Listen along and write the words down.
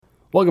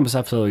Welcome to this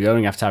episode of the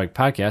Going Off Topic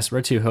podcast.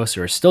 We're two hosts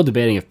who are still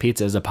debating if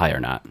pizza is a pie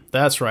or not.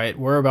 That's right.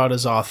 We're about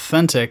as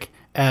authentic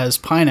as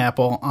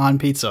pineapple on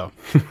pizza.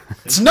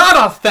 It's not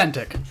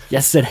authentic.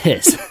 Yes, it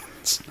is.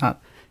 It's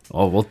not.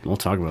 Oh, we'll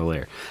talk about it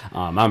later.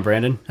 I'm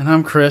Brandon. And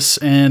I'm Chris,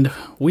 and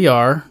we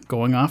are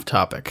going off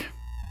topic.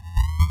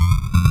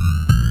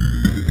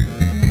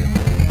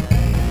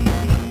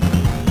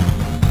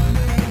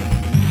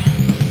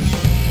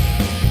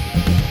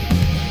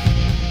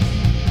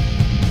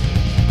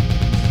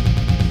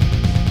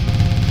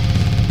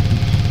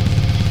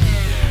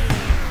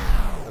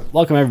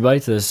 Welcome everybody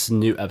to this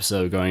new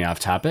episode of Going Off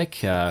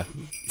Topic.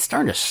 It's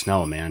starting to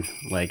snow, man.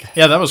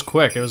 Yeah, that was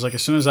quick. It was like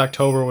as soon as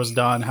October was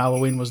done,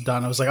 Halloween was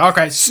done, I was like,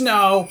 okay,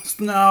 snow.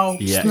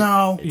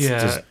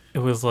 Yeah. It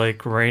was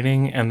like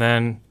raining, and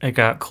then it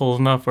got cold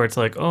enough where it's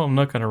like, oh, I'm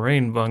not going to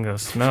rain, but I'm going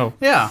to snow.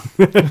 Yeah.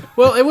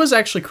 Well, it was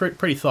actually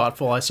pretty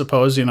thoughtful, I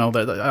suppose. You know,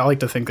 that I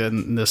like to think that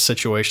in this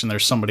situation,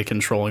 there's somebody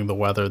controlling the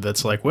weather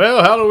that's like,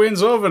 well,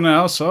 Halloween's over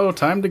now, so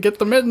time to get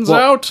the mittens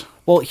out.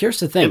 Well, here's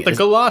the thing. Get the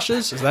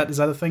galoshes. Is that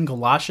a thing?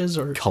 Galoshes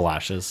or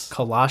Galoshes.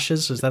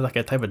 Galoshes? Is that like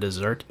a type of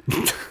dessert?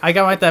 I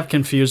might have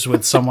confused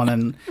with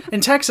someone in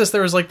Texas.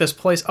 There was like this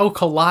place. Oh,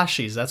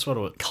 Kalashi's. That's what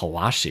it was.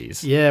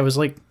 Kalashi's. Yeah, it was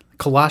like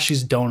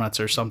Kalashi's Donuts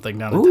or something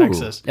down in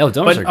Texas. Oh,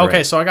 donuts are great.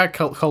 Okay, so I got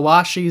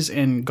Kalashi's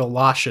and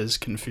galoshes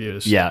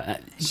confused. Yeah,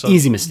 So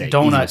easy mistake.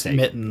 Donut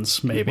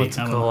mittens, maybe. What's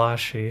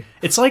galashi?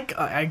 It's like,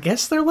 I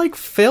guess they're like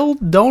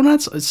filled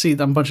donuts. See,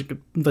 a bunch of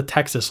the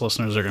Texas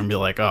listeners are going to be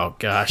like, oh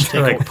gosh,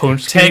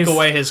 take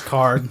away his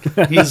card.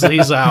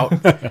 He's out.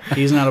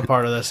 He's not a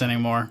part of this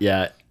anymore.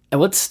 Yeah,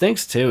 and what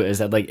stinks too is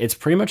that like it's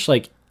pretty much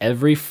like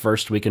every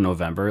first week in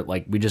November,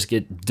 like we just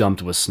get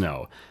dumped with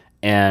snow,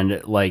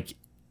 and like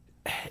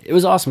it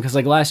was awesome because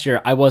like last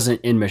year I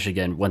wasn't in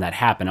Michigan when that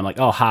happened. I'm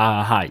like, oh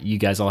ha ha ha, you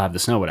guys all have the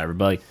snow, whatever.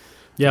 But like,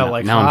 yeah, now,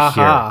 like now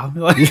ha I'm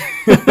here.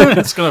 ha. Like,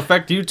 it's gonna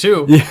affect you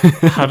too.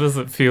 How does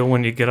it feel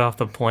when you get off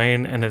the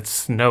plane and it's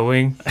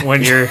snowing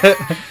when you're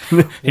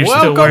still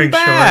Welcome wearing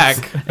back.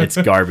 shorts? It's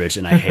garbage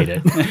and I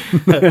hate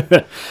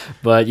it.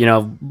 But you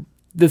know,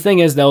 the thing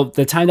is though,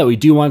 the time that we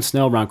do want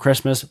snow around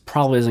Christmas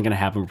probably isn't going to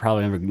happen. We're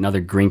probably going to have another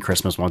green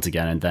Christmas once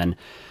again, and then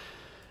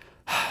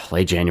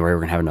late January we're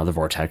going to have another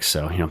vortex.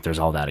 So you know, there's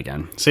all that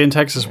again. See, in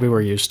Texas we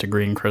were used to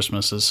green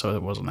Christmases, so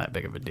it wasn't that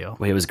big of a deal.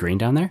 Wait, it was green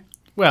down there?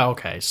 Well,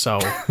 okay, so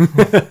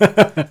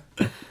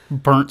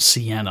burnt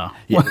sienna.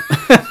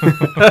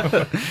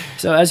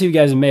 So as you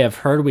guys may have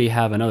heard, we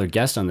have another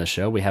guest on the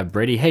show. We have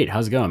Brady Haight.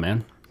 How's it going,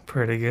 man?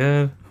 Pretty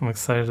good. I'm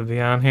excited to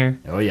be on here.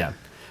 Oh yeah.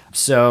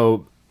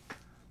 So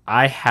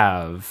I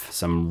have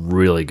some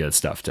really good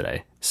stuff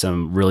today.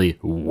 Some really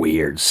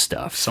weird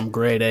stuff. Some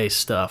grade A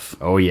stuff.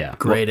 Oh yeah.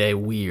 Grade A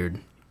weird.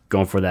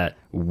 Going for that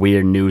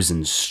weird news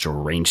and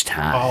strange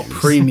times. Oh,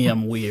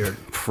 premium weird.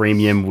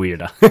 Premium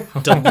weird.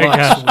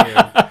 Deluxe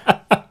weird.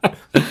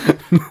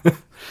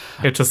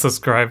 You have to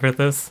subscribe for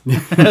this.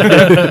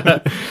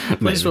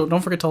 Please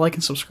don't forget to like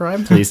and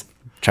subscribe. Please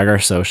check our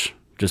social.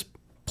 Just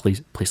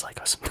please like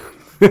us.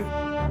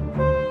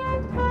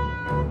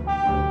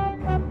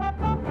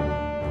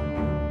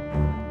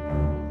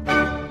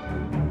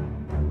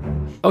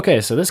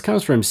 Okay, so this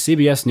comes from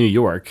CBS New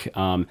York.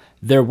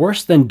 They're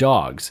worse than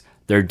dogs.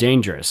 They're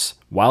dangerous.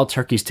 Wild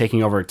turkeys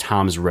taking over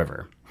Tom's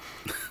River.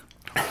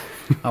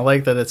 I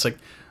like that it's like,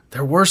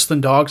 they're worse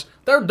than dogs.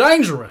 They're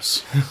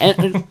dangerous.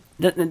 And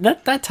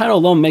that title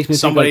alone makes me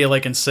Somebody think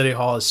like in City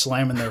Hall is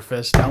slamming their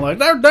fist down like,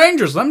 they're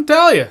dangerous. Let me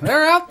tell you.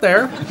 They're out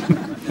there.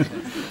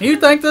 You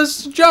think this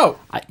is a joke.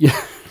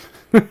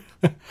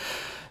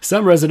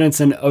 Some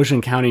residents in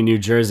Ocean County, New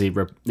Jersey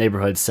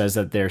neighborhood says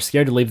that they're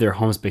scared to leave their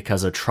homes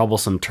because of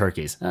troublesome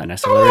turkeys. Oh,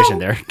 nice alliteration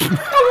there.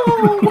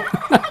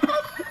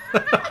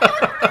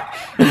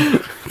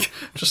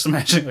 Just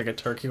imagining like a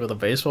turkey with a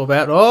baseball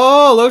bat.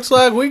 Oh, looks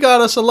like we got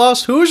us a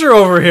lost Hoosier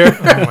over here.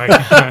 Oh my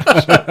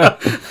gosh.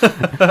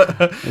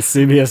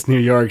 CBS New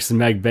York's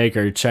Meg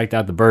Baker checked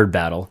out the bird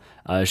battle.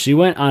 She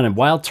went on a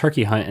wild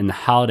turkey hunt in the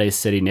Holiday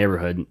City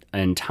neighborhood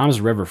in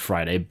Tom's River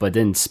Friday, but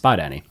didn't spot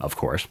any, of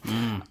course.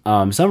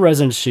 Some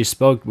residents she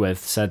spoke with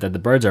said that the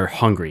birds are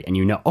hungry,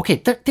 and okay,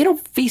 they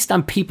don't feast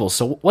on people,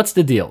 so what's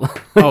the deal?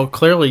 Oh,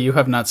 clearly you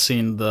have not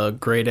seen the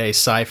grade A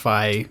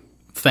sci-fi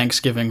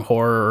Thanksgiving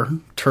horror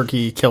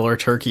killer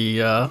turkey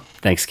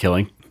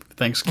Thanksgiving.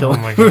 Thanksgiving.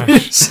 Oh my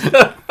gosh.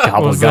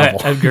 Gobble, Was gobble.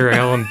 that Edgar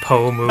Allan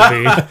Poe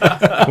movie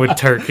with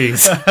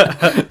turkeys?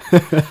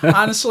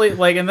 Honestly,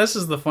 like, and this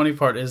is the funny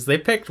part, is they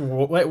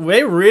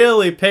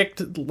really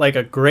picked like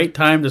a great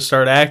time to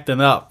start acting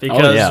up,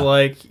 because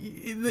like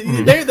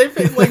they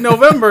picked, like,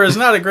 November is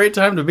not a great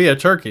time to be a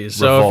turkey.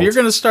 So Revolt. if you're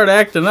gonna start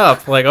acting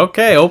up, like,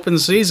 okay, open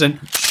season.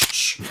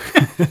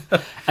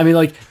 I mean,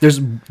 like, there's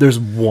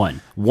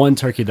one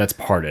turkey that's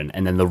pardoned,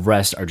 and then the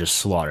rest are just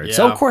slaughtered. Yeah.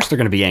 So of course they're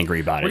going to be angry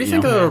about it. What do you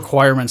think are the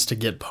requirements to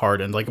get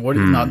pardoned? Like, what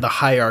the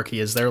hierarchy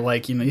is there?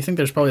 Like, you think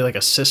there's probably like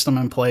a system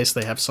in place?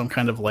 They have some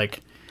kind of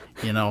like,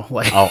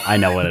 like Oh, I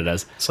know what it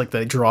is. it's like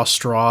they draw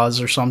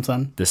straws or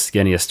something. The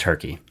skinniest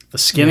turkey. The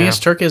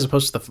skinniest turkey as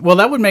opposed to the... Well,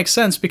 that would make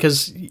sense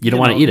because... You don't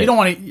want to eat it. You don't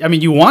want to... I mean,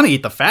 you want to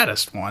eat the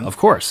fattest one. Of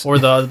course. Or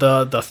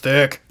the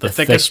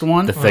thickest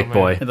one. The thick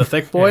boy. The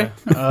thick boy.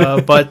 Yeah.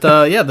 But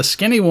the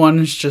skinny one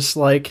is just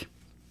like...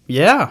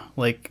 Yeah,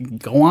 like,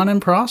 go on and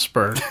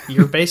prosper.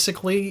 You're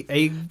basically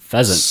a...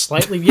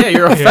 Pheasant.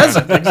 You're a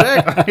pheasant,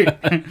 exactly.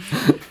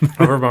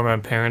 Over by my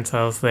parents'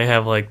 house, they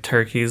have, like,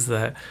 turkeys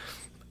that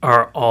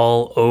are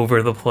all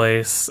over the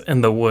place in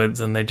the woods,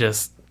 and they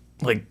just,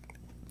 like...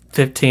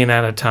 15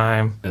 at a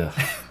time. Ugh.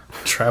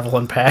 Travel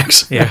in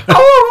packs. Yeah.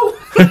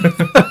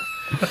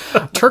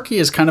 Turkey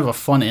is kind of a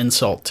fun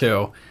insult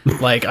too.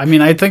 Like, I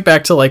mean, I think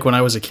back to like when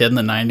I was a kid in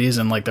the 90s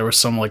and like there was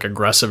some like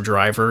aggressive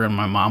driver and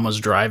my mom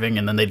was driving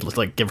and then they'd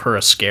like give her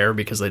a scare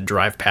because they'd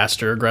drive past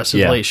her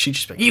aggressively. Yeah. She'd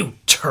just be like, "You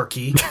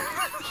turkey."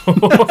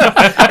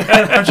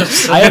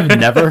 I have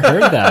never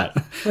heard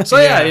that. So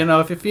yeah, you know,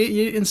 if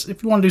you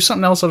want to do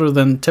something else other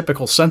than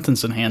typical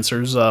sentence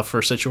enhancers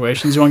for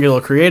situations, you want to get a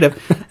little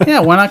creative.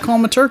 Yeah, why not call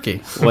him a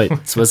turkey? Wait,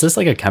 so was this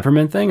like a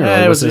Peppermint thing, or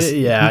it was this?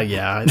 Yeah.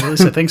 At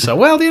least I think so.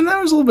 Well, you know, there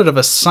was a little bit of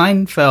a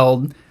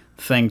Seinfeld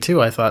thing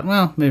too. I thought,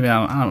 well, maybe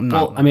I don't know.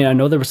 Well, I mean, I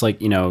know there was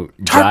like, you know,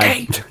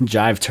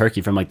 Jive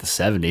Turkey from like the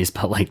 70s,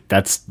 but like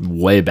that's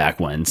way back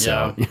when.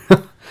 So.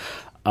 Yeah.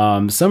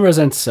 Some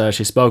residents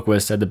she spoke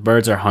with said the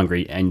birds are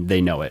hungry and they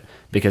know it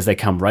because they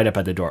come right up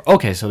at the door.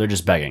 Okay, so they're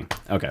just begging.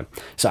 Okay,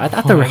 so I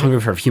thought they were hungry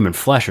for human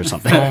flesh or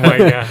something. Oh my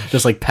gosh.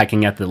 Just like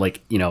pecking at the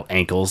like, you know,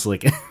 ankles.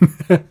 Like,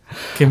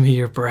 give me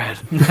your bread.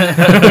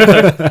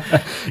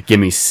 Give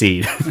me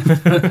seed.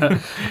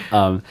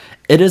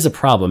 It is a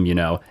problem, you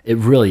know. It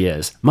really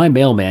is. My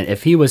mailman,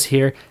 if he was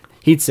here,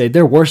 he'd say,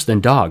 "They're worse than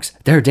dogs.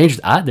 They're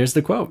dangerous." There's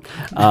the quote,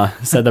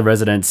 said the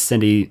resident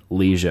Cindy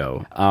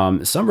Lejo.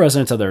 Some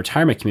residents of the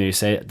retirement community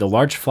say the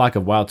large flock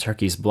of wild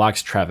turkeys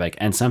blocks traffic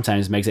and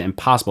sometimes makes it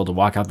impossible to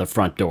walk out the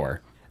front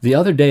door. The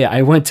other day,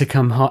 I went to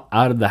come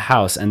out of the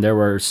house and there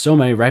were so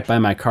many right by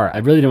my car. I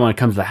really didn't want to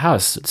come to the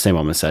house, the same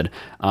woman said.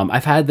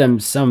 I've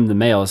had some of the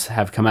males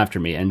have come after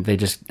me and I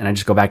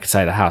just go back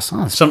inside the house.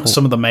 Oh,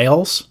 some of the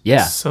males?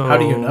 Yeah. So... How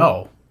do you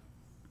know?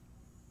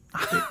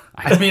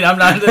 I mean, I'm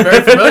not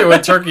very familiar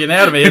with turkey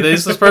anatomy.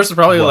 This person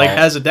probably like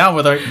has it down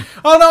with like,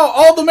 "Oh no,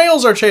 all the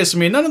males are chasing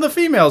me. None of the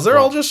females. They're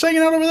all just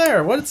hanging out over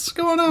there. What's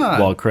going on?"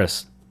 Well,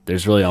 Chris,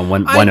 there's really on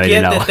one way to know. I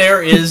get that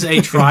there is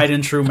a tried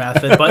and true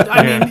method, but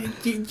I mean,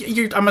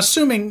 I'm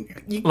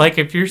assuming like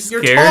if you're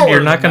scared,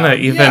 you're not gonna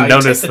even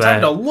notice you take the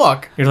time to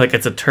look. You're like,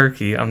 it's a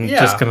turkey. I'm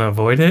just gonna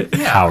avoid it.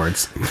 Yeah.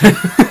 Cowards.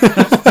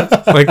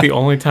 Like the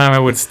only time I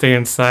would stay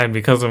inside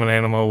because of an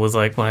animal was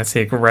like when I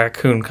see a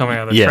raccoon coming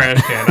out of the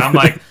trash can. I'm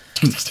like.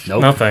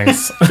 Nope. No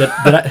thanks.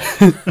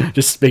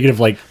 Just speaking of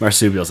like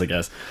marsupials, I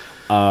guess.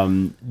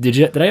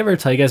 Did I ever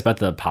tell you guys about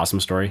the possum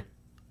story?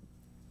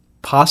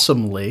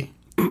 Possumly.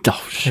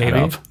 Oh, shut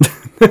up.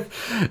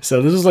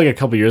 So this was like a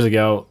few years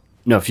ago.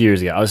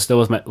 I was still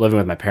living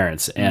with my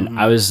parents, and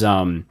I was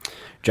driving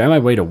my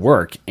way to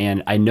work,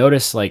 and I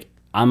noticed like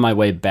on my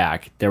way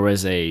back there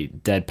was a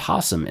dead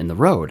possum in the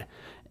road.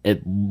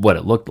 What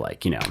it looked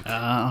like, you know.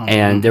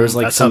 And there was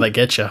like that's how they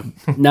get you.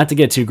 Not to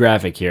get too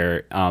graphic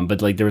here,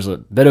 but like there was a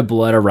bit of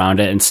blood around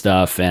it and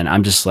stuff, and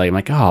I'm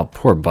like, oh,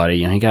 poor buddy,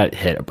 you know, he got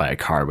hit by a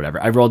car or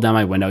whatever. I rolled down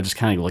my window, just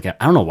kind of look at.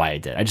 I don't know why I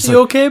did. I just you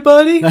okay,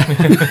 buddy?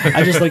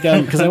 I just like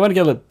because I want to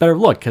get a better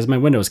look because my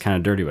window was kind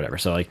of dirty, whatever.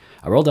 So like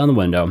I rolled down the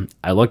window,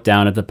 I looked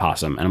down at the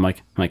possum, and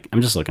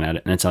I'm just looking at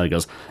it, and that's how he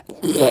goes.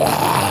 Roll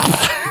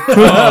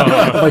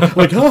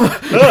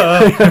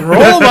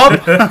him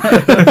up.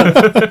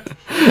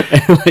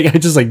 And like I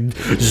just like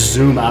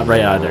zoom out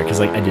right out of there because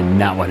like I did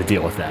not want to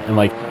deal with that and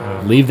like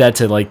leave that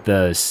to like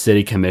the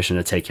city commission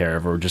to take care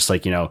of, or just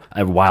like, you know,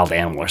 a wild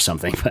animal or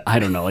something. But I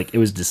don't know, like it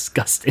was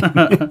disgusting.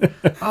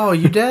 Oh,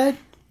 you dead?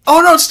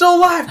 Oh no, it's still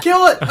alive!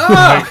 Kill it!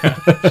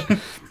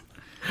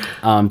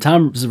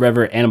 Tom's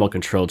River Animal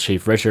Control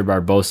Chief Richard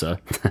Barbosa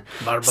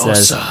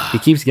says he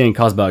keeps getting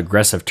calls about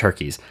aggressive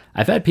turkeys.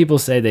 I've had people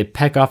say they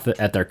peck off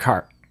at their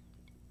car.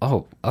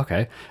 Oh,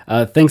 okay.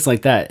 Things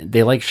like that.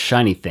 They like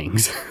shiny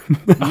things.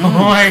 Oh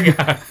my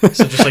god!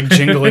 So just like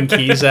jingling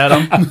keys at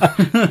them.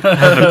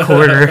 Have a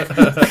quarter.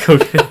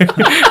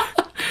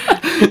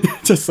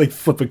 Just like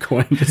flip a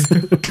coin.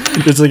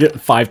 Just like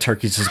 5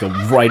 turkeys just go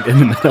right in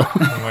the middle.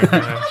 Oh my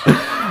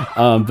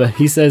gosh. But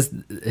he says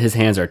his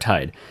hands are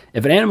tied.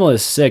 If an animal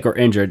is sick or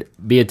injured,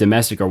 be it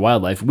domestic or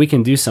wildlife, we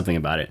can do something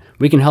about it.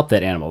 We can help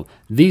that animal.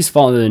 These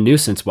fall into the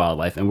nuisance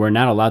wildlife, and we're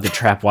not allowed to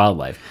trap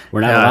wildlife.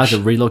 We're not allowed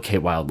to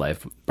relocate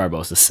wildlife,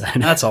 Barbosa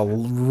said. That's a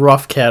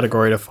rough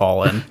category to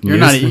fall in.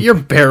 You're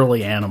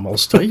barely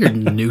animals, too. You're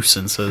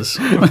nuisances.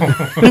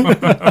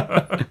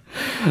 The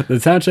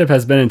township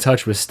has been in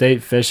touch with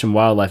state fish and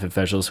wildlife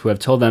officials who have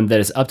told them that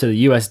it's up to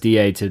the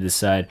USDA to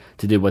decide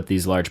to do with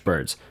these large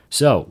birds.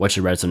 So, what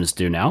should residents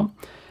do now?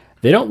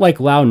 They don't like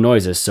loud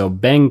noises, so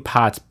bang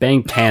pots,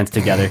 bang pans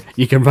together.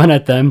 You can run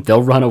at them,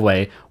 they'll run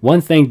away.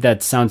 One thing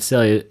that sounds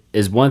silly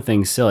is one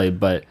thing silly,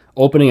 but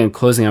opening and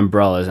closing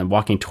umbrellas and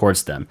walking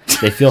towards them,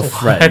 they feel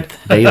threatened.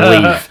 They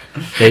leave.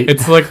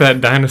 It's like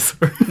that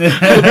dinosaur.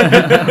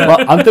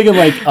 Well, I'm thinking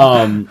like,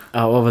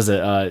 what was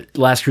it?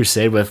 Last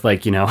Crusade with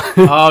like,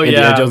 Oh,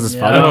 Indiana yeah. Jones'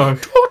 Yeah.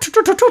 father.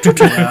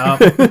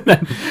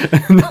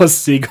 And those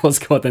seagulls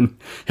go up and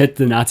hit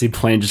the Nazi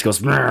plane, just goes.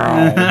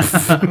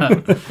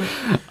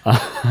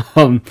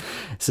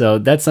 So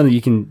that's something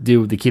you can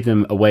do to keep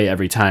them away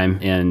every time,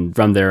 and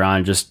from there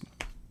on, just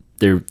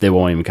they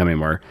won't even come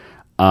anymore.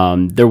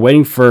 They're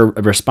waiting for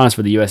a response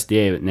for the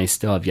USDA, and they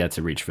still have yet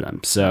to reach for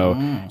them. So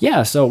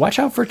yeah, so watch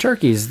out for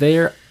turkeys. They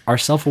are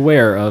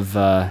self-aware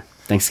of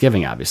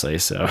Thanksgiving, obviously.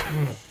 So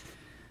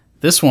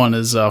This one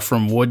is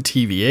from Wood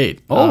TV8.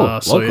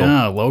 Local.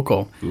 Yeah,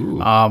 local.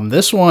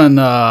 This one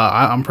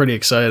I'm pretty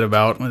excited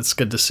about. It's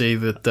good to see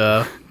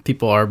that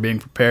people are being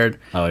prepared.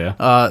 Oh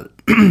yeah.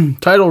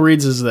 Title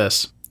reads as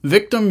this: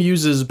 Victim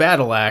uses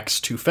battle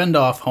axe to fend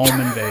off home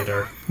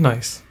invader.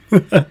 Nice.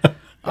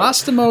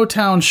 Ostemo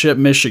Township,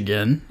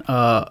 Michigan.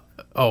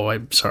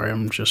 I'm sorry,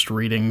 I'm just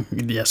reading.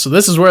 Yeah, so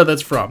this is where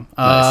that's from.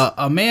 Nice.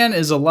 A man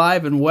is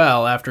alive and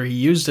well after he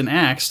used an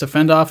axe to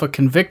fend off a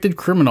convicted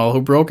criminal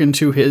who broke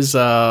into his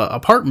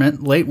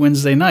apartment late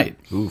Wednesday night.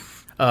 Oof.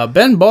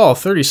 Ben Ball,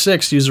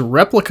 36, used a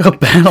replica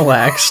battle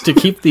axe to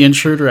keep the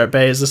intruder at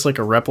bay. Is this like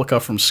a replica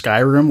from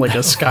Skyrim? Like a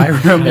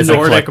Skyrim It's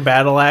Nordic like-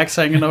 battle axe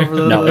hanging over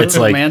the, No, it's the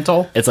like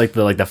mantle? It's like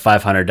the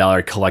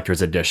 $500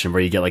 collector's edition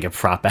where you get like a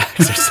prop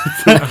axe or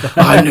something.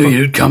 I knew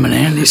you'd come in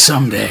handy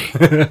someday.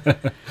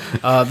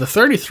 The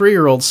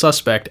 33-year-old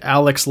suspect,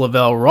 Alex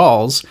Lavelle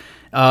Rawls,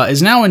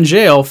 is now in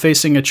jail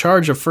facing a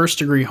charge of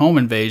first-degree home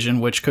invasion,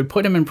 which could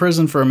put him in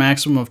prison for a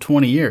maximum of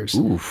 20 years.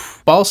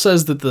 Oof. Ball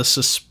says that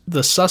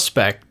the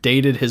suspect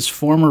dated his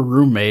former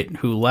roommate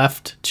who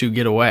left to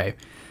get away.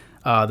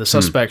 The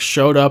suspect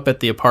showed up at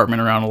the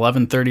apartment around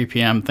 11:30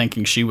 p.m.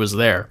 thinking she was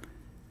there.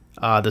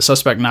 The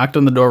suspect knocked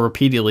on the door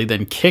repeatedly,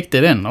 then kicked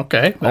it in.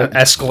 Okay, that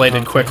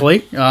escalated quickly.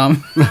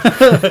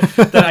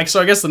 So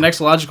I guess the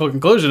next logical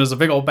conclusion is a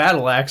big old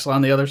battle axe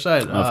on the other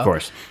side. Of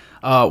course.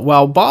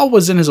 While Ball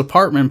was in his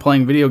apartment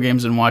playing video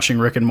games and watching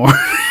Rick and Morty.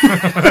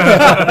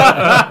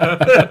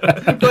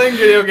 Playing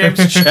video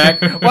games,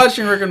 check.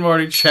 Watching Rick and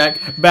Morty, check.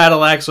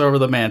 Battle axe over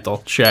the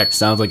mantle, check.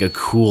 Sounds like a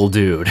cool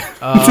dude.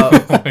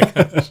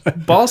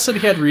 Ball said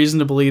he had reason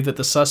to believe that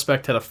the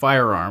suspect had a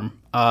firearm.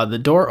 The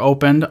door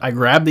opened, I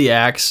grabbed the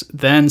axe,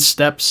 then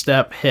step,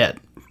 hit.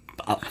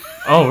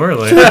 Oh,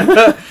 really?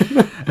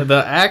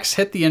 The axe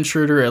hit the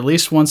intruder at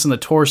least once in the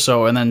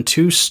torso, and then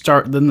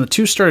the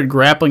two started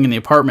grappling in the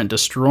apartment,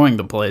 destroying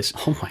the place.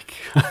 Oh my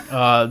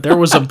god. There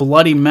was a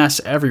bloody mess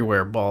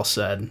everywhere, Ball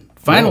said.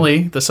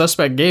 Finally, the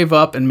suspect gave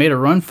up and made a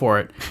run for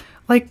it.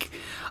 Like,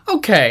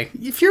 okay,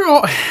 if you're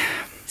all...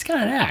 He's got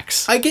an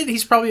axe. I get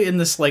he's probably in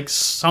this, like,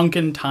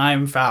 sunken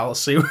time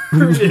fallacy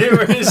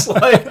where he's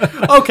like,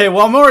 okay,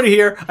 well, I'm already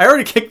here. I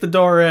already kicked the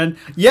door in.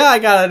 Yeah, I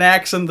got an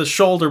axe in the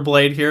shoulder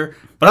blade here,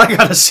 but I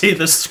gotta see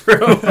this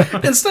through.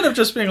 Instead of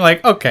just being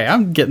like, okay,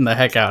 I'm getting the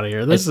heck out of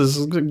here. This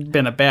has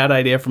been a bad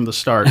idea from the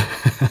start.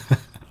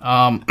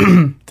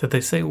 Did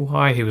they say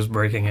why he was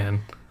breaking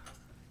in?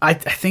 I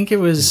think it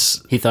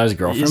was He thought his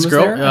girlfriend his was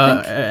girl, there, I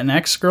think? an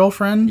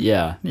ex-girlfriend.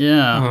 Yeah.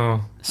 Yeah.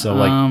 Oh, So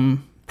like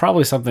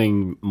probably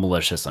something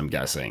malicious, I'm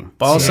guessing.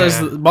 Ball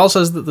Yeah.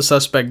 says that the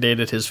suspect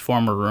dated his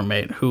former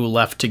roommate who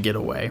left to get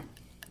away.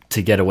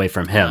 To get away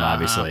from him,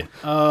 obviously.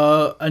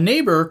 A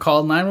neighbor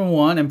called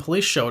 911 and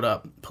police showed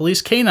up.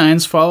 Police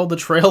canines followed the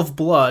trail of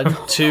blood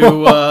to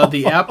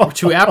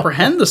to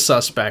apprehend the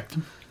suspect.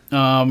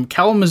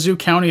 Kalamazoo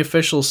County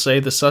officials say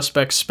the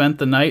suspect spent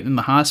the night in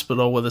the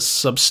hospital with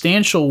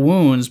substantial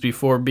wounds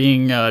before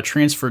being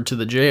transferred to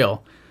the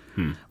jail.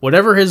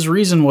 Whatever his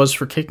reason was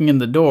for kicking in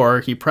the door,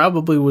 he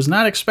probably was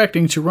not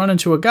expecting to run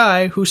into a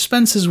guy who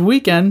spends his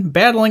weekend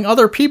battling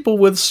other people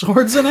with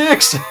swords and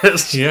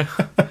axes. yeah.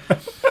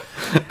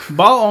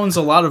 Ball owns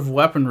a lot of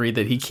weaponry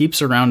that he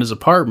keeps around his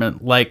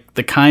apartment, like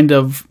the kind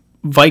of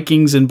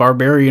Vikings and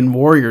barbarian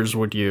warriors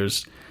would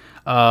use.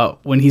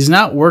 When he's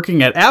not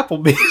working at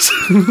Applebee's,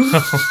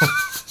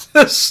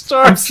 this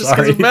starts just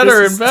gets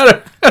better and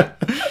better.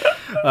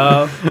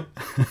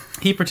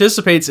 He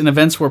participates in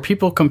events where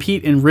people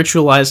compete in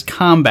ritualized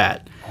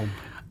combat.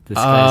 This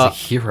guy's a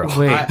hero.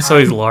 Wait, so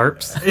he's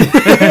LARPs?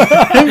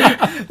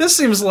 This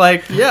seems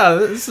like, yeah,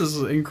 this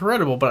is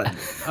incredible. But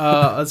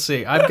let's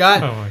see. Oh my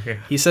god.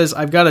 He says,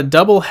 I've got a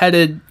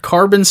double-headed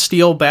carbon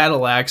steel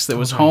battle axe that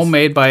was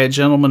homemade by a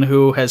gentleman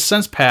who has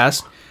since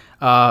passed.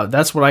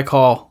 That's what I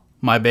call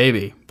my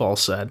baby, Ball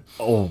said.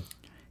 Oh,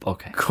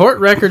 okay. Court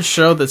records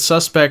show that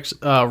suspect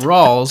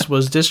Rawls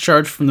was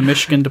discharged from the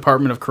Michigan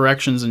Department of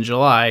Corrections in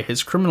July.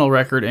 His criminal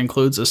record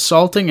includes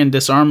assaulting and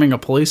disarming a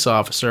police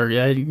officer.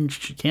 Yeah, you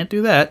can't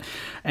do that.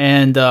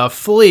 And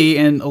flee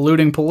and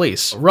eluding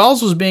police.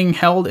 Rawls was being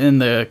held in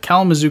the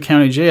Kalamazoo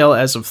County Jail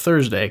as of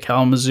Thursday.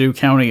 Kalamazoo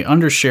County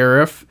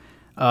Undersheriff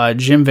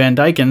Jim Van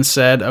Dyken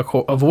said,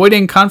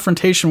 avoiding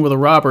confrontation with a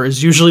robber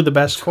is usually the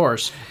best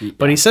course.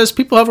 But he says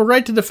people have a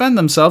right to defend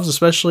themselves,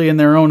 especially in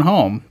their own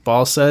home.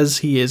 Ball says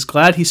he is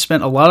glad he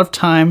spent a lot of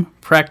time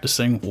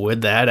practicing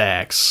with that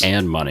axe.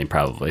 And money,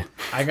 probably.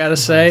 I gotta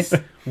say,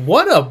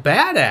 what a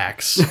bad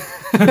axe.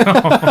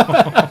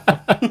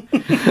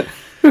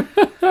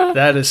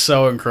 That is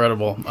so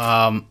incredible.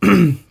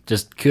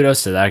 Just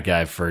kudos to that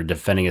guy for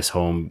defending his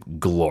home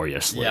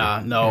gloriously.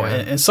 Yeah, no.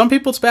 And some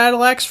people's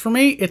battle axe, for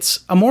me,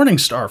 it's a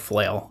Morningstar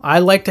flail. I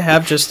like to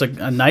have just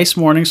a nice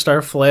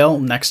Morningstar flail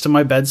next to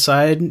my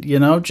bedside. You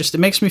know, just it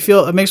makes me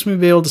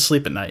be able to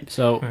sleep at night.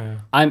 So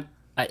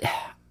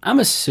I'm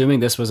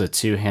assuming this was a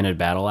two-handed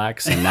battle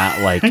axe and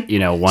not like,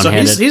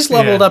 one-handed. So he's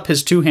leveled up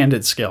his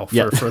two-handed skill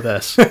for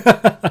this.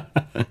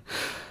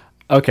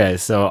 Okay,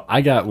 so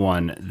I got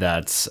one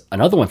that's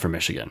another one from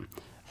Michigan.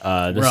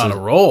 We're on a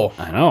roll.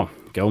 I know.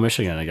 Go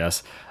Michigan, I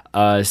guess.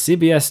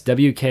 CBS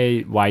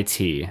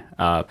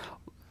WKYT.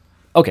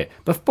 Okay,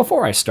 but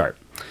before I start,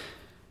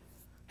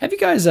 have you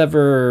guys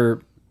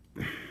ever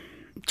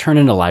turned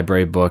in a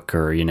library book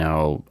or,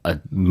 a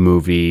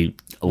movie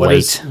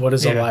late? What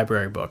is a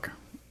library book?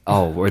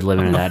 Oh, we're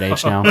living in that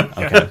age now?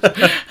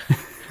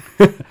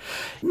 Okay.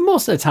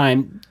 Most of the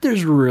time,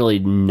 there's really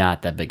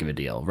not that big of a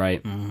deal,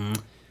 right? Mm-hmm.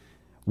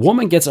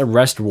 Woman gets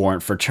arrest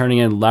warrant for turning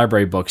in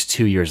library books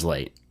 2 years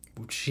late.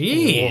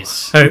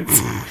 Jeez.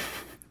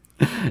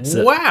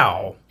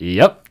 Wow.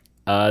 Yep.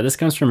 This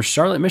comes from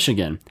Charlotte,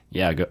 Michigan.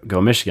 Yeah,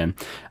 go Michigan.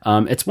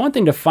 It's one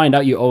thing to find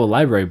out you owe a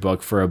library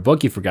book for a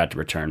book you forgot to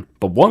return,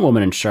 but one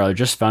woman in Charlotte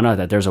just found out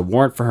that there's a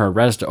warrant for her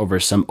arrest over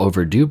some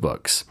overdue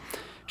books.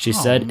 She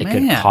said it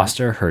could cost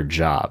her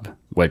job,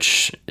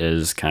 which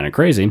is kind of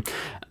crazy.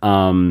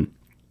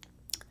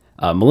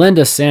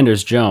 Melinda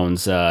Sanders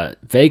Jones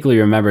vaguely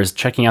remembers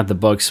checking out the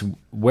books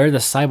Where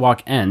the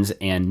Sidewalk Ends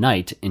and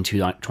Night in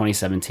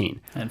 2017.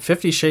 And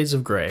 50 Shades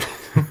of Grey.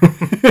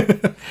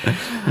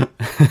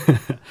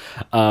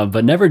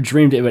 But never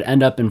dreamed it would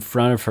end up in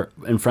front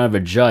of a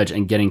judge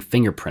and getting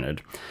fingerprinted.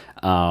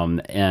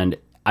 And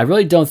I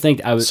really don't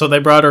think I was. So they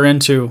brought her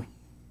into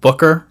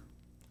Booker.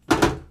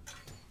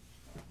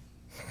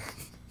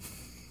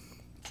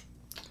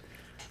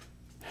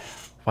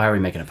 Why are we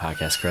making a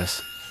podcast,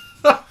 Chris?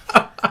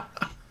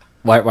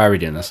 Why are we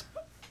doing this?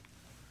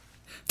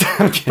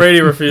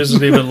 Brady refuses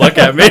to even look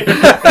at me.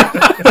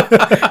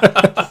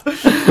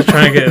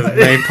 Trying to get as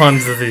many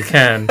puns as he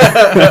can.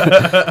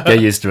 Get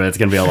used to it. It's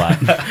going to be a lot.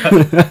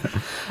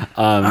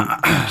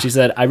 She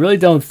said, I really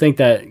don't think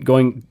that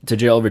going to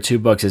jail over 2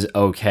 books is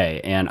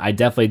okay, and I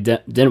definitely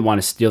didn't want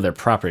to steal their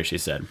property, she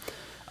said.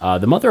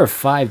 The mother of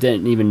 5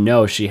 didn't even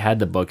know she had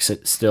the books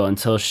still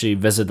until she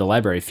visited the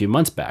library a few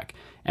months back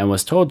and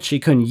was told she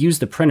couldn't use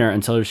the printer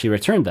until she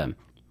returned them.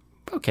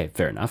 Okay,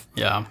 fair enough.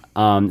 Yeah.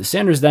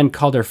 Sanders then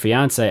called her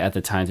fiance at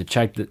the time to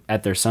check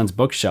at their son's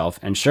bookshelf,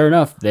 and sure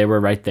enough, they were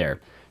right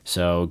there.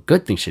 So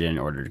good thing she didn't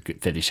order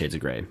 50 Shades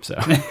of Grey.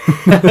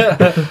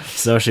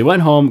 So she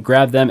went home,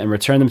 grabbed them, and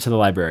returned them to the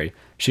library.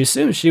 She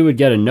assumed she would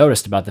get a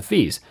notice about the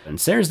fees, and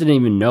Sanders didn't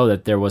even know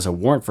that there was a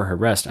warrant for her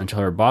arrest until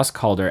her boss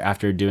called her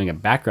after doing a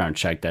background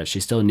check that she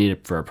still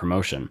needed for a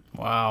promotion.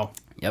 Wow.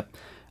 Yep.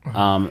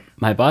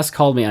 My boss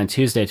called me on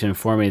Tuesday to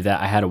inform me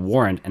that I had a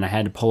warrant and I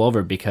had to pull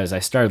over because I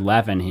started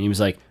laughing and he was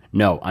like,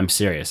 no, I'm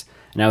serious.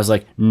 And I was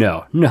like,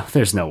 no,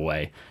 there's no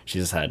way,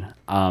 she said.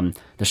 The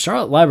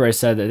Charlotte Library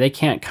said that they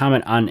can't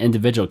comment on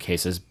individual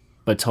cases,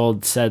 but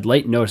said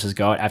late notices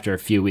go out after a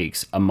few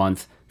weeks, a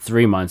month,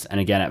 3 months, and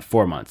again at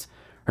 4 months.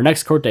 Her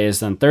next court date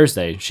is on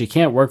Thursday. She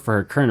can't work for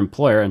her current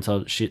employer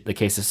until the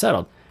case is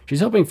settled.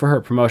 She's hoping for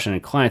her promotion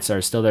and clients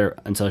are still there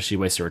until she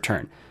waits to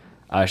return.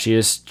 She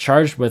is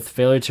charged with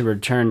failure to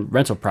return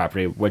rental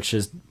property, which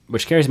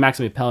carries a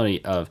maximum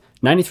penalty of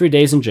 93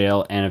 days in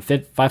jail and a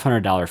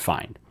 $500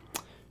 fine.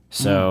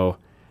 So,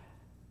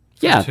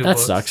 yeah, that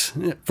sucks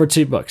for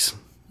 2 books.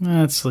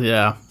 Is this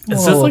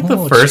like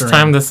the first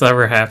time this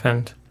ever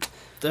happened?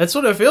 That's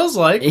what it feels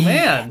like,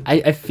 man.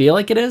 I feel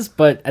like it is,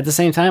 but at the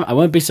same time, I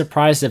wouldn't be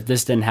surprised if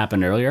this didn't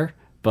happen earlier.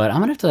 But I'm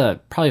gonna have to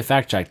probably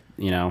fact check.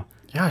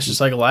 Yeah, it's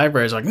just like a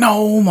library. It's like,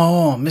 no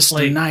more,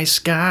 Mr. Nice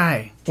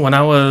Guy. When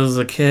I was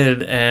a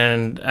kid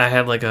and I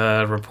had like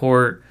a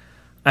report,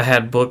 I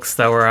had books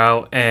that were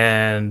out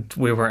and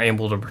we weren't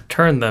able to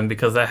return them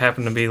because that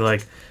happened to be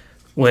like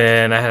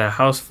when I had a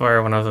house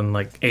fire when I was in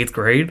like 8th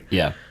grade.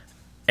 Yeah.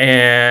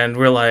 And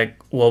we're like,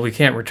 well, we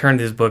can't return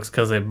these books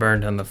because they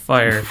burned in the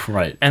fire.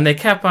 Right. And they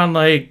kept on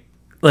like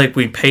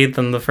we paid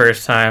them the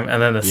first time.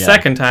 And then the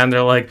second time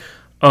they're like,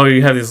 oh,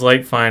 you have these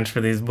late fines for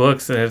these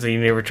books and if you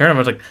need to return them. I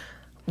was like,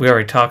 we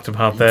already talked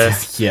about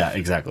this. Yeah,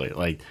 exactly.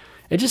 Like,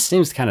 it just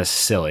seems kind of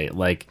silly.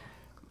 Like,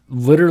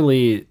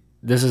 literally,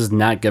 this is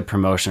not good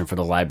promotion for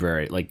the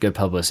library, like good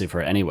publicity for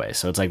it anyway.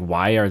 So it's like,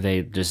 why are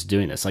they just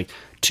doing this? Like,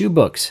 2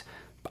 books.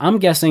 I'm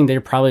guessing they're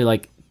probably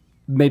like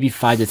maybe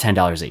 $5 to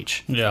 $10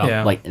 each.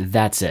 Yeah. Like,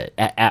 that's it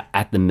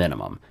at the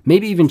minimum.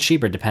 Maybe even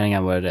cheaper depending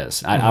on what it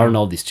is. I don't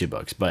know these 2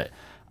 books, but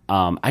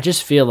I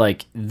just feel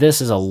like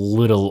this is a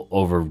little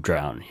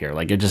overdrawn here.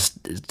 Like, it's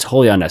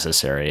totally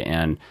unnecessary.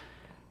 And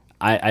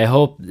I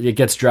hope it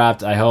gets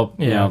dropped. I hope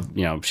you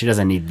know she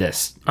doesn't need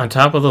this. On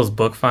top of those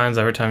book fines,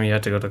 every time you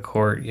have to go to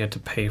court, you have to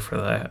pay for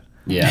that.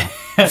 Yeah,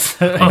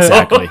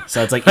 exactly.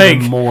 So it's like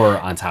even more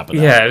on top of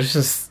that. Yeah, it's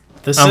just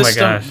The Oh my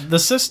system, gosh. the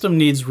system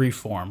needs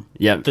reform.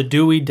 Yep. The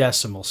Dewey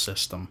Decimal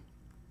System.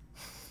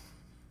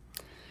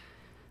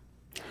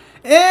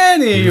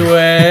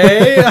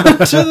 Anyway, on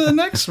to the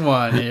next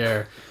one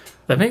here.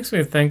 That makes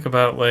me think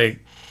about like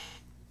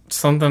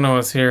something I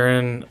was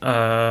hearing.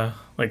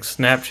 Like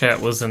Snapchat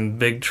was in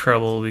big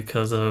trouble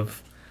because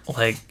of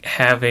like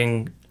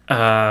having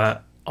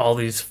all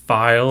these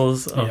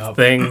files of Yep.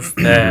 things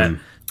that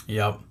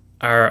Yep.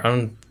 are I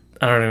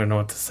don't even know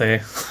what to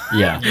say.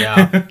 Yeah.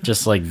 Yeah.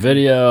 Just like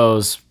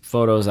videos,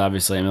 photos,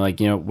 obviously. I mean, like,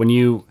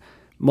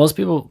 most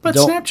people But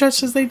don't. Snapchat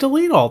says they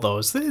delete all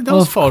those. Well,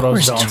 Those of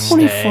photos course, don't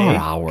 24 stay.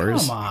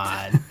 hours. Come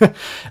on.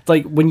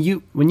 Like when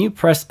you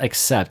press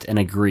accept and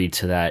agree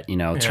to that,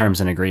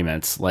 terms and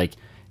agreements, like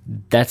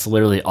that's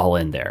literally all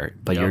in there.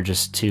 But Yep. you're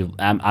just too.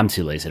 I'm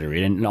too lazy to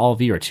read, and all of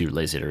you are too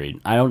lazy to read.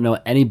 I don't know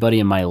anybody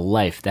in my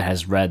life that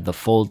has read the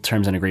full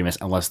terms and agreements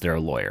unless they're a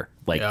lawyer.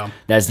 Like Yeah.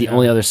 that's the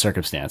only other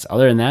circumstance.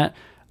 Other than that,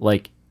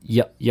 like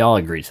y'all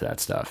agree to that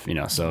stuff.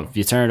 So if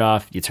you turn it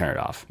off, you turn it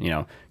off.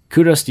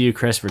 Kudos to you,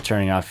 Chris, for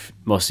turning off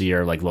most of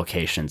your like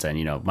locations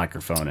and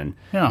microphone and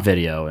Yeah.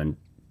 video and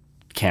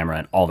camera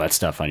and all that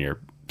stuff on your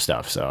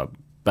stuff. So,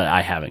 but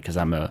I haven't because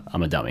I'm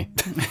a dummy.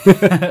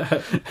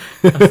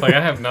 It's like I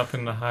have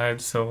nothing to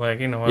hide, so like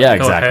what, Yeah,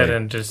 go exactly. ahead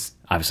and just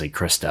Obviously,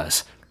 Chris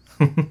does.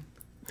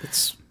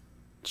 It's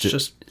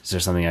just Is there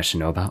something I should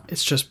know about?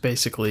 it's just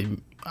basically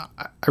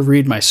I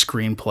read my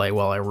screenplay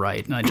while I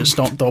write, and I just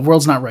don't. The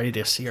world's not ready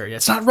to see it yet.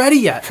 It's not ready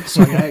yet.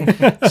 So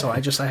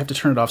I have to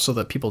turn it off so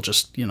that people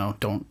just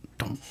don't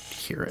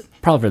hear it.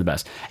 Probably for the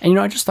best. And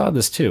I just thought of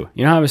this too.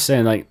 How I was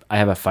saying like I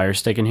have a Fire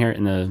Stick in here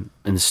in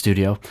the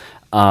studio.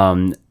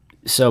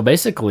 So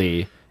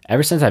basically,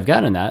 ever since I've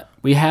gotten that,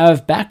 we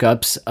have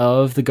backups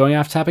of the Going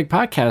Off Topic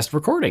podcast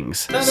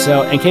recordings.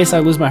 So in case I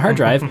lose my hard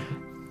drive,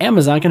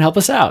 Amazon can help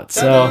us out.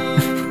 So.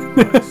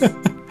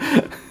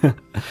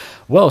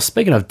 Well,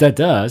 speaking of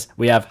does,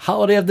 we have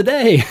Holiday of the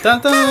Day. Dun,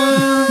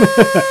 dun.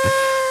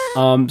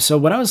 So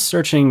when I was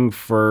searching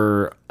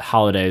for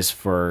holidays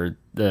for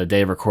the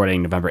day of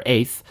recording, November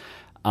 8th,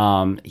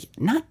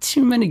 not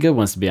too many good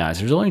ones, to be honest.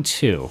 There's only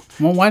 2.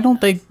 Well, why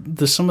don't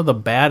some of the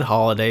bad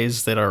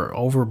holidays that are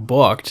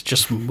overbooked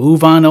just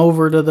move on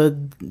over to the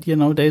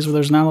days where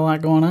there's not a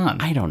lot going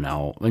on? I don't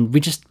know. And we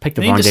just picked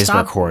the They wrong need to days to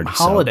stop record.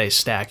 holiday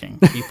stacking,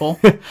 people.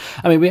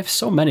 I mean, we have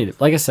so many.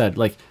 Like I said,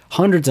 like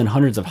hundreds and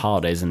hundreds of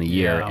holidays in the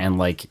year. Yeah. And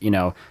like,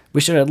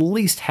 we should at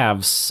least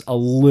have a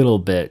little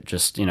bit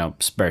just,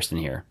 dispersed in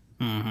here.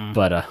 Mm-hmm.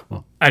 But,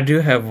 I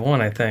do have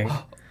one. I think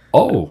I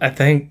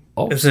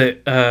is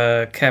it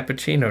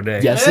Cappuccino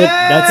Day? yes,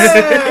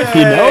 that's,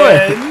 you know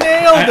it.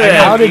 Nailed it.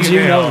 How did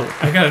you know?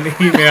 I got an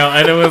email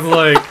and it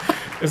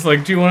was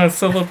like, do you want to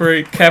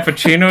celebrate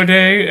Cappuccino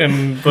Day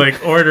and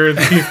like order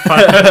these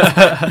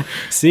pies?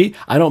 See,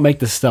 I don't make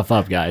this stuff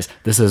up, guys.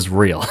 This is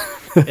real.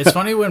 It's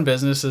funny when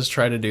businesses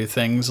try to do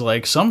things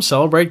like some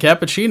celebrate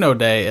Cappuccino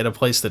Day at a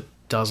place that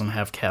doesn't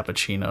have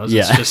cappuccinos.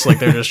 Yeah. It's just like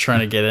they're just trying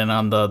to get in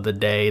on the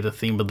day, the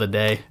theme of the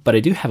day. But I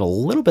do have a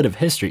little bit of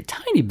history,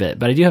 tiny bit,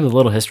 but I do have a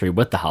little history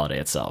with the holiday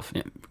itself.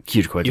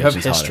 Huge quotations. You have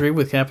holiday. history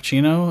with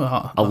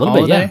cappuccino? A little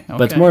bit, yeah. Okay.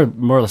 But it's more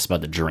or less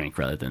about the drink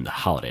rather than the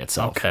holiday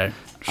itself. Okay,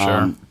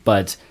 sure.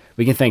 But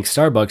we can thank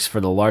Starbucks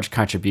for the large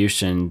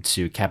contribution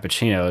to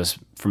cappuccinos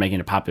for making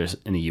it popular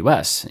in the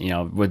U.S.,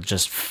 with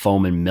just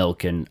foam and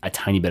milk and a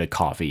tiny bit of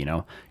coffee, you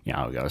know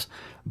how it goes.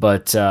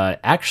 But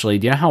actually,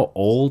 do you know how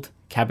old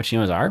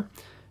cappuccinos are?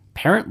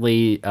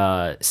 Apparently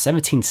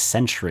 17th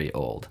century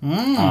old.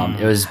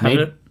 It was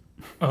made...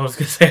 I was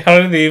going to say, how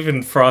did they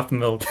even froth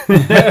milk?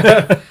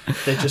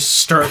 They just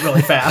stir it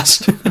really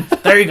fast.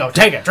 There you go.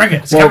 Take it. Drink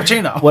it. It's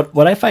cappuccino.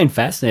 What I find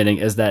fascinating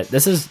is that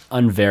this is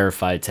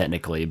unverified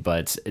technically,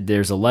 but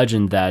there's a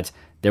legend that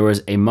there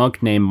was a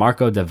monk named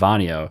Marco da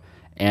Vanio,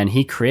 and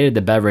he created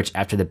the beverage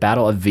after the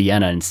Battle of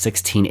Vienna in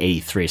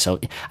 1683. So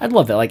I'd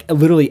love that. Like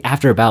literally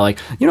after a battle, like,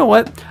 you know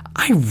what?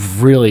 I'm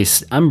really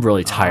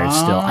tired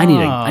still. I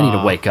need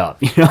to wake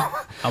up.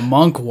 A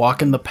monk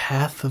walking the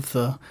path of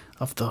the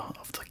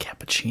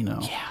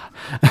cappuccino. Yeah.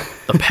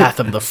 The path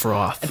of the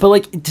froth. But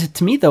like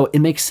to me though, it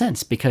makes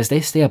sense because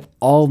they stay up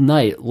all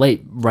night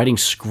late writing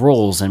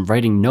scrolls and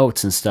writing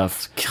notes and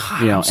stuff.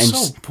 God, I'm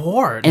so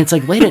bored. And it's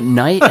like late at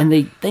night, and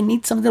they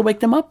need something to wake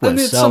them up with. I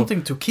need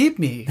something to keep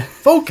me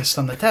focused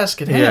on the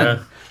task at hand.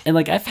 Yeah. And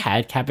like I've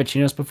had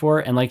cappuccinos before,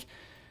 and like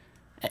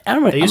I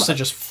don't know. They used to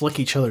just flick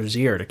each other's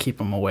ear to keep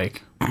them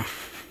awake.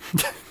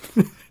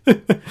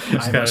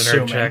 Just got to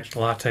interject.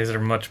 Lattes are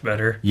much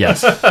better.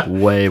 Yes,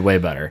 way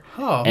better.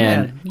 Oh,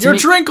 And man. to Your me-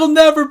 drink will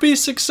never be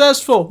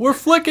successful. We're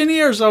flicking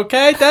ears,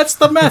 okay? That's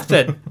the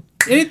method.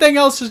 Anything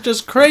else is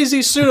just crazy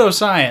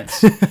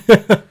pseudoscience.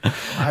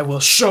 I will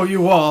show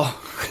you all.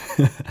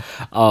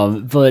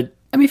 But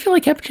I mean, I feel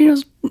like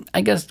cappuccinos.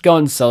 I guess go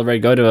and celebrate.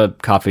 Go to a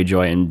coffee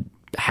joint and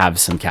have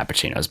some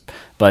cappuccinos.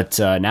 But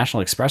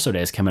National Espresso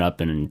Day is coming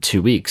up in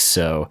 2 weeks,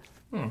 so.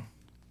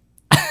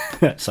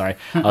 Sorry,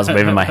 I was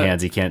waving my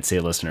hands. You can't see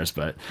it, listeners,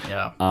 but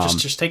Yeah,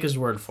 just take his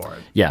word for it.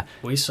 yeah.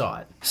 We saw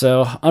it.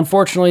 So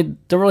unfortunately,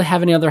 don't really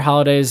have any other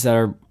holidays that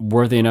are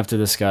worthy enough to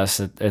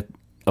discuss.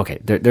 okay,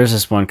 there's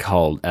this one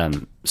called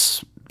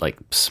like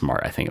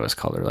Smart, I think it was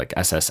called, or like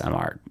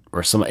SSMR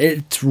or some.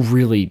 It's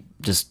really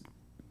just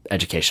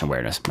education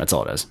awareness. That's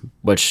all it is.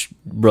 Which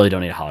really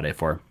don't need a holiday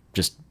for.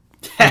 Just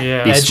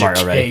Yeah. be smart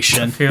already.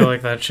 I feel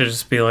like that should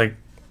just be like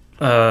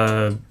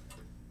the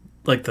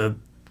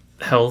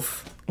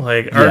health,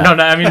 like, or Yeah.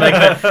 no, I mean like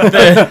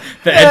the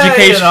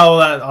education.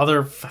 that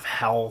other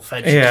health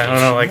education. Yeah, I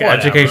don't know, like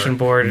whatever. education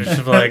board is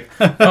just like,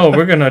 oh,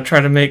 we're gonna try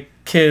to make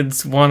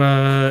kids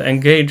wanna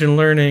engage in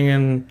learning,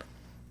 and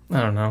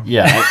I don't know.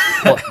 Yeah,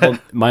 well,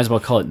 might as well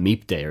call it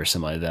Meep Day or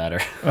something like that.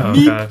 Or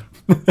Oh god.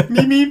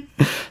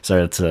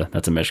 sorry,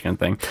 that's a Michigan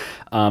thing.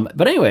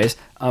 But anyways,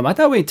 I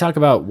thought we'd talk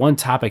about one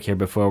topic here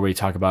before we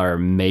talk about our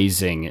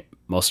amazing,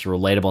 most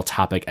relatable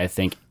topic I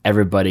think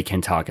everybody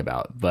can talk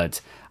about. But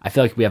I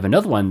feel like we have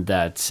another one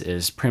that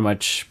is pretty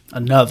much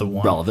Another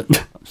one.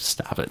 relevant.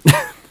 Stop it.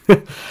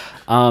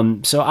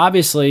 So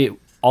obviously,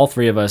 all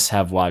three of us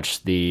have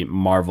watched the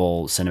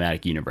Marvel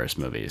Cinematic Universe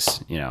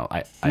movies. You know,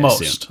 I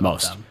Most assume of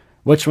most. them.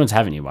 Which ones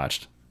haven't you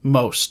watched?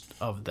 Most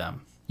of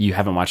them. You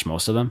haven't watched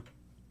most of them?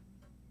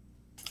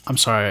 I'm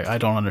sorry, I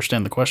don't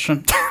understand the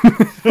question.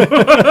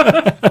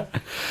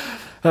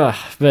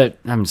 But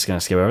I'm just gonna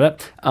skip over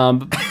that.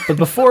 But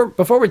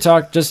before we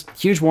talk, just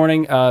huge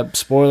warning,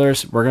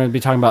 spoilers. We're gonna be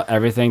talking about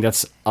everything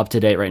that's up to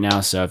date right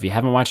now. So if you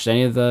haven't watched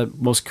any of the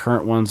most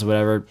current ones, or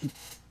whatever,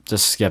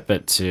 just skip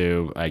it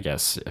to, I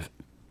guess,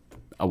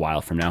 a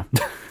while from now.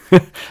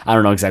 I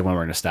don't know exactly when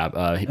we're gonna stop.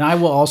 And I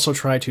will also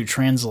try to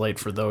translate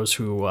for those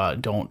who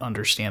don't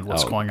understand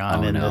what's going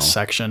on in no. this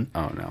section.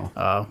 Oh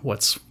no!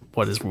 What's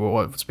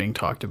being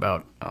talked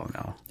about. Oh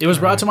no! It was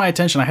brought to my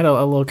attention. I had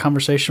a little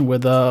conversation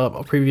with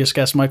a previous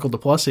guest, Michael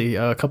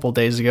DePlessis, a couple of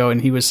days ago,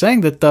 and he was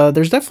saying that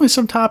there's definitely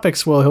some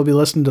topics where he'll be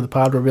listening to the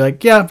pod where he'll be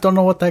like, yeah, don't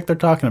know what the heck they're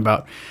talking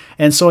about.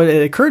 And so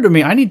it occurred to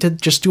me, I need to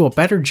just do a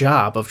better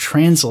job of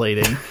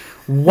translating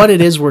what it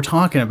is we're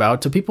talking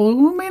about to people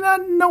who may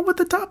not know what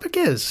the topic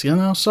is, you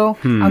know? So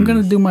I'm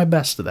going to do my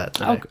best to that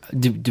today.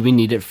 Do we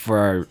need it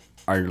for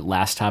our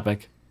last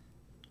topic?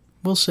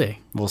 We'll see.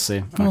 We'll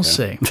see. We'll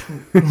Okay.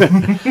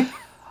 see.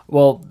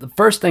 Well, the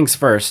first things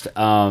first.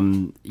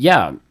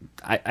 Yeah,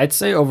 I'd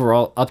say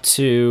overall up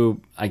to,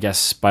 I guess,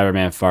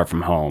 Spider-Man: Far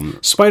From Home.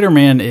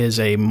 Spider-Man is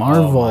a Oh my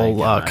Marvel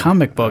God.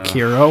 comic book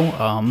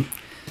hero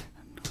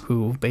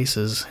who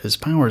bases his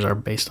powers are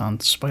based on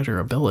spider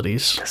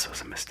abilities. This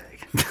was a mistake.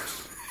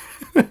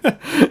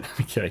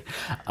 Okay.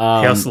 He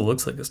also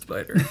looks like a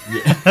spider.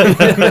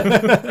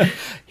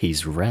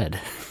 He's red.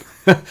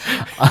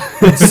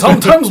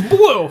 Sometimes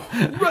blue,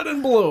 red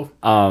and blue.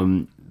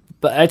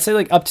 But I'd say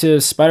like up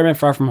to Spider-Man: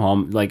 Far From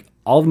Home, like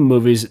all the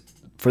movies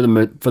for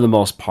the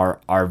most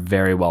part are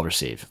very well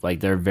received. Like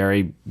they're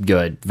very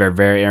good, they're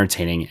very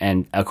entertaining,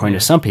 and according to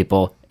some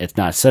people, it's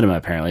not cinema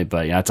apparently,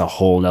 but you know, that's a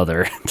whole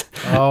nother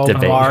Oh,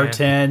 debate.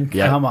 Martin,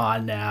 Yeah. come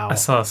on now. I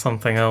saw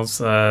something else.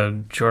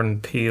 Jordan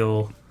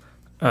Peele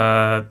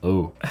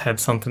Oh, had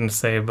something to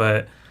say,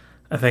 but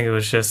I think it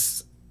was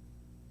just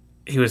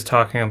he was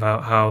talking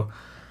about how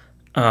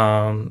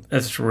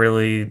it's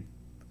really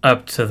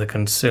up to the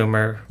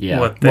consumer. Yeah.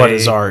 What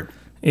is art?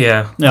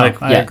 Yeah, No,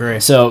 like I agree.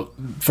 So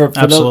for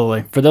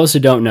Absolutely. for those who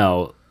don't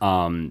know,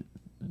 Martin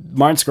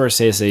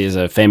Scorsese is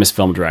a famous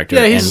film director.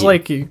 Yeah, and he's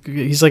like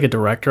a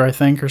director, I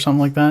think, or something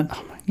like that.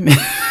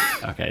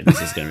 Okay, this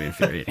is going to be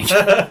infuriating.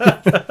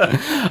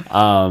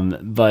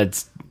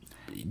 But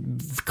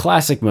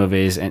classic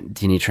movies, and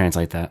do you need to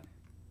translate that?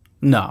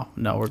 No,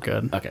 we're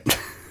good. Okay.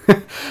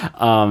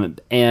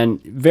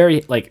 And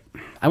very, like,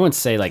 I wouldn't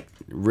say, like,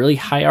 really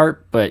high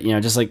art, but, you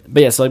know, just like,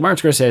 but yeah, so, like,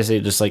 Martin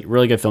Scorsese, just, like,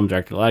 really good film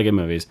director, a lot of good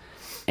movies.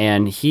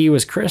 And he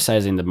was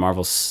criticizing the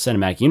Marvel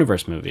Cinematic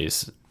Universe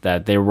movies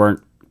that they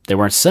weren't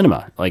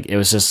cinema. Like, it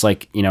was just,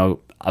 like, you know,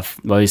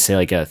 what do you say,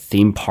 like a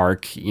theme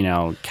park, you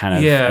know, kind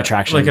of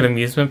attraction. like an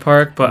amusement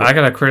park. But I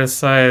gotta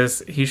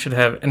criticize. He should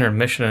have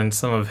intermission in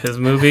some of his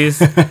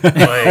movies. Like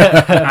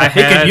I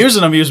He could use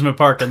an amusement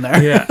park in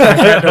there. Yeah, I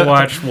had to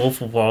watch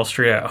Wolf of Wall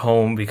Street at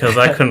home because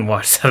I couldn't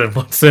watch that in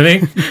one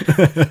sitting.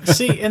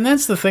 See, and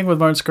that's the thing with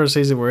Martin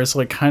Scorsese, where it's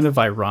like kind of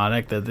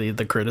ironic that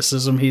the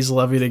criticism he's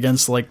levied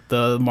against like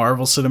the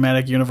Marvel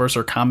Cinematic Universe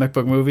or comic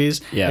book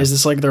movies is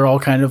this like they're all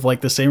kind of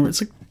like the same.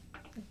 It's like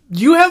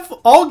you have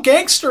all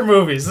gangster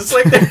movies. It's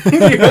like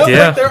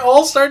they're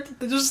all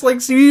just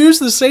like you use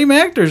the same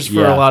actors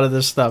for a lot of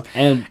this stuff.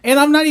 And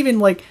I'm not even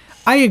like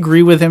I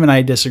agree with him and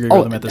I disagree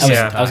with him at the same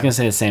time. I was gonna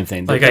say the same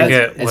thing. Like I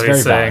get what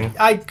he's saying.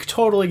 I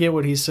totally get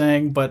what he's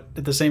saying, but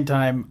at the same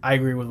time, I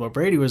agree with what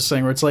Brady was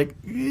saying, where it's like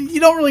you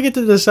don't really get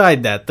to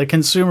decide that. The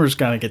consumer's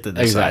gonna get to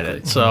decide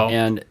it. So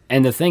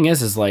and the thing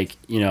is like,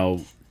 you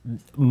know,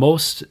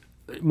 most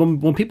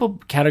when people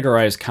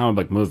categorize comic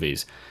book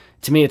movies,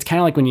 to me, it's kind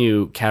of like when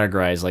you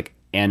categorize like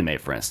anime,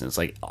 for instance.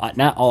 Like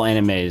not all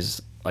animes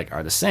like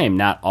are the same.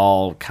 Not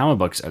all comic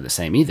books are the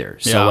same either.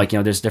 So like, you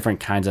know, there's different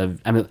kinds of.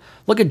 I mean,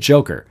 look at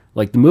Joker.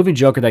 Like the movie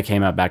Joker that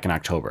came out back in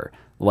October.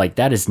 Like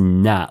that is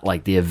not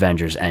like the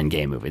Avengers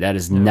Endgame movie. That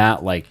is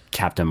not like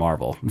Captain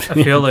Marvel.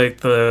 I feel like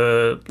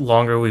the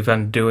longer we've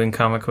been doing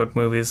comic book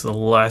movies, the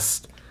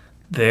less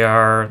they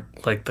are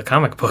like the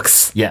comic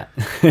books. Yeah.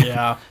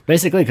 Yeah.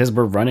 Basically, because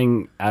we're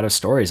running out of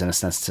stories in a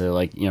sense to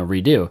like,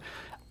 redo.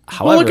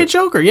 However, Well, look at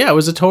Joker. Yeah, it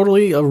was a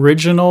totally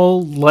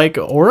original, like,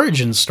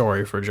 origin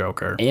story for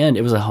Joker. and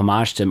it was a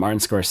homage to Martin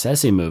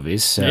Scorsese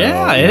movies. So,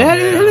 Yeah, it had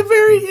a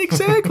very,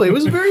 exactly. It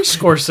was very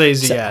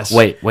Scorsese-esque.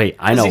 Wait,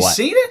 I know Has he what.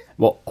 seen it?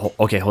 Well,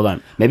 okay, hold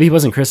on. Maybe he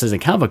wasn't criticizing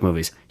comic book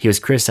movies. He was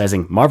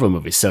criticizing Marvel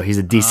movies. So he's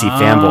a DC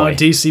fanboy.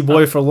 DC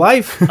boy for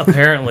life.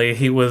 Apparently,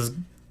 he was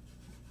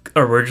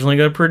originally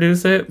going to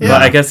produce it, Yeah.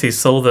 but I guess he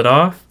sold it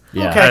off.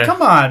 Yeah. Okay,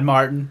 come on,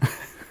 Martin.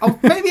 Oh,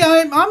 maybe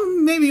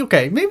I'm maybe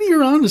okay. Maybe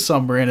you're onto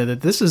somewhere in it.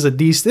 That this is a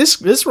DC.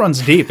 This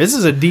runs deep. This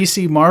is a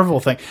DC Marvel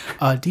thing.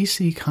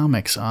 DC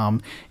Comics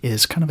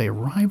is kind of a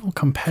rival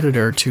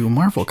competitor to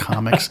Marvel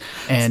Comics,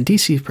 and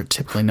DC is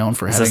typically known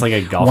for having this like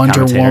a golf Wonder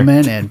commentator?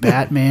 Woman and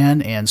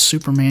Batman and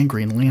Superman,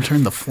 Green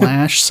Lantern, The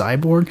Flash,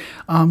 Cyborg.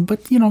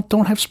 But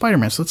don't have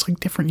Spider-Man. So it's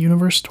like different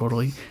universe,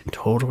 totally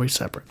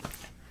separate.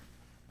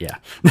 Yeah.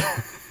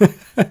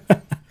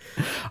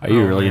 Are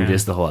you really going to do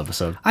this the whole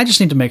episode? I just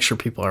need to make sure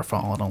people are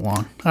following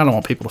along. I don't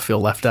want people to feel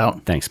left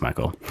out. Thanks,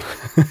 Michael.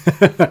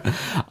 But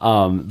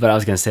I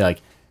was going to say,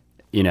 like,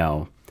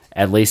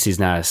 at least he's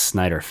not a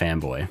Snyder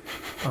fanboy.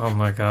 Oh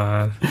my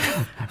god!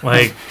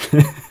 Like,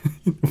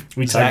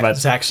 We talked about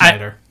Zack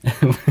Snyder.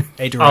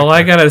 A director. all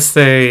I gotta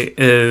say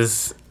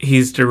is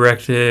he's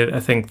directed,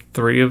 I think,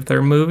 3 of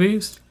their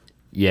movies.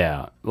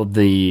 Yeah. Well,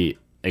 the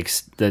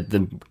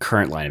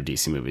current line of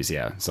DC movies,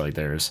 yeah. So, like,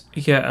 there's...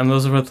 Yeah, and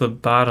those were the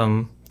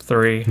bottom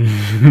 3.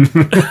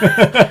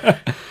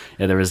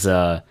 Yeah, there was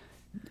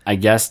I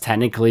guess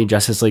technically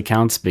Justice League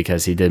counts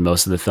because he did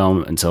most of the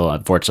film until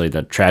unfortunately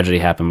the tragedy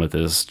happened with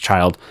his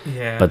child.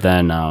 Yeah. But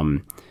then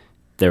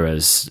there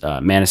was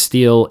Man of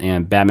Steel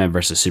and Batman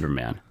versus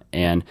Superman.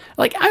 And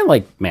like I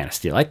like Man of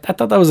Steel. I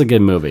thought that was a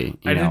good movie.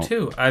 I do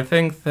too. I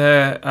think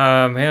that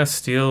Man of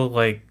Steel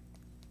like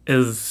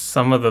is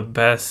some of the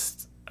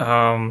best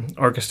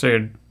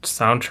orchestrated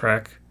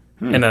soundtrack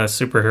in a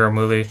superhero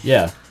movie.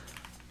 Yeah.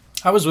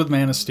 I was with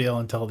Man of Steel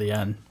until the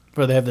end,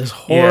 where they have this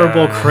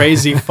horrible, Yeah.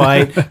 crazy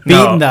fight, beating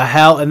No. the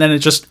hell, and then it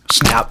just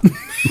snap.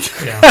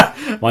 Yeah.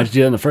 Why'd you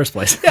do it in the first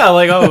place? Yeah,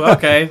 like, oh,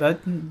 okay,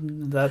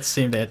 that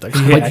seemed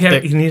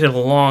anticlimactic. You need a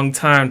long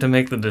time to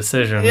make the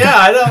decision. Yeah,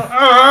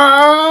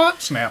 I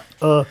don't. Snap.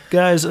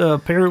 Guys,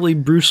 apparently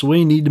Bruce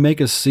Wayne need to make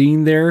a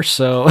scene there,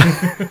 so...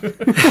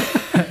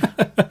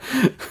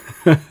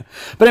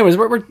 But anyways,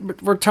 we're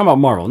talking about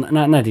Marvel,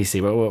 not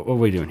DC. What are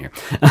we doing here?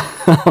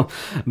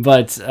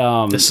 But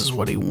This is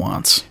what he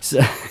wants.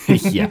 so,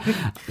 yeah.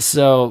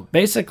 So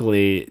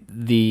basically,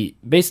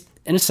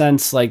 in a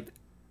sense, like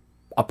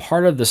a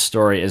part of the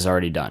story is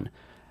already done.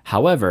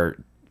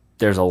 However,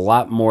 there's a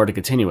lot more to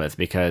continue with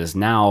because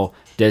now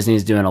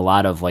Disney's doing a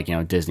lot of like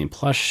Disney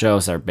Plus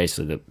shows that are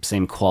basically the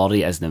same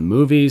quality as the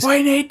movies.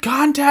 We need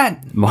content.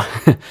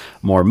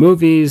 More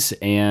movies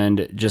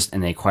and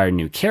they acquired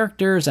new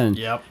characters and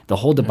Yep. the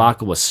whole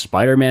debacle with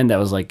Spider-Man that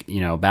was like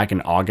back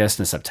in August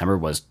and September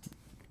was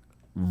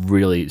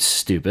really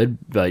stupid,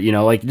 but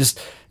didn't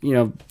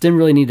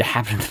really need to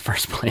happen in the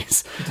first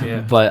place.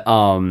 Yeah. But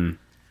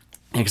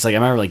because like I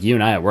remember like you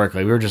and I at work,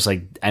 like we were just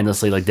like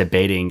endlessly like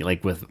debating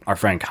like with our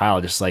friend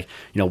Kyle, just like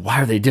why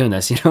are they doing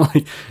this?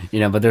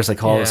 But there's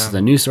like all this, Yeah.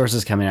 the news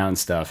sources coming out and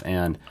stuff,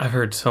 and I've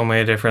heard so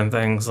many different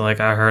things. Like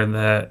I heard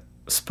that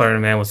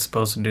Spider-Man was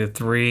supposed to do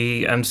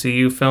 3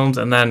 MCU films,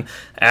 and then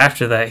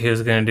after that he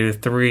was going to do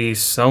 3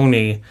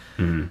 Sony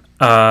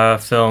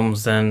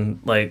films, and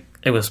like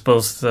it was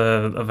supposed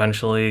to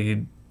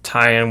eventually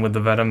tie in with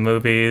the Venom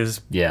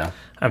movies. yeah.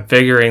 I'm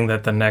figuring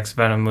that the next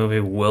Venom movie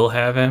will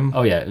have him.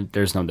 Oh yeah,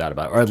 there's no doubt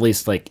about it. Or at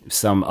least like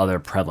some other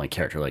prevalent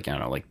character, like I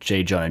don't know, like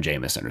J. Jonah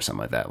Jameson or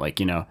something like that. Like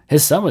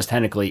his son was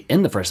technically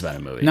in the first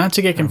Venom movie. Not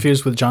to get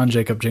confused with John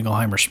Jacob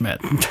Jingleheimer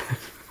Schmidt.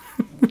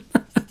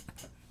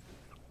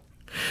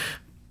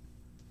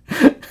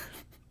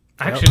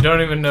 I actually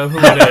don't even know who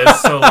it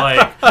is. So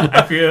like,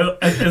 I feel,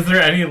 is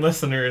there any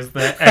listeners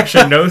that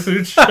actually knows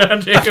who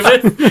John Jacob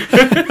is?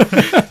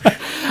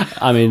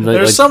 I mean,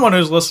 There's someone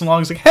who's listening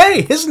along. Is like,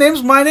 hey, his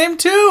name's my name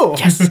too.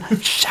 yes,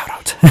 shout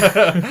out.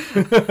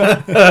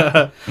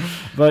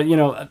 But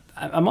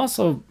I'm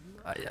also,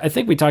 I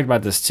think we talked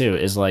about this too.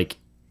 Is like,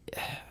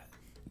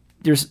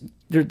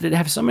 they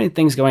have so many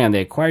things going on.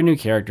 They acquire new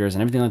characters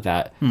and everything like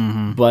that.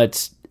 Mm-hmm.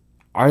 But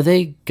are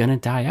they gonna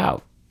die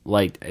out?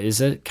 Like,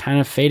 is it kind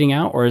of fading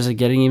out, or is it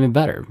getting even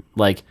better?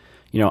 Like,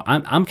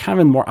 I'm kind of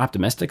in the more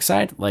optimistic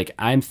side. Like,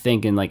 I'm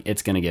thinking like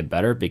it's gonna get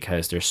better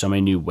because there's so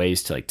many new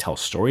ways to like tell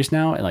stories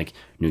now, and like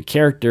new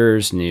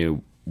characters,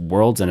 new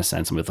worlds in a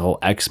sense. And with the whole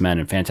X-Men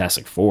and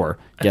Fantastic Four,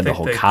 you have the think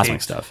whole they cosmic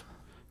peaked. stuff.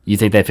 You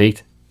think they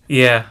peaked?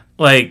 Yeah,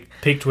 like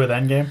Peaked with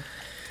Endgame.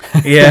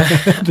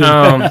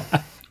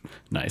 yeah.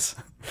 Nice.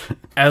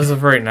 As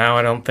of right now,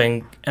 I don't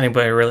think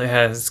anybody really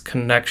has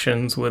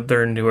connections with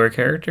their newer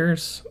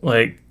characters.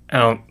 Like, I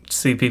don't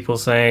see people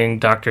saying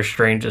Doctor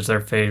Strange is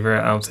their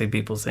favorite. I don't see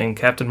people saying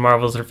Captain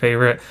Marvel's their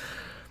favorite.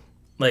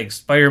 Like,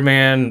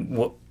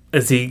 Spider-Man,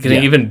 is he going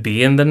to even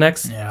be in the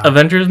next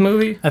Avengers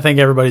movie? I think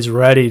everybody's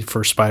ready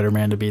for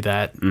Spider-Man to be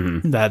that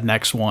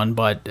next one,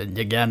 but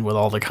again, with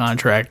all the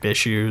contract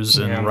issues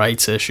and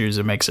rights issues,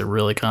 it makes it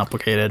really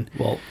complicated.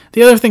 Well,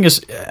 the other thing is,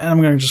 and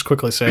I'm going to just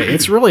quickly say,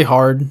 it's really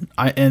hard.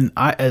 I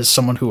as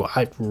someone who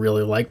I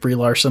really like Brie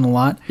Larson a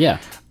lot. Yeah.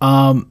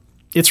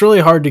 It's really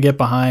hard to get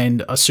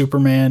behind a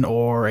Superman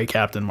or a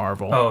Captain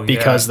Marvel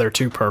because they're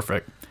too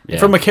perfect. Yeah.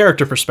 From a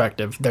character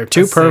perspective, they're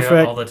too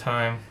perfect all the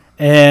time,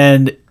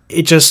 and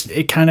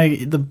it kind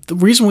of the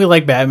reason we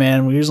like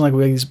Batman, we usually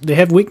like they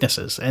have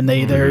weaknesses, and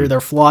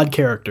they're flawed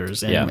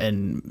characters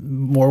in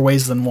more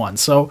ways than one.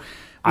 So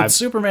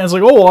Superman's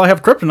like, oh well, I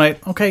have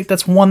kryptonite. Okay,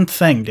 that's one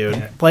thing, dude.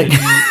 Yeah. Like,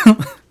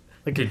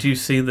 did you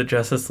see the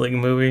Justice League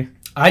movie?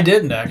 I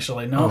didn't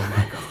actually. No. Oh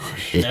my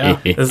gosh. Yeah,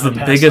 this is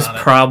the biggest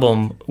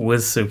problem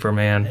with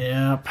Superman.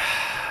 Yeah.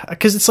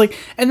 Because it's like,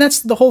 and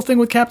that's the whole thing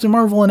with Captain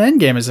Marvel and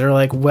Endgame is they're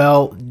like,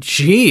 well,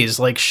 geez,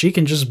 like she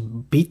can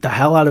just beat the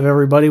hell out of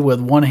everybody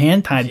with one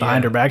hand tied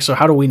behind her back. So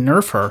how do we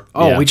nerf her?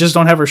 Oh, we just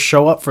don't have her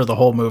show up for the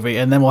whole movie,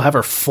 and then we'll have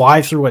her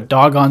fly through a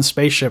doggone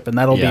spaceship, and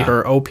that'll be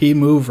her OP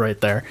move right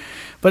there.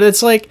 But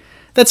it's like,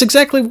 that's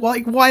exactly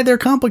why they're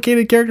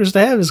complicated characters to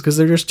have, is because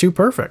they're just too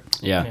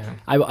perfect. Yeah.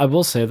 I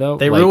will say though,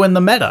 they ruin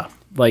the meta.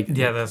 Like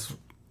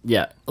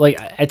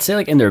I'd say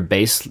like in their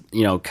base,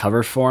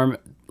 cover form.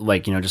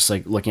 Like, just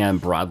like looking at it in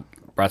broad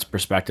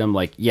perspective,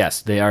 like,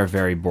 yes, they are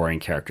very boring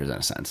characters in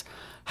a sense.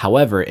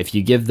 However, if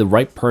you give the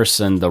right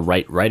person the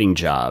right writing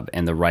job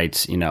and the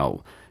right,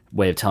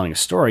 way of telling a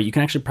story, you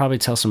can actually probably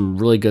tell some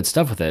really good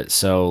stuff with it.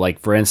 So, like,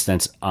 for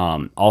instance,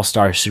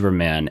 All-Star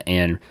Superman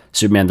and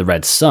Superman the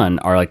Red Sun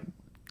are, like,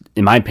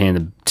 in my opinion,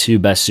 the two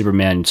best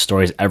Superman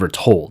stories ever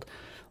told.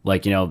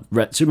 Like,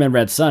 Superman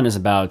Red Sun is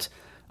about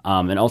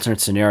an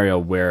alternate scenario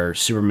where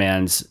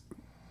Superman's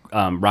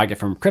rocket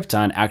from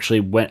Krypton actually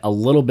went a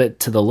little bit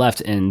to the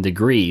left in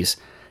degrees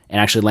and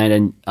actually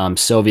landed in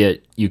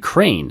Soviet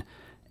Ukraine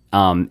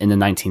in the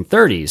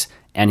 1930s,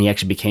 and he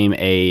actually became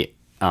a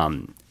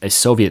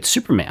Soviet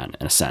Superman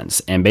in a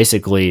sense. And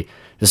basically,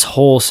 this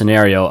whole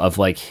scenario of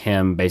like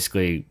him,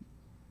 basically,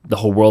 the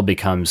whole world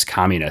becomes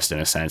communist in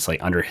a sense,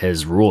 like under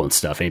his rule and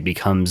stuff, and he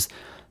becomes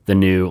the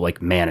new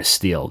like Man of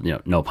Steel,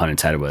 no pun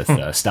intended with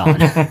Stalin.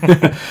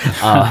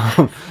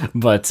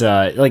 But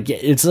like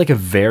it's like a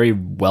very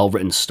well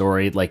written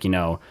story. Like Lex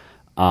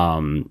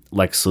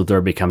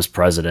Luthor becomes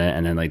president,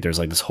 and then like there's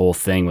like this whole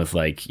thing with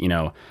like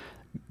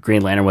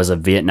Green Lantern was a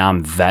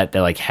Vietnam vet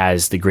that like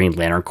has the Green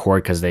Lantern Corps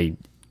because they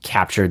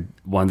captured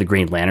one of the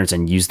Green Lanterns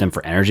and used them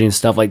for energy and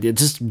stuff. Like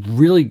it's just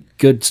really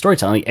good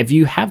storytelling. Like, if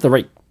you have the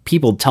right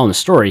people telling the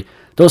story,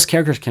 those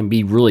characters can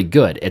be really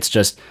good. It's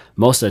just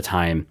most of the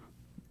time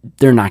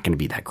they're not going to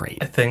be that great.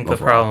 I think overall.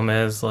 The problem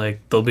is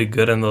like they'll be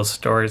good in those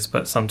stories,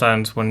 but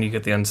sometimes when you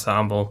get the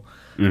ensemble,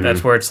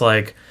 that's where it's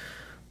like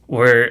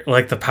where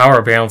like the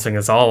power balancing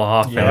is all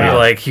off,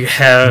 and you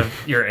have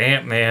your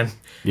Ant-Man,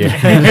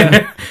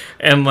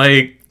 and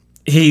like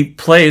he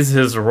plays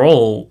his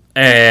role,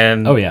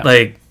 and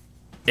like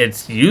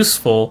it's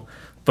useful,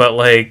 but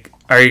like,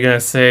 are you gonna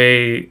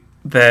say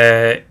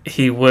that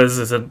he was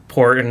as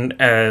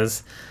important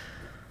as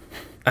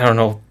I don't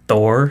know?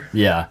 Thor.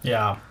 Yeah.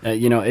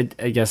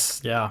 I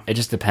guess. Yeah. It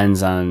just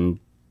depends on.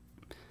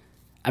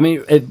 I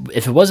mean,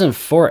 if it wasn't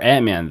for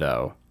Ant-Man,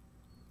 though,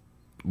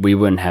 we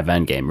wouldn't have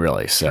Endgame,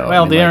 really. So.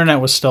 Well, the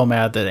internet was still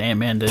mad that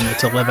Ant-Man didn't get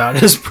to live out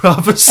his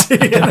prophecy in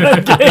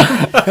Endgame.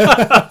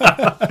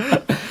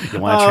 You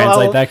want to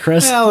translate that,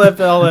 Chris?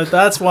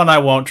 That's one I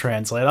won't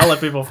translate. I'll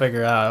let people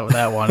figure out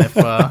that one. If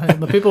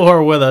the people who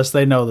are with us,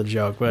 they know the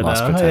joke. But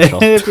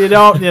if you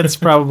don't, it's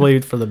probably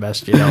for the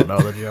best you don't know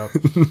the joke.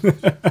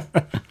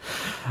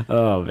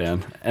 Oh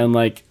man, and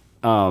like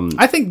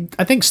I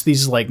think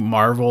these like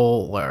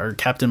Marvel or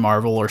Captain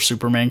Marvel or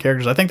Superman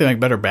characters, I think they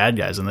make better bad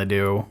guys than they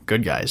do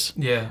good guys.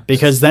 Yeah,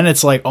 because then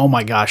it's like, oh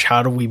my gosh,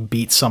 how do we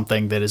beat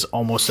something that is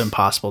almost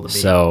impossible to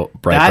beat? So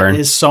Brightburn, that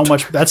is so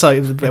much. That's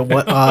like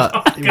what?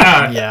 God.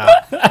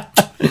 Yeah.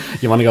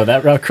 You want to go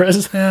that route,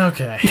 Chris?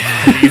 Okay.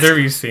 Have either of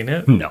you seen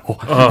it? No.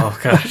 Oh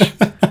gosh.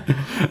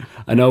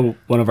 I know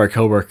one of our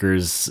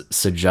coworkers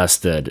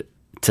suggested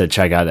to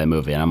check out that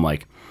movie, and I'm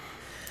like.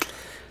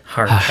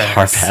 Hard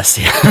pass.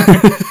 Yeah.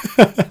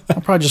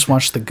 I'll probably just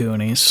watch The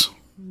Goonies.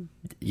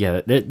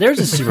 Yeah, there's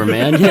a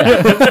Superman.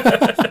 Yeah.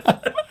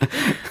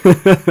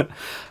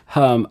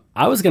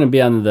 I was going to be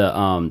on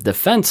the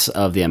defense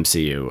of the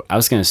MCU. I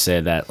was going to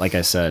say that, like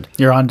I said,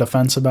 you're on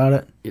defense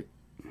about it.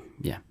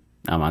 Yeah,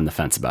 I'm on the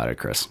fence about it,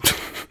 Chris.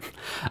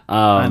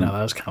 I know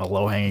that was kind of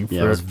low hanging fruit.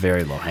 Yeah, it was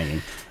very low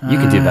hanging. You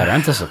can do better.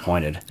 I'm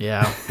disappointed.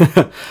 Yeah.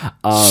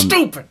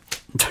 Stupid.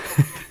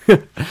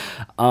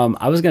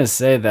 I was going to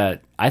say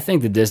that I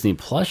think the Disney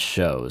Plus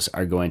shows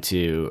are going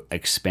to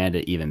expand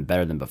it even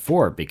better than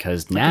before,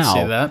 because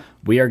now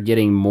we are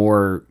getting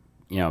more,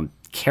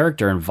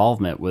 character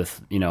involvement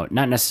with, not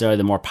necessarily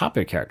the more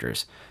popular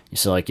characters.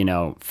 So like,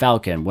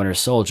 Falcon, Winter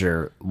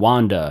Soldier,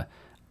 Wanda,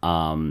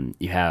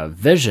 you have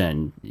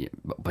Vision,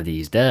 but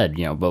he's dead,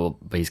 but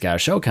he's got a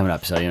show coming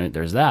up. So,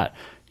 there's that,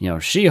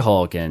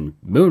 She-Hulk and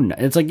Moon.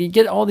 It's like you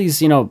get all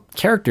these,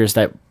 characters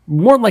that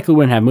more than likely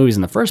wouldn't have movies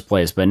in the first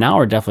place, but now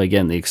we're definitely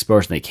getting the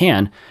exposure they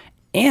can.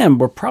 And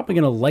we're probably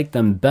going to like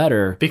them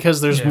better.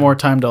 Because there's more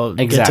time to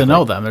get to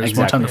know them. There's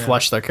more time to Yeah.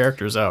 flesh their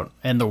characters out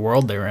and the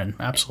world they're in.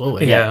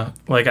 Absolutely. Yeah.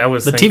 Like I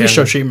was The thinking, TV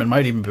show treatment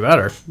might even be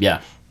better.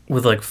 Yeah.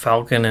 with like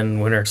Falcon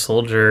and Winter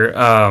Soldier,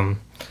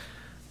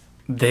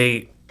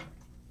 they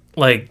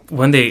like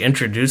when they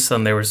introduced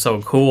them, they were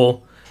so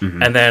cool,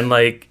 and then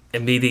like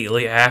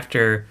immediately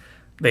after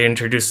they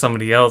introduced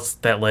somebody else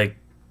that like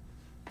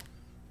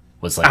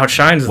Was like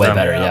outshines way them.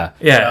 better, yeah.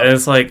 Yeah, and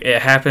it's like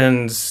it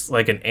happens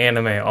like in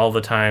anime all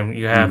the time.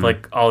 You have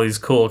like all these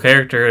cool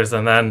characters,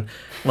 and then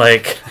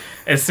like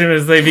as soon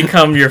as they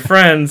become your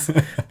friends,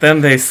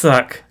 then they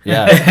suck.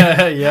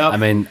 Yeah. Yep. I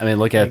mean,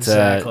 look at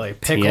Exactly.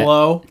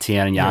 Piccolo.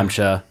 Tien and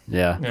Yamcha.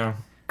 Yeah. Yeah.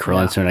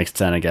 Krillin to an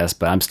extent, I guess,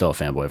 but I'm still a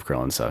fanboy of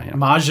Krillin, so, you know.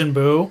 Majin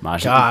Buu.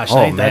 Majin- Gosh, oh,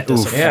 ain't that man,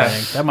 oof. disappointing.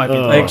 Yeah. That might be the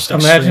Like most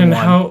imagine extreme one.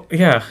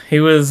 how he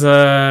was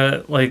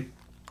like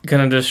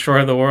gonna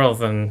destroy the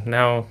world, and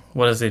now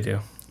what does he do?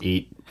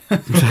 Eat.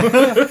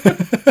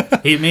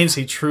 He means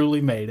he truly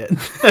made it.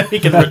 He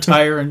can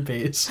retire in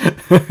peace.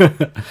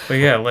 But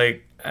yeah,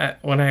 like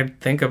when I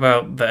think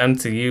about the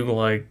MCU,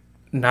 like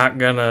not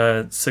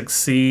gonna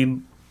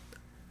succeed.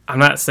 I'm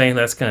not saying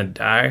that's gonna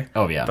die.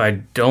 Oh, yeah. But I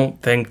don't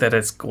think that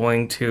it's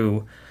going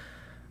to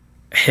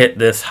hit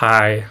this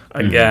high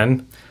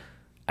again.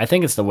 I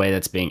think it's the way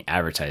that's being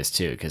advertised,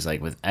 too, because,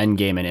 like, with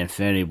Endgame and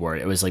Infinity War,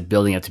 it was, like,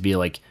 building up to be,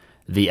 like,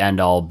 the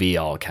end-all,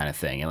 be-all kind of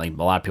thing. And, like,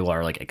 a lot of people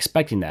are, like,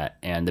 expecting that.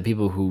 And the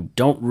people who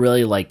don't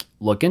really, like,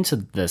 look into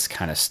this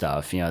kind of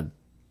stuff, you know,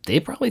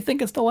 they probably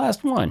think it's the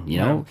last one, you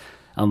know?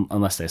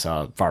 Unless they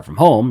saw Far From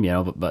Home, you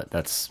know, but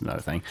that's another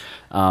thing.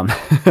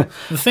 The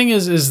thing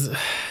is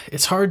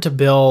it's hard to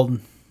build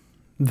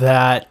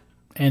that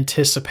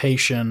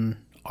anticipation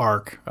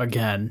arc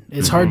again.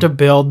 It's hard to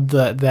build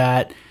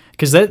that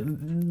because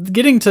that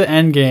getting to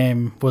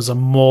Endgame was a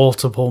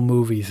multiple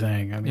movie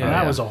thing. I mean,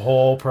 that was a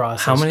whole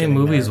process. How many getting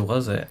movies there.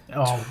 was it?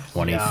 Oh,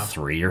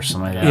 23 or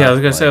something like that. Yeah, I was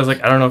gonna say, I was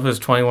like, I don't know if it was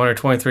 21 or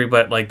 23,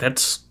 but like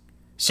that's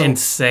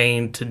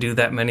insane to do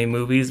that many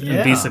movies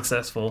and be Yeah.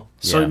 successful.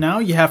 So Yeah. now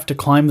you have to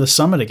climb the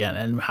summit again,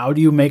 and how do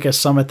you make a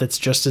summit that's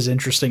just as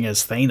interesting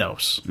as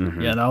Thanos?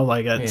 You know,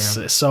 like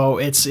it's so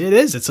it's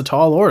a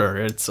tall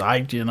order. So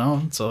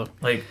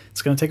Like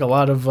it's going to take a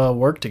lot of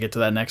work to get to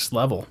that next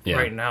level. Yeah.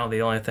 right now,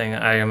 the only thing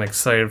I am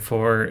excited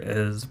for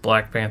is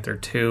Black Panther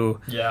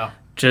 2. Yeah,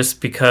 Just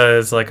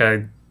because like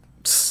I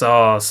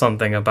saw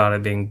something about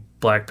it being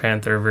Black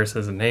Panther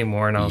versus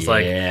Namor, and I was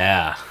like,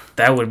 yeah.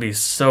 that would be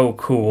so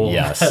cool.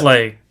 Yes.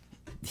 Like,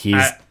 He's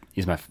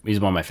one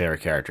of my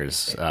favorite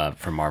characters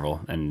from Marvel,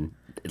 and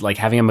like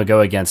having him go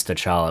against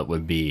T'Challa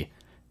would be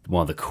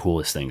one of the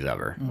coolest things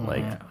ever.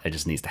 Like it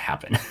just needs to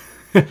happen.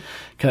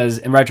 Because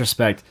in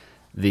retrospect,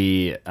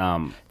 the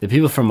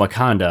people from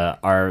Wakanda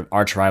are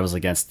arch rivals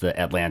against the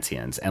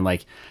Atlanteans, and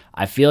like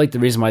I feel like the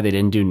reason why they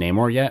didn't do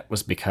Namor yet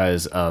was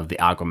because of the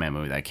Aquaman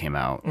movie that came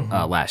out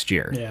last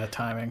year. yeah,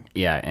 timing.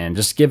 Yeah, and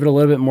just give it a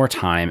little bit more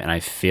time, and I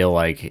feel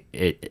like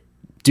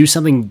do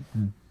something.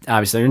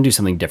 Obviously, they're gonna do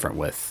something different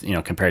with, you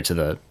know, compared to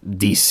the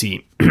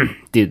DC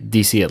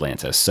DC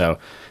Atlantis. So,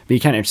 be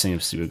kind of interesting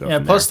to see what we go. Yeah,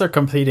 from plus there. they're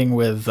competing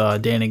with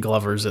Danny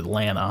Glover's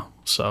Atlanta.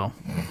 So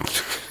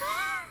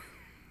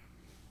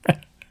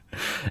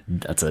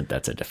That's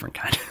a different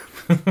kind.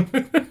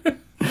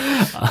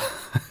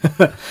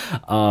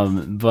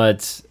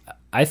 But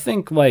I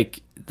think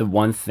like the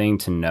one thing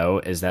to know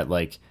is that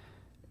like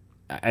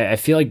I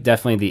feel like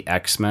definitely the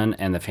X-Men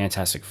and the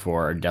Fantastic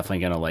Four are definitely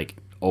gonna like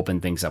open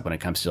things up when it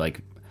comes to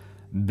like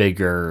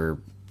bigger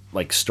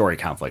like story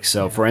conflicts.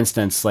 So for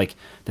instance, like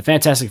the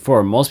Fantastic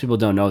Four, most people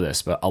don't know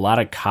this, but a lot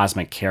of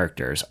cosmic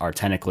characters are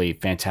technically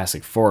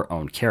Fantastic Four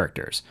owned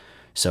characters.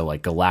 So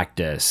like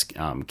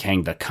Galactus,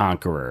 Kang the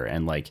Conqueror,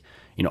 and like,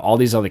 you know, all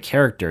these other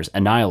characters,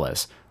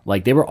 Annihilus,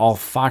 like they were all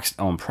Fox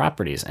owned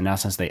properties. And now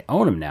since they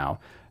own them now,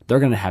 they're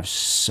going to have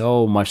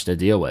so much to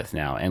deal with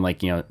now. And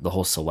like, you know, the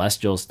whole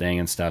Celestials thing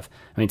and stuff.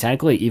 I mean,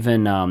 technically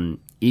even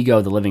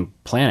Ego, the Living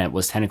Planet,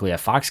 was technically a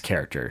Fox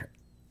character.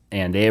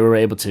 And they were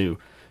able to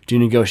do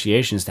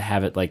negotiations to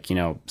have it like, you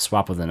know,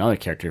 swap with another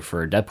character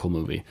for a Deadpool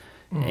movie.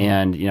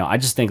 And, you know, I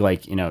just think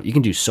like, you know, you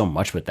can do so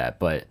much with that,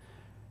 but,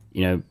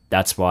 you know,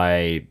 that's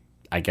why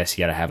I guess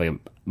you got to have a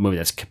movie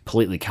that's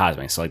completely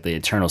cosmic. So like the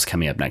Eternals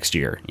coming up next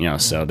year, you know,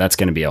 so that's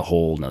going to be a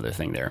whole nother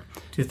thing there.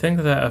 do you think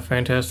that a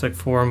Fantastic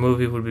Four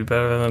movie would be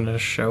better than a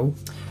show?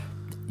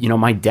 You know,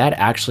 my dad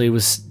actually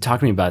was talking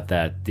to me about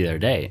that the other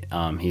day.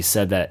 He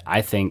said that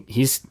I think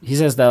he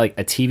says that like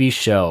a TV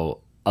show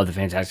of the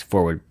Fantastic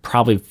Four would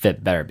probably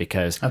fit better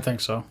because I think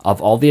so.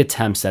 of all the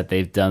attempts that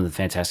they've done with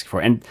Fantastic Four,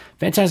 and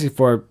Fantastic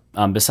Four,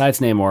 besides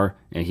Namor,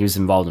 and he was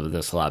involved with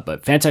this a lot,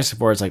 but Fantastic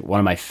Four is like one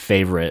of my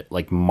favorite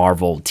like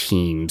Marvel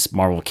teams,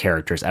 Marvel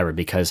characters ever,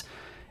 because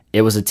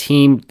it was a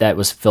team that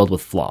was filled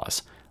with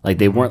flaws. Like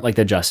they weren't like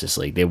the Justice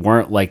League, they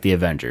weren't like the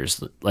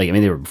Avengers. Like I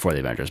mean, they were before the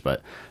Avengers,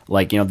 but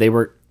like, you know, they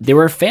were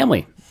a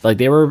family. Like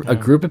they were a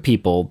group of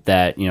people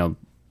that, you know,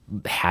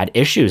 had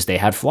issues, they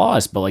had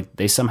flaws, but like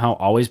they somehow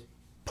always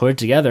put it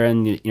together,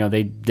 and you know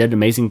they did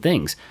amazing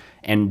things.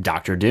 and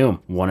Doctor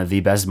Doom, one of the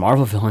best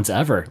Marvel villains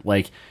ever.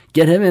 Like,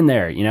 get him in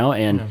there, you know?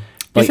 And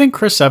you think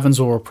Chris Evans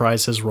will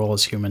reprise his role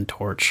as Human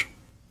Torch?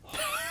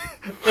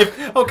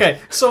 Okay,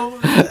 so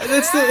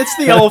it's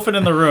the elephant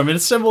in the room.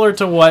 It's similar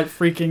to what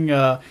freaking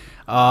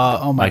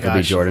oh my Michael B.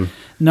 gosh. Jordan.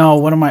 No,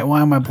 why am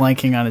I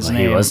blanking on his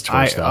name? He was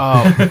torched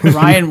up.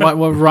 Ryan, what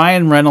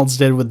Ryan Reynolds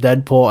did with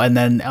Deadpool, and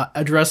then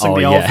addressing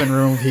the elephant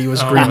room, he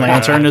was Green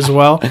Lantern as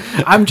well.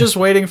 I'm just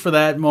waiting for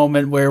that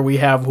moment where we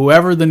have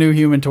whoever the new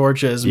Human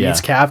Torch is meets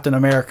Captain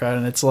America,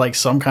 and it's like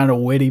some kind of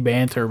witty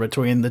banter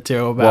between the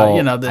two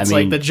about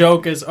like the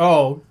joke is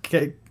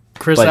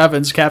Chris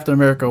Evans, Captain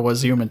America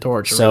was Human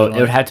Torch. So it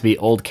would have to be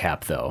old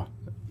Cap though,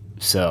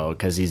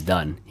 because he's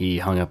done. He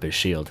hung up his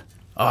shield.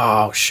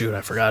 Oh shoot!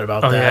 I forgot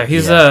about that. Yeah,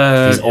 he's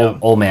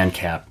old man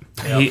Cap.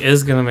 Yep. He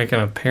is gonna make an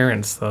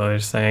appearance though. They're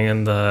saying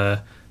in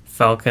the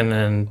Falcon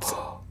and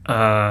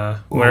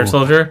Winter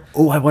Soldier.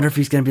 Oh, I wonder if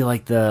he's gonna be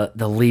like the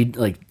lead,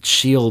 like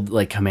Shield,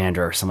 like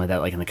commander or something like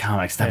that, like in the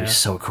comics. That'd be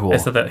so cool. They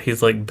said that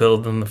he's like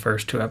billed in the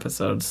first 2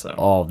 episodes. So.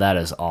 Oh, that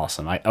is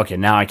awesome.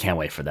 Now I can't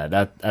wait for that.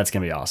 That's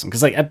gonna be awesome.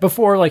 Because like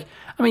before, like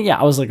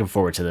I was looking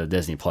forward to the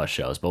Disney Plus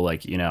shows, but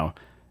like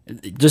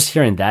just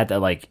hearing that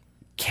like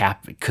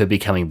Cap could be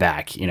coming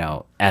back,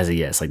 as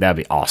he is, like that'd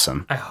be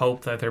awesome. I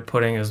hope that they're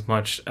putting as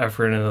much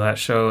effort into that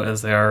show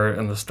as they are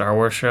in the Star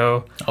Wars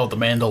show. Oh, The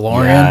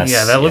Mandalorian.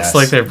 Yes, that looks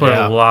like they're putting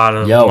a lot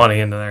of money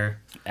into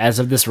there. As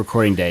of this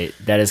recording date,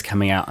 that is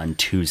coming out on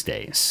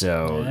Tuesday,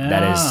 so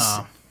that is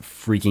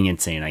freaking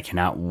insane. I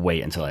cannot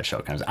wait until that show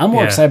comes. I'm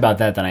more excited about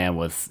that than I am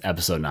with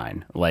episode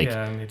 9. Like,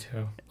 me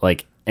too.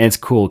 Like, and it's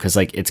cool because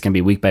like it's gonna be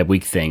week by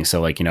week thing.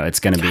 So like it's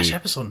gonna be.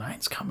 Episode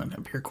 9's coming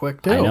up here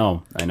quick too. I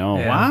know.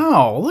 Yeah.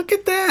 Wow, look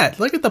at that!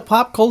 Look at the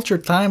pop culture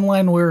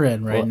timeline we're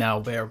in right now,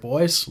 Bear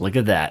Boys. Look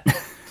at that.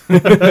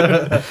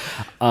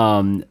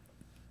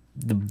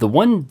 The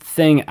one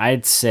thing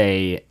I'd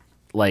say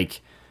like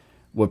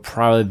would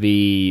probably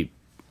be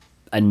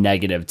a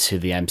negative to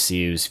the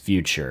MCU's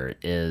future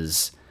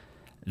is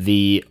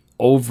the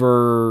what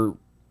do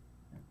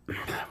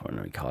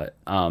we call it?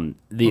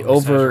 The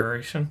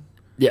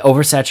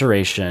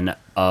oversaturation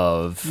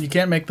of... You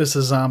can't make this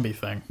a zombie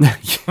thing.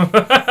 Aren't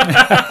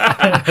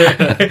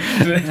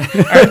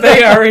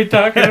they already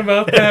talking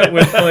about that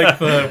with like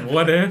the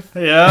what if?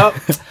 Yep.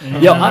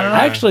 Yo,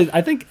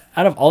 I think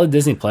out of all the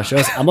Disney Plus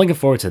shows, I'm looking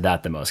forward to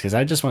that the most because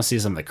I just want to see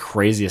some of the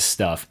craziest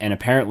stuff. And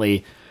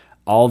apparently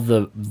all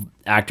the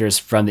actors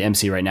from the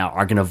MCU right now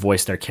are going to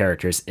voice their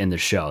characters in the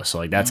show. So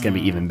like that's going to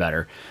be even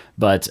better.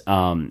 But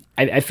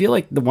I feel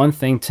like the one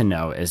thing to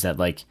know is that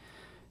like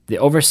the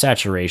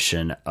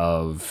oversaturation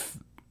of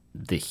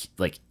the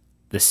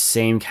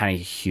same kind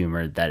of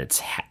humor that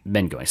it's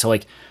been going. So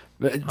like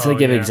to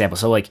give an example,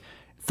 so like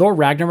Thor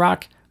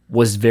Ragnarok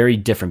was very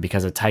different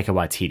because of Taika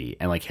Waititi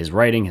and like his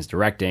writing, his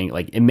directing,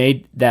 like it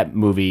made that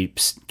movie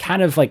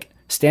kind of like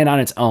stand on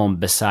its own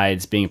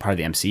besides being part of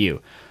the MCU.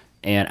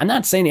 And I'm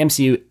not saying the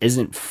MCU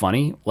isn't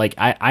funny. Like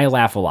I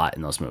laugh a lot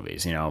in those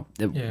movies,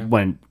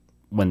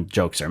 when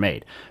jokes are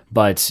made.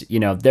 But,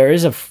 there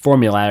is a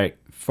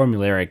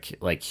formulaic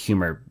like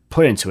humor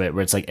put into it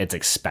where it's like it's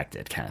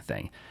expected kind of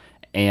thing.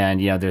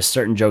 And, there's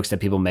certain jokes that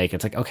people make.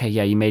 It's like, okay,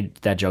 yeah, you made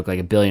that joke like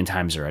a billion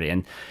times already.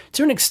 And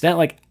to an extent,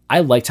 like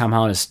I like Tom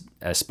Holland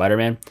as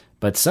Spider-Man,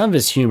 but some of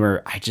his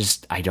humor,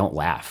 I don't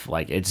laugh.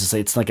 Like it's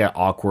like an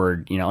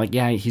awkward, like,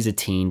 yeah, he's a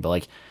teen, but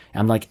like,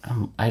 I'm like,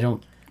 I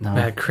don't know.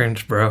 Mad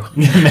cringe, bro.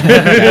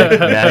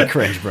 Mad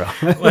cringe, bro.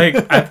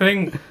 Like, I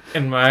think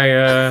in my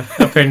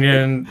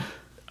opinion,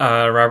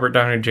 Robert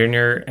Downey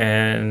Jr.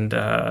 and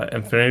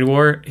Infinity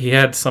War, he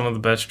had some of the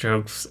best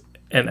jokes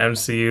in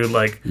MCU.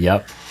 Like,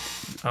 yep.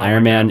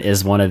 Iron Man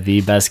is one of the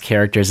best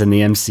characters in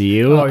the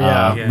MCU. Oh,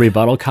 yeah.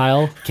 Rebuttal,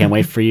 Kyle. Can't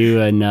wait for you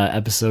in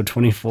episode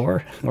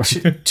 24. Or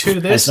to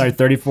this,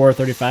 34,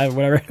 35, or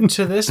whatever.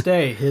 To this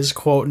day, his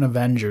quote in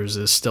Avengers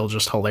is still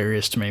just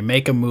hilarious to me.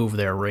 Make a move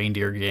there,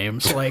 reindeer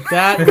games. Like,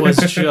 that was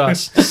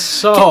just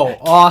so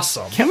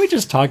awesome. Can we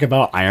just talk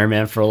about Iron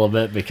Man for a little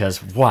bit?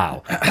 Because,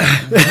 wow.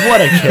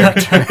 What a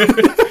character.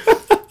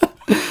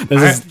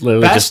 This is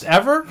literally best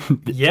ever?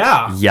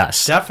 Yeah.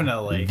 Yes.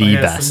 Definitely. The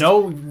best.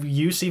 No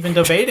use even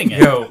debating it.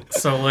 Yo,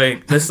 so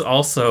like this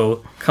also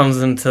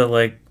comes into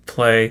like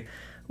play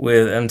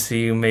with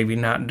MCU maybe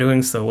not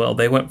doing so well.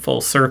 They went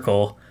full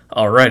circle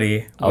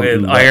already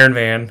with Iron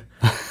Man.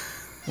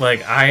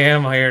 Like, I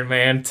am Iron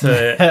Man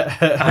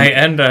to I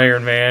end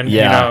Iron Man,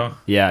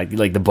 Yeah,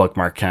 like the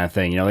bookmark kind of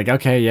thing. Like,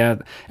 okay, yeah.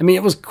 I mean,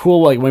 it was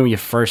cool, like, when you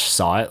first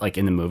saw it, like,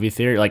 in the movie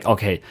theater. Like,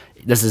 okay,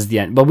 this is the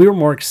end. But we were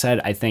more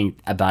excited, I think,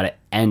 about it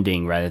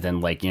ending rather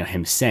than, like,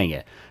 him saying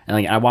it. And,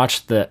 like, I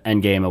watched the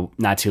Endgame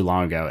not too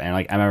long ago, and,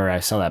 like, I remember I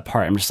saw that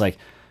part. I'm just like,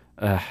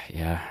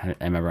 yeah. I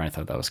remember I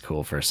thought that was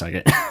cool for a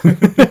second.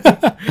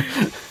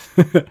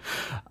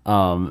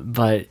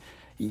 But...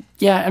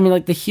 yeah, I mean,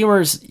 like, the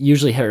humor's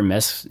usually hit or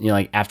miss,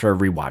 like, after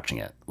rewatching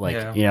it. Like,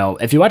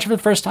 if you watch it for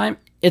the first time,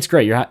 it's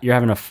great. You're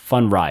having a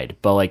fun ride.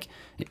 But, like,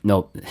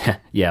 no,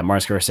 yeah,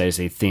 Martin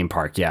Scorsese theme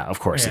park. Yeah, of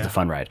course, it's a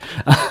fun ride.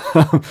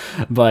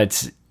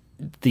 But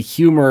the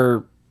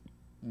humor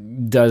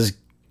does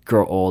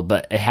grow old,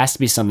 but it has to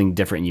be something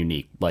different and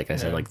unique. Like I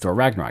said, like Thor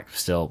Ragnarok,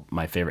 still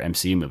my favorite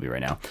MCU movie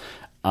right now.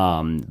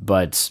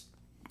 But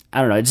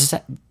I don't know,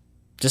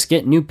 just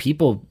get new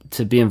people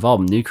to be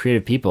involved, new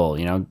creative people,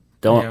 you know,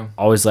 don't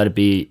always let it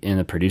be in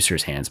the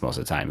producer's hands most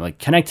of the time. Like,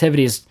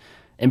 connectivity is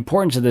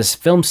important to this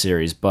film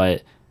series,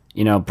 but,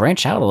 you know,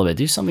 branch out a little bit,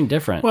 do something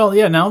different. Well,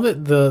 yeah, now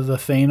that the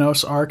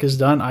Thanos arc is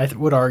done, I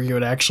would argue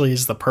it actually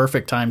is the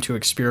perfect time to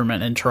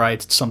experiment and try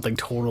something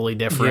totally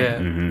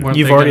different. Yeah.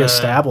 You've already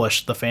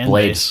established the fan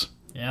Blade. base.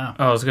 Yeah.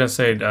 I was going to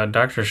say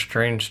Doctor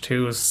Strange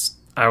 2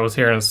 I was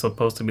hearing it's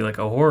supposed to be like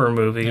a horror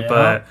movie,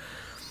 but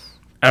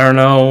I don't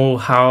know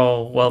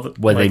how well...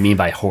 What they mean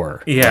by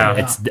horror. Yeah.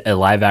 It's a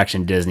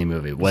live-action Disney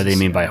movie. What do they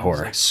mean by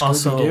horror? Like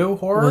Scooby-Doo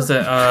horror? Was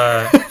it...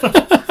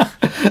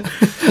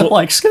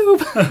 like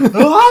Scoob.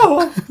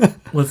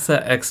 What's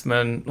that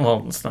X-Men?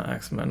 Well, it's not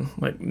X-Men.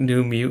 Like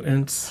New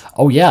Mutants.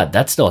 Oh, yeah,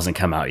 that still hasn't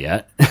come out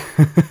yet.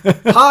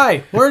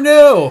 Hi, we're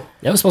new.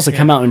 That was supposed to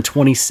come out in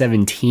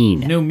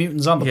 2017. New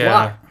Mutants on the Yeah.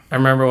 block. I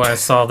remember when I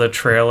saw the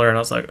trailer and I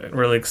was like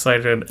really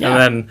excited. Yeah. And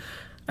then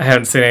I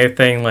haven't seen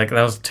anything. Like,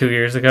 that was 2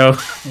 years ago.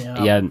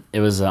 Yeah, it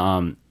was,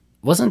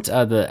 wasn't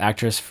the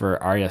actress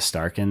for Arya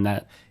Stark in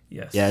that?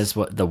 Yes. Yeah, it's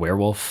what, the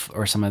werewolf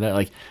or something like that.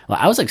 Like, well,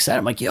 I was excited.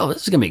 I'm like, yo,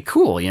 this is gonna be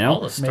cool, you All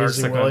know? the Starks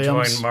Maisie are going to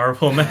Williams. join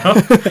Marvel now.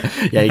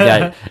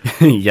 Yeah,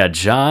 you got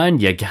John,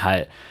 you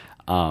got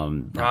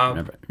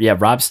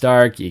Rob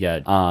Stark, you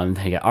got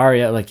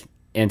Arya, like,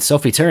 and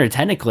Sophie Turner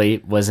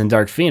technically was in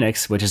Dark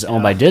Phoenix, which is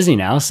owned by Disney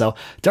now. So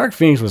Dark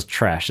Phoenix was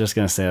trash. Just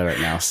gonna say that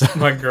right now. So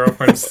My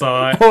girlfriend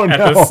saw it Oh, at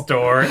no. the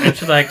store and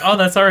she's like, oh,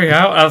 that's already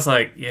out? I was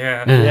like,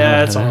 yeah.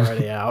 Yeah, it's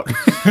already out.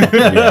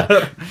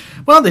 yeah.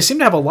 Well, they seem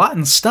to have a lot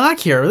in stock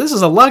here. This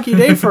is a lucky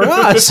day for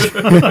us.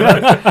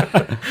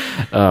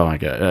 Oh my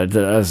god,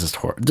 that's just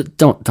horrible.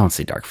 Don't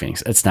see Dark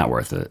Phoenix. It's not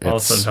worth it. It's,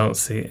 Also, don't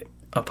see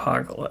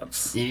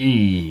Apocalypse.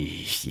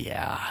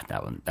 Yeah,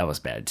 that was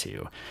bad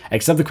too.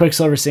 Except the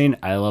Quicksilver scene.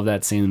 I love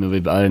that scene in the movie,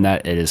 but other than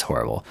that, it is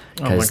horrible.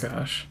 Oh my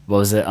gosh. What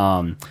was it?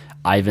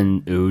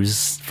 Ivan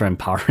Ooze from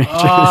Power Rangers.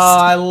 Oh,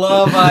 I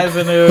love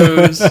Ivan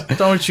Ooze.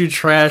 Don't you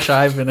trash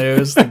Ivan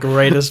Ooze, the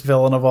greatest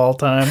villain of all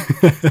time.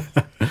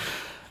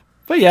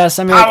 But yes,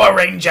 I mean, Power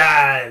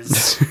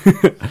Rangers!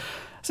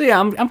 so yeah,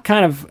 I'm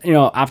kind of, you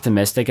know,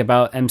 optimistic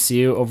about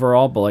MCU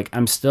overall, but like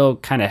I'm still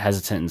kind of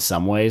hesitant in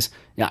some ways.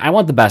 Yeah, I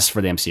want the best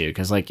for the MCU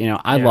because, like, you know,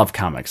 I love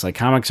comics. Like,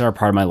 comics are a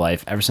part of my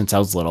life ever since I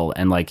was little,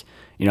 and like,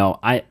 you know,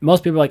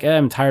 most people are like,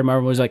 I'm tired of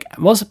Marvel movies. Like,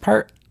 most of the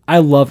part, I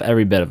love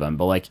every bit of them,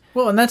 but like,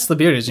 Well, and that's the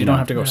beauty is you don't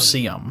have to go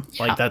see them.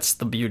 Like, that's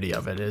the beauty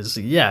of it is, It's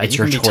you your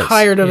can be choice.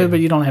 tired of it, but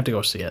you don't have to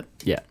go see it.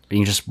 yeah, you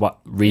can just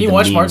read You the can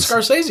watch Martin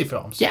memes. Scorsese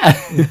films. Yeah,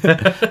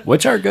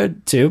 which are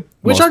good too.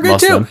 Which Most- are good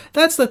most of too. them.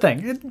 That's the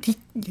thing.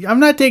 I'm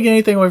not taking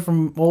anything away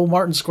from old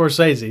Martin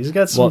Scorsese. He's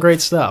got some great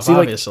stuff, see,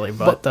 like, obviously.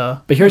 But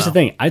here's the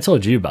thing. I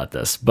told you about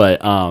this,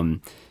 but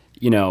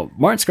you know,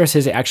 Martin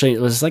Scorsese actually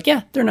was like,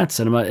 yeah, they're not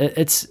cinema.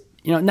 It's,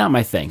 you know, not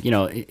my thing. You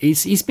know,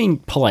 he's being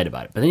polite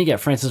about it. But then you get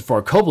Francis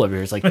Ford Coppola over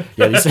here. It's like,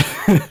 yeah, these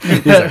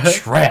are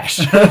trash.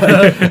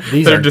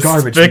 These They're are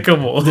garbage.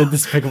 despicable. They're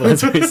despicable.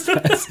 That's what he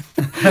says.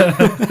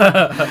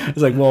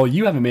 It's like, well,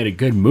 you haven't made a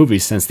good movie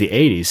since the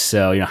 80s.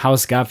 So, you know,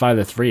 how's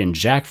Godfather 3 and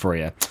Jack for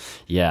you?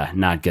 Yeah,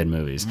 not good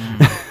movies.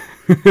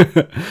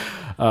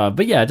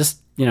 But yeah, just,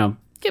 you know,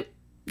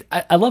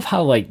 I love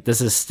how, like,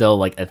 this is still,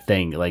 like, a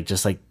thing. Like,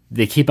 just, like,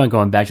 they keep on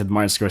going back to the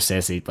Martin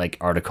Scorsese, like,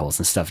 articles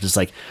and stuff. Just,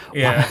 like,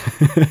 Yeah.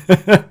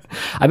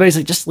 I bet he's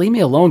like, just leave me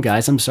alone,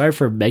 guys. I'm sorry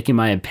for making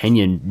my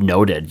opinion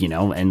noted, you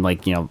know? And,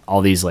 like, you know, all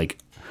these, like,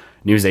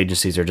 news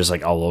agencies are just,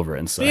 like, all over it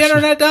and such. the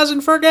internet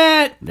doesn't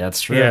forget. That's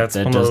true. Yeah, it's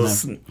That one of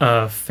doesn't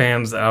those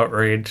fans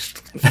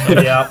outraged.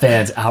 Yeah.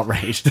 fans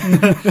outraged.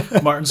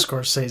 Martin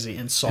Scorsese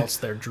insults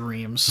their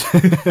dreams.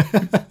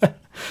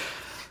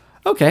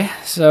 Okay,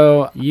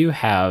 so you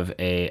have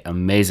a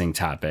amazing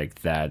topic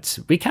that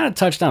we kind of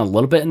touched on a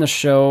little bit in the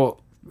show,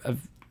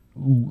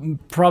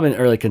 probably in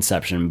early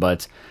conception,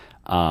 but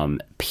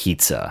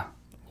pizza.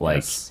 Like,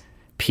 Yes.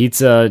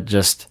 pizza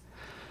just,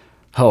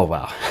 oh,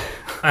 wow.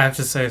 I have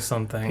to say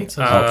something. Pizza's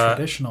a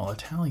traditional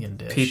Italian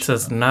dish.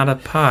 Pizza's not a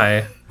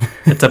pie.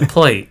 It's a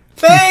plate.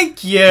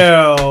 Thank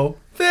you.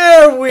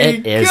 There we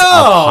It go. is a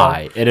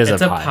pie. It is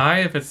It's a a pie. pie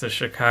if it's a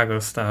Chicago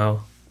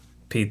style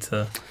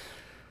pizza.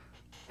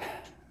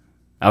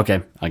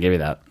 Okay, I'll give you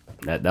that.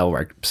 That'll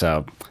work.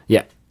 So,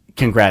 yeah.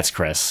 Congrats,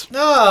 Chris.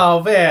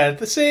 Oh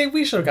man, see,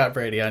 we should have got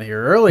Brady on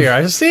here earlier.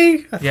 I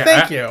see. Yeah,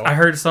 Thank I, you. I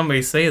heard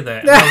somebody say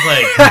that. And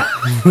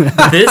I was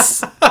like,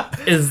 this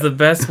is the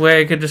best way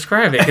I could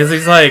describe it. Because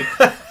he's like,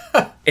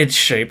 it's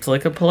shaped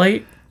like a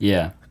plate.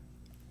 Yeah.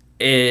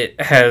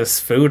 It has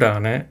food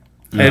on it.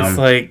 Yeah. It's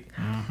like,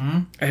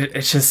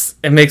 it's just,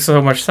 it makes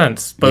so much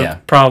sense. But Yeah.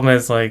 the problem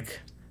is, like,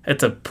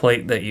 it's a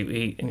plate that you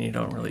eat and you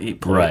don't really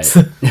eat plates.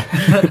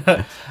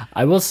 Right.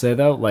 I will say,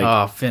 though, like,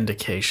 Oh,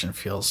 Vindication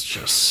feels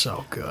just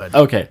so good.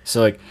 okay, so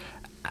like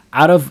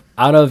out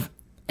of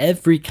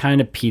every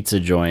kind of pizza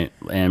joint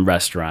and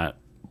restaurant,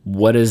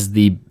 what is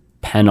the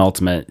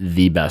penultimate,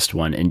 the best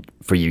one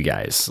for you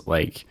guys?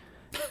 Like,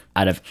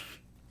 out of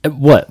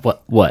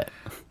what?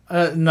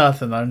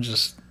 Nothing.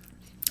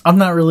 I'm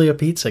not really a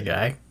pizza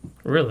guy.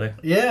 Really?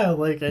 Yeah,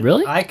 like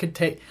Really? I could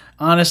take.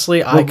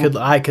 Honestly, I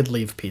could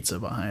leave pizza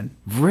behind.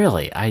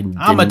 Really?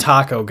 I'm a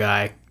taco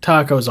guy.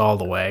 Tacos all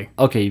the way.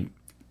 Okay.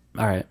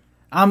 All right.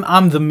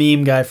 I'm the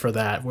meme guy for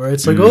that, where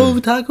it's like, oh,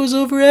 tacos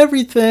over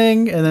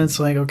everything, and then it's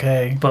like,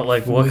 okay. But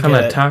like, what kind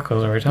of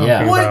tacos are we talking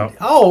about?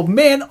 Oh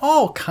man,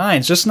 all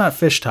kinds. Just not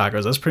fish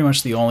tacos. That's pretty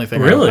much the only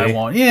thing I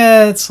want.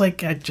 Yeah, it's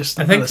like I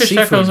think fish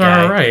tacos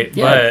are alright,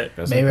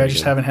 but maybe I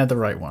just haven't had the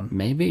right one.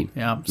 Maybe.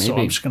 Yeah. So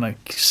I'm just gonna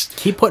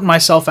keep putting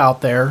myself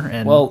out there,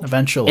 and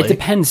eventually it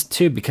depends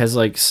too, because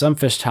like some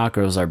fish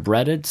tacos are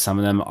breaded, some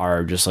of them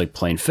are just like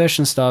plain fish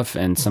and stuff,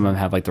 and some of them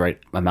have like the right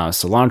amount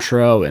of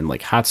cilantro and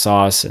like hot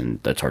sauce and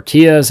the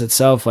tortillas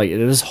itself, like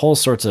there's whole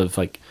sorts of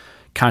like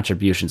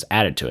contributions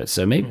added to it.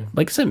 So maybe,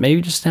 like I said, maybe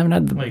you just haven't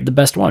had the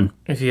best one.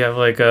 If you have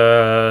like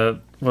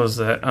a, what was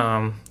that?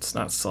 It's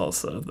not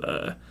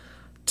salsa.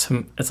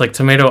 It's like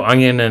tomato,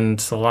 onion, and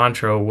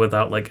cilantro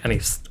without like any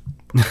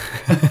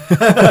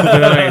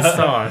without any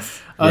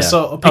sauce.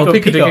 So pico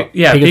pico.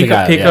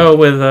 Pico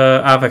with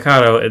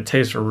avocado. It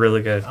tastes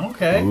really good.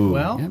 Okay,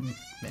 well.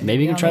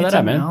 Maybe you can try that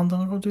out, man. I'll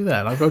go do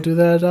that. I'll go do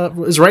that.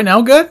 Is right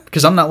now good?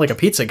 Because I'm not like a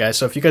pizza guy.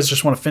 So if you guys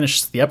just want to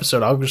finish the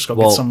episode, I'll just go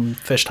get some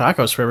fish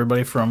tacos for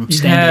everybody from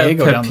San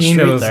Diego down the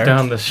street there.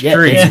 Down the street.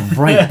 Yeah, it's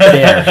right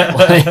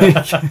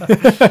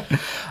there.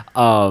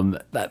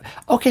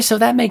 Okay, so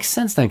that makes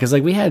sense then, because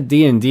like we had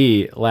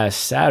D&D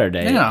last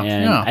Saturday, and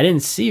I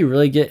didn't see you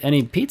really get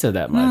any pizza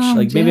that much.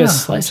 Like maybe a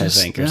slice, I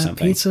think, or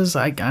something. Pizzas,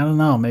 I don't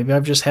know. Maybe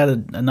I've just had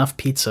enough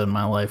pizza in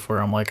my life where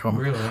I'm like,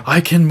 I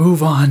can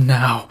move on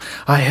now.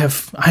 I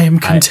am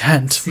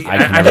content.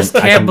 I just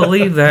can't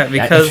believe that,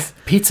 because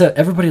pizza.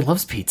 Everybody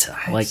loves pizza.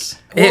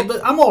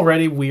 But I'm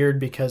already weird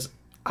because.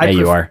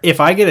 You are. If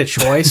I get a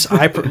choice,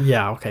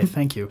 okay,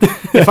 thank you.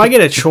 If I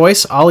get a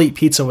choice, I'll eat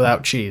pizza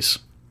without cheese.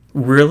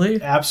 Really?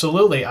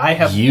 Absolutely. I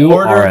have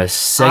are a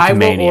sick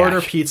maniac. I will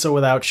order pizza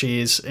without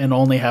cheese and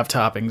only have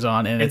toppings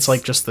on, and it's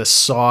like just the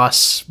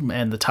sauce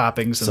and the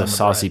toppings. It's a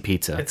saucy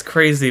pizza. It's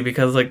crazy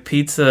because like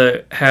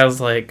pizza has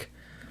like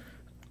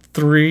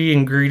 3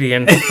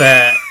 ingredients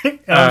that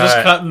I'm just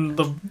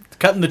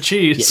cutting the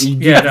cheese. You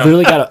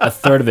literally got a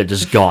third of it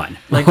just gone.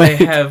 Like they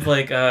have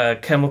like a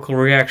chemical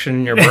reaction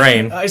in your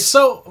brain.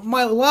 So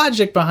my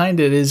logic behind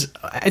it is,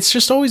 it's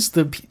just always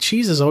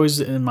cheese has always,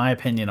 in my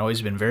opinion,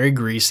 always been very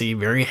greasy,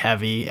 very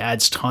heavy,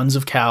 adds tons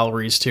of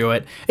calories to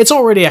it. It's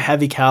already a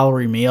heavy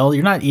calorie meal.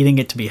 You're not eating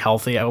it to be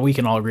healthy. We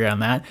can all agree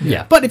on that.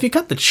 Yeah. But if you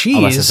cut the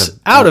cheese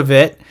out of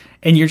it,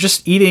 and you're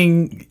just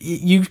eating,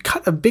 you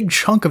cut a big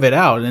chunk of it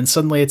out, and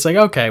suddenly it's like,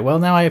 okay, well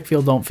now I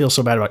don't feel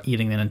so bad about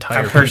eating an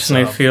entire pizza. I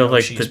personally feel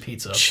like the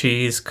pizza.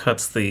 Cheese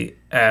cuts the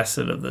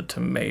acid of the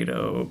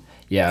tomato.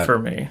 Yeah, for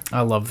me, I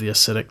love the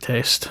acidic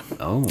taste.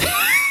 Oh,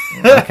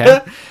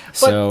 okay.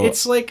 But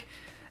it's like,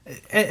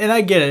 and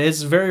I get it.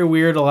 It's very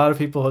weird. A lot of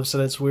people have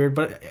said it's weird,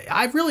 but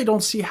I really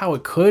don't see how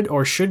it could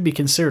or should be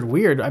considered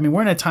weird. I mean,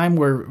 we're in a time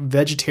where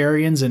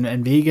vegetarians and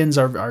vegans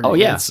are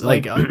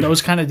like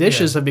those kind of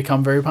dishes have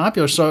become very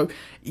popular. So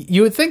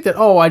you would think that,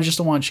 I just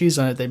don't want cheese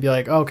on it. They'd be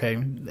like, okay,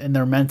 and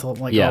they're mental,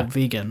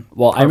 vegan.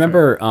 Well, perfect. I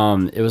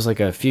remember it was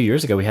like a few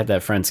years ago. We had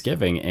that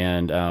Friendsgiving,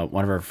 and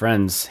one of our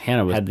friends,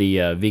 Hannah, had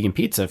the vegan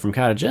pizza from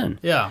Cottage Inn.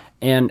 Yeah.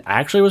 And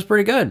actually it was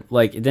pretty good.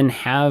 Like, it didn't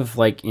have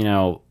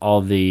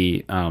all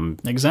the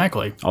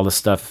exactly all the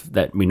stuff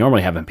that we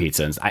normally have in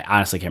pizza. And I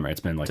honestly can't remember.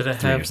 It's been like 3 years.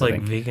 Did it have like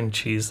vegan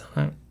cheese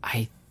on it?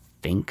 I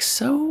think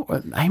so.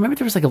 I remember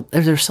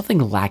there was something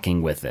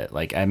lacking with it.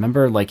 Like, I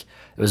remember it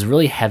was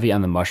really heavy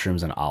on the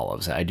mushrooms and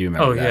olives. I do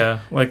remember that. Yeah,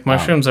 like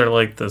mushrooms are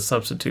like the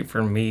substitute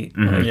for meat.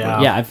 Mm-hmm.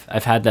 Yeah,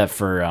 I've had that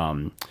for. I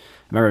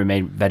remember we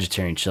made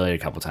vegetarian chili a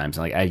couple times,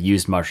 and I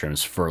used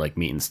mushrooms for like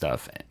meat and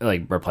stuff,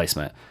 like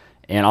replacement.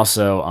 And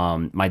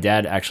also, my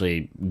dad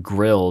actually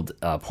grilled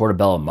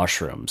portobello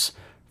mushrooms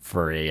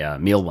for a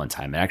meal one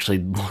time. It actually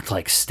looked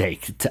like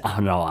steak,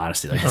 in all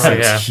honesty. Like, this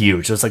thing's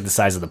huge. So it's like the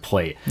size of the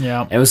plate.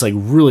 Yeah. And it was like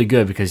really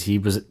good because he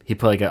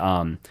put like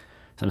a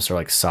some sort of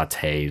like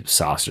saute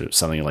sauce or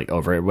something like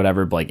over it,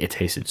 whatever. But like, it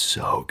tasted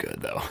so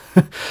good though.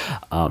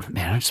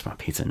 Man, I just want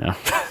pizza now.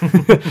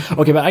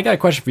 Okay, but I got a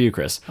question for you,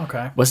 Chris.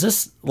 Okay. Was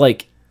this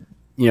like,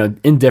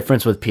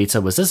 indifference with pizza,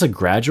 was this a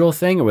gradual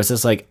thing, or was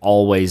this like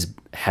always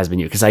has been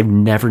you? Because I've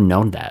never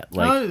known that.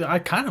 Like, I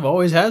kind of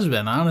always has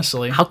been,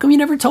 honestly. How come you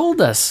never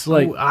told us?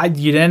 Like,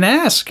 you didn't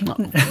ask.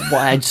 Well,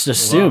 I just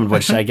assumed,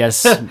 which I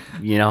guess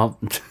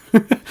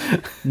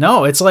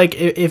No, it's like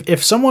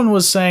if someone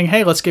was saying,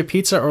 "Hey, let's get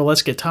pizza or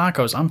let's get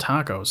tacos," I'm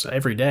tacos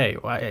every day.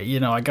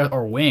 I got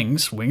or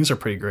wings. Wings are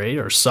pretty great,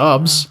 or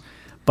subs.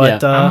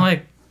 But I'm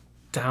like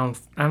down.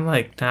 I'm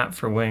like not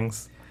for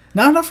wings.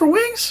 Not enough for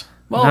wings.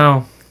 Well,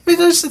 no.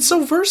 Because it's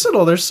so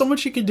versatile. There's so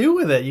much you can do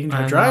with it. You can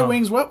have dry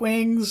wings, wet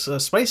wings,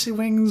 spicy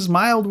wings,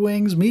 mild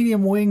wings,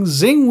 medium wings,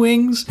 zing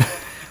wings.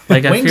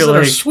 Like, wings I feel that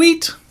like are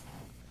sweet.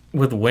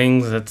 With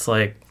wings, it's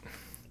like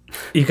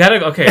you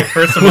gotta. Okay,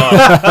 first of all,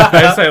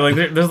 I say like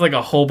there's like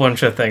a whole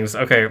bunch of things.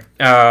 Okay,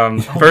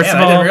 first of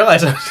all, I didn't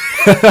realize.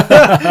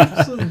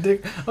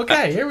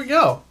 Okay, here we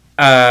go.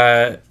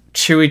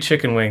 chewy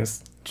chicken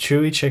wings.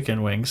 Chewy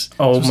chicken wings.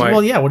 Oh my!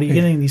 Well, yeah. What are you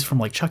getting these from,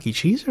 like Chuck E.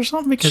 Cheese or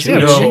something? Because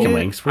Chewy No. chicken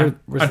wings. I'm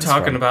Where's this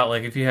talking from? about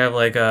like if you have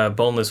like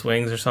boneless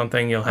wings or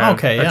something, you'll have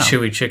Okay, a yeah.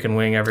 chewy chicken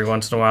wing every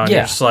once in a while. And Yeah.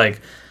 you're just like,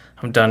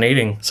 I'm done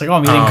eating. it's like, oh,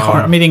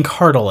 I'm eating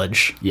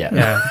cartilage. Yeah.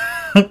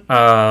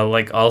 Yeah.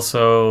 Like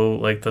also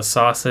like the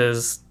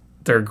sauces,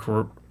 they're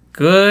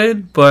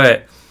good,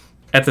 but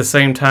at the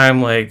same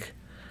time, like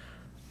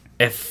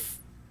if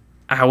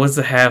I was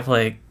to have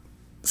like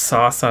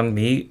sauce on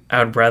meat,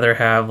 I would rather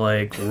have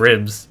like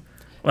ribs.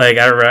 Like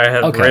I'd rather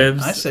have Okay.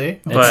 ribs. I see.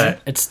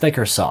 But It's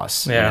thicker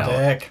sauce. Yeah. You know?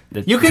 Thick.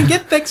 The- You can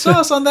get thick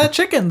sauce on that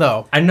chicken,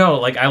 though. I know,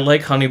 like I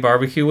like honey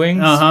barbecue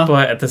wings, Uh-huh.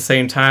 but at the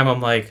same time, I'm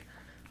like,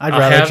 I'd I'll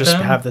rather have just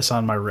them. have this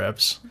on my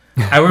ribs.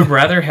 I would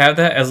rather have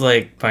that as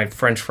like my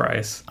French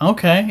fries.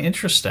 Okay,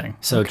 interesting.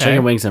 So Okay.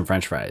 chicken wings and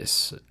French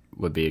fries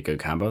would be a good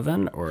combo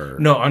then, or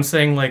No, I'm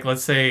saying like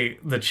let's say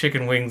the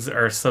chicken wings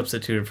are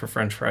substituted for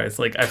French fries.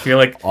 Like I feel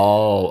like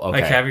Oh,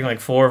 okay. like having like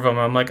 4 of them,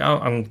 I'm like, oh,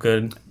 I'm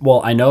good.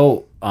 Well, I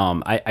know.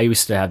 I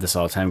used to have this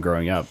all the time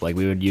growing up. Like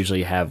we would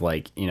usually have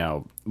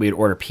we'd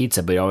order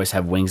pizza, but we'd always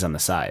have wings on the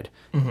side.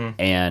 Mm-hmm.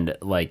 And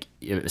like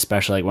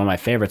especially like one of my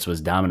favorites was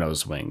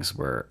Domino's wings,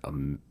 were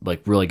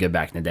like really good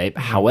back in the day. Mm-hmm.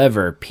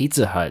 However,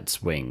 Pizza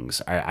Hut's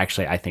wings are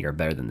actually I think are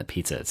better than the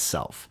pizza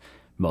itself.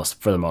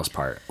 For the most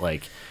part,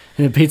 like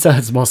Pizza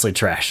Hut's mostly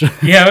trash.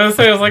 Yeah, I was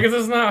like,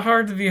 it's not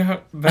hard to be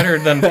better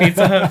than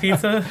Pizza Hut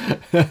pizza.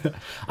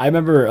 I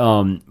remember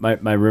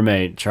my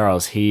roommate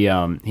Charles. He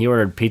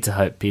ordered Pizza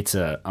Hut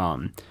pizza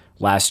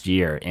last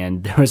year,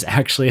 and there was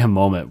actually a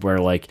moment where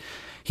like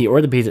he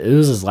ordered the pizza. It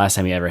was his last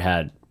time he ever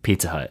had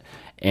Pizza Hut,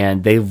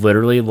 and they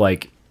literally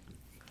like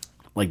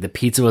the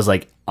pizza was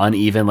like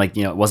uneven, like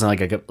it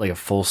wasn't like a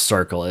full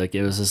circle. Like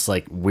it was just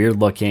like weird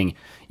looking.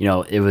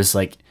 It was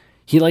like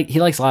he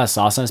likes a lot of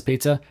sauce on his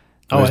pizza.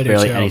 There's I do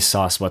barely too. any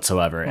sauce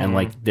whatsoever, and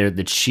like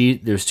the cheese,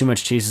 there's too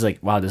much cheese. He's like,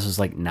 wow, this was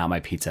like not my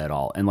pizza at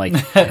all, and like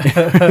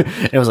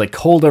it was like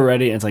cold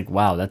already. And it's like,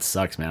 wow, that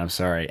sucks, man. I'm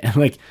sorry. And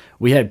like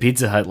we had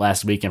Pizza Hut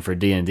last weekend for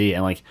D&D,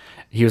 and like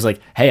he was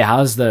like, hey,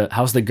 how's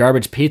the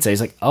garbage pizza?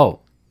 He's like, oh,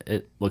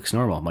 it looks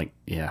normal. I'm like,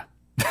 yeah,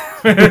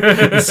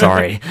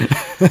 sorry.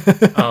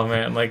 Oh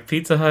man, like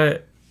Pizza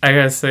Hut, I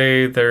gotta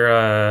say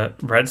their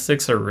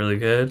breadsticks are really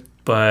good,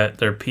 but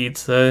their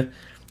pizza,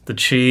 the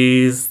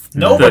cheese,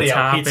 Nobody the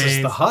out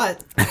pizzas toppings, the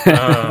Hut.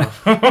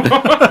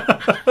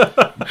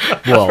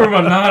 Well, from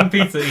a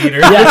non-pizza eater.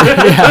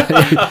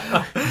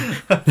 yeah.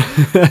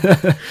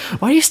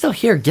 Why are you still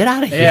here? Get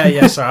out of here.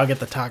 Yeah, sorry, I'll get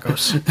the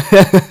tacos.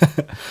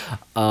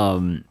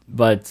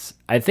 But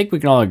I think we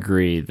can all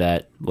agree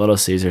that Little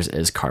Caesars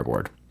is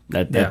cardboard.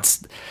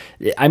 That's.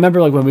 I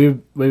remember like when we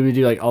would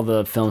do like all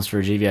the films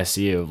for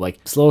GVSU, like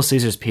Little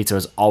Caesars pizza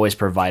was always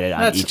provided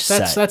on each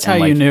set. That's And, how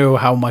like, you knew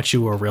how much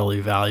you were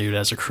really valued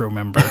as a crew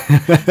member.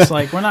 It's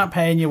like, we're not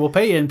paying you, we'll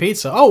pay you in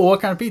pizza. Oh,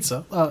 what kind of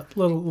pizza?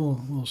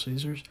 Little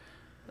Caesars.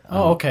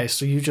 Oh, okay.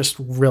 So you just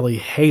really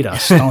hate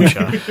us, don't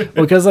you?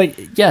 because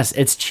like yes,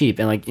 it's cheap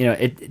and like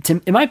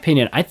in my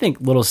opinion, I think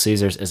Little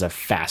Caesars is a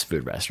fast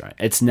food restaurant.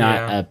 It's not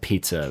Yeah. a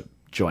pizza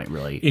joint,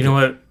 really. You know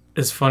what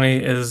is funny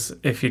is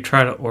if you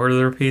try to order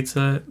their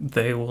pizza,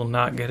 they will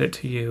not get it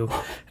to you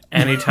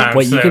anytime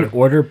Wait, soon. you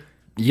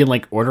can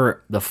like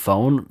order the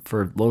phone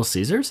for Little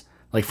Caesars,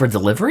 like for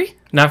delivery?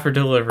 Not for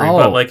delivery, Oh.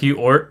 but like you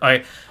order.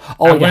 I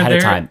Like went ahead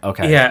of there, time.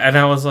 Okay. Yeah, and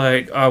I was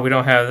like, oh, we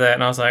don't have that,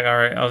 and I was like, all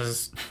right,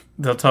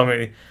 they'll tell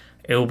me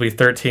it will be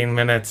 13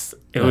 minutes.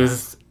 It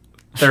was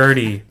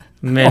 30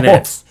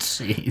 minutes.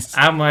 Jeez.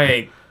 I'm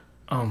like,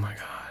 oh my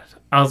god.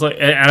 I was like,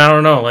 and I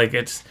don't know, like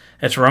it's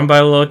run by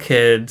little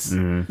kids.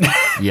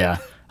 Yeah,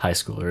 high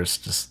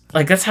schoolers just.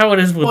 Like that's how it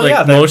is with Well,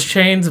 yeah, they- most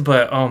chains,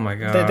 but oh my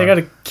god, They got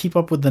to keep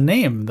up with the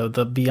name,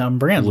 the Beyond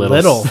brand. Little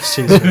Little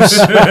Caesars.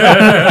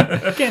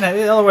 Again,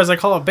 otherwise I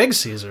call it Big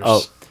Caesars.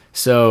 Oh,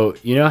 so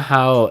you know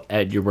how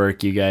at your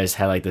work you guys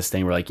had like this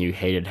thing where like you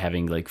hated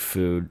having like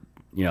food,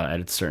 at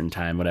a certain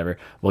time, whatever.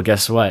 Well,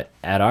 guess what?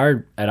 At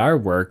our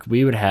work,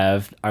 we would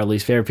have our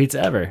least favorite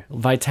pizza ever,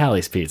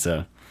 Vitali's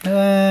pizza,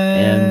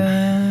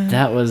 and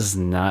that was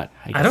not.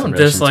 I guess don't really shouldn't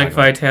dislike talk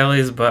about it.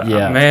 Vitali's, but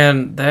Yeah.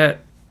 man, that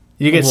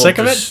You get will sick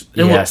of it? just-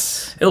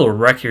 Yes. It'll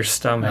wreck your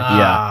stomach.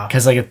 Yeah,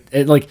 because like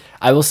it like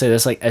I will say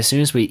this, like as soon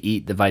as we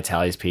eat the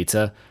Vitali's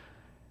pizza,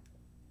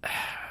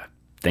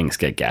 things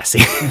get gassy.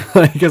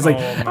 Because like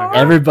Oh my God.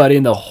 everybody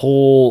in the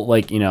whole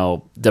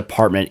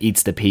department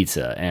eats the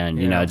pizza, and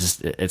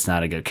just it's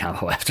not a good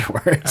combo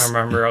afterwards. I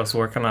remember I was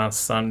working on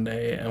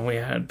Sunday, and we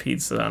had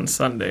pizza on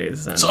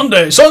Sundays. And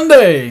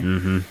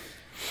Sunday.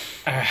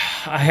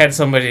 I had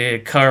somebody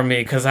cover me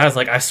because I was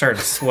like, I started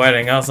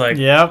sweating. I was like,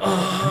 Yep.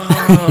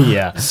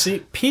 Yeah. See,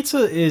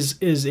 pizza is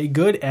a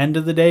good end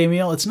of the day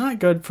meal. It's not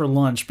good for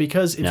lunch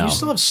because if No. you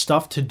still have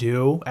stuff to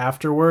do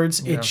afterwards,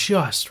 it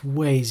just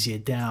weighs you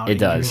down. It and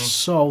does. You're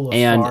so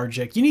And-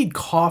 lethargic. You need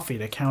coffee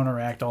to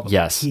counteract all the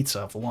Yes. pizza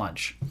of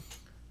lunch.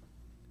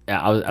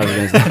 Yeah, I was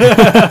gonna say,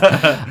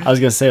 I was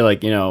gonna say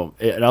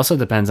it also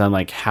depends on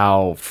like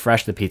how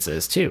fresh the pizza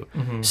is too.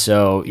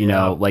 So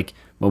like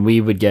when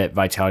we would get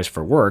Vitalis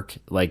for work,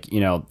 like,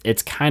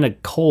 it's kind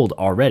of cold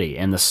already,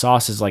 and the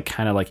sauce is like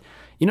kind of like,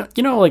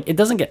 like it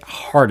doesn't get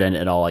hardened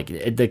at all. Like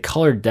the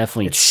color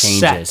definitely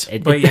changes.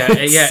 Set. But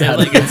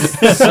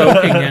it's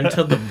soaking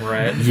into the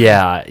bread.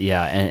 Yeah,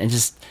 and it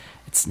just,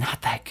 it's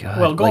not that good.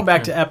 Well, going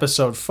back to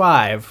episode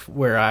 5,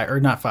 where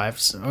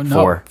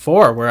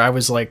four, where I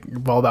was like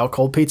all about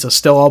cold pizza.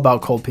 Still all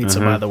about cold pizza,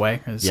 by the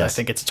way. Yes. I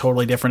think it's a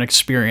totally different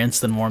experience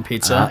than warm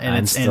pizza, and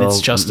it's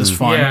just as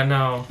fun. Yeah,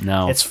 no,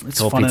 it's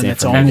cold fun pizza in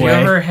its for own me. way.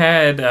 Have you ever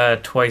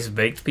had twice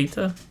baked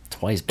pizza?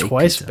 Twice baked.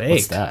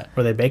 What's that?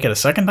 Where they bake it a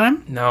second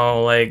time?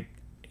 No, like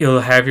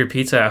you'll have your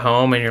pizza at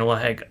home and you're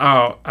like,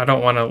 oh, I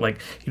don't want to, like,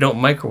 you don't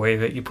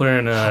microwave it. You put it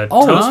in a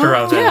toaster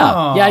oven.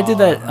 Yeah, I did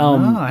that.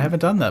 I haven't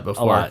done that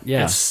before. A lot.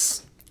 Yeah,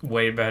 it's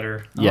way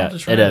better. Yeah,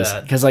 it is.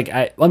 Because like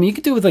I mean, you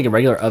could do it with like a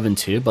regular oven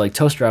too, but like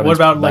toaster oven. What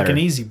about like an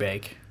easy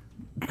bake?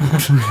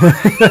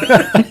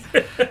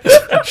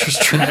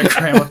 Just trying to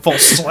cram a full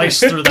slice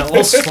through that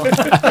little slice.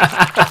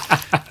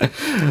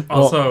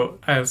 Also,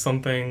 I have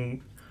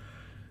something.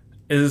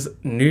 Is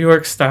New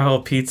York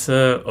style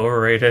pizza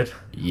overrated?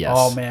 Yes.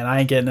 Oh man, I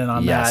ain't getting in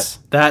on that.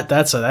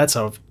 That's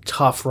a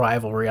tough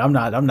rivalry. I'm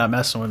not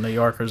messing with New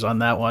Yorkers on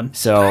that one.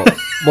 So,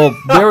 well,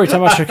 we were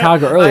talking about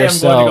Chicago earlier. I am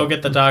going to go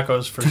get the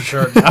tacos for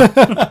sure.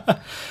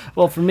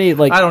 Well, for me,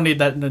 like, I don't need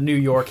that in the New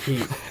York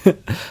heat.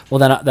 Well,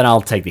 then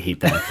I'll take the heat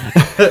then.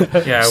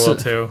 Yeah, I will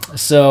too.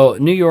 So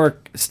New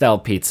York style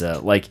pizza,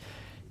 like,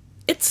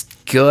 it's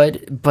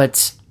good,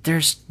 but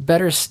there's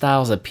better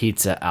styles of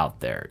pizza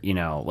out there,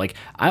 like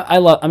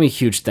I'm a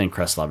huge thin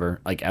crust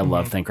lover. Like I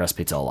love thin crust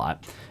pizza a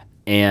lot.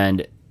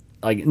 And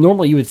like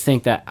normally you would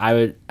think that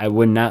I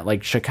would not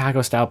like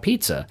Chicago style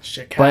pizza.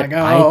 But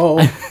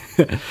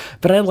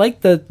I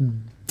like the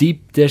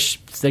deep dish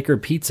thicker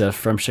pizza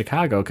from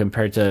Chicago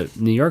compared to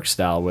New York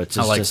style, which is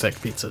I like just thick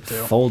pizza too.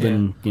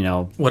 Folding,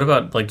 What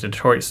about like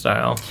Detroit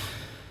style?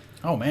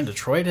 Oh man,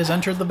 Detroit has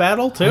entered the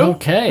battle too.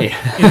 Okay.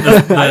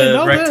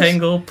 The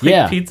rectangle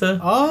plate pizza.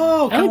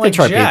 Oh, kind of like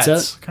Detroit Jets.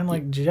 pizza. Kind of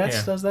like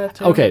Jets does that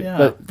too. Okay, yeah.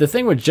 but the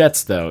thing with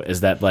Jets though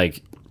is that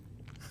like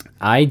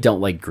I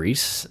don't like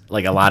grease,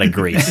 like a lot of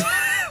grease.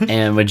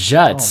 And with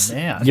Jets,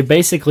 you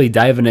basically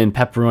diving in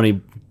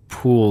pepperoni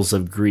pools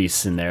of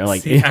grease in there.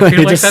 Like, See, I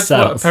feel like that's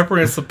what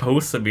pepperoni is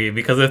supposed to be,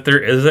 because if there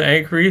isn't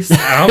any grease,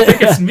 I don't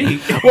think it's meat.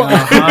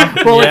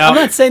 I'm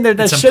not saying that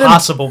it's shouldn't.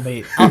 Impossible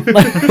meat.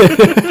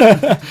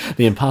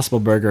 The Impossible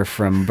Burger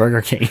from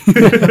Burger King.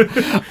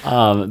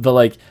 But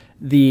like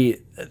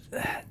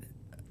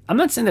I'm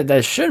not saying that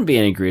there shouldn't be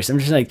any grease. I'm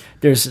just like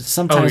there's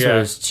sometimes where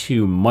there's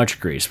too much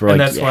grease. And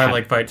that's why I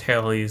like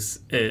Vitalis.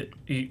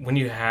 When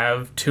you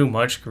have too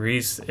much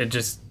grease, it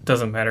just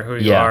doesn't matter who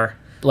you are.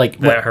 Like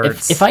that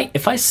hurts.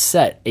 If I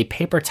set a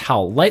paper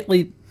towel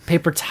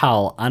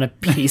on a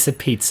piece of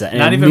pizza and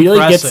Not it even immediately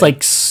pressing. gets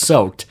like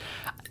soaked,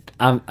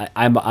 I'm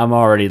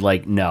already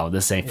like, no,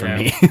 this ain't for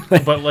me.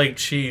 But like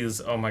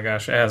cheese, oh my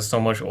gosh, it has so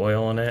much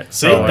oil in it.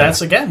 See,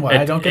 that's again why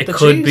I don't get the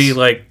cheese. It could be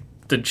like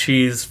the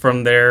cheese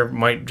from there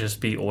might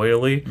just be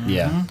oily.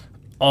 Yeah.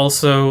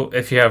 Also,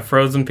 if you have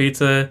frozen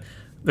pizza,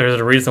 there's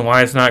a reason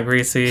why it's not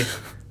greasy.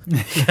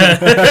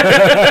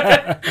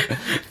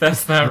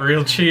 That's not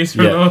real cheese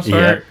for the most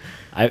part.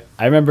 I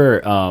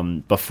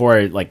remember before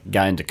I like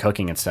got into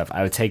cooking and stuff,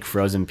 I would take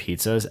frozen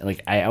pizzas, and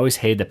like I always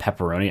hated the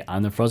pepperoni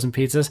on the frozen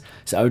pizzas,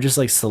 so I would just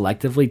like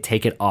selectively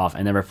take it off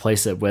and then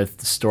replace it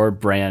with store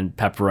brand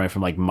pepperoni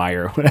from like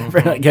Meyer or whatever,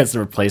 like as a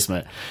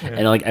replacement.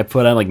 And like I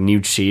put on like new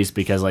cheese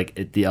because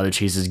like the other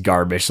cheese is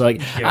garbage. So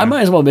like I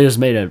might as well have just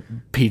made a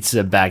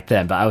pizza back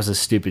then, but I was a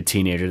stupid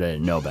teenager that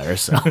didn't know better.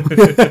 So,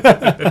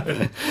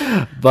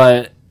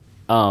 but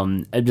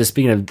just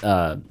speaking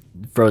of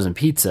frozen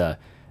pizza.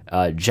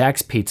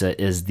 Jack's Pizza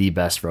is the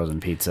best frozen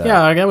pizza.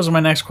 Yeah, that was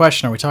my next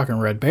question. Are we talking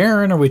Red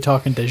Baron? Are we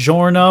talking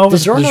DiGiorno?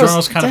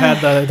 DiGiorno's kind of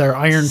had their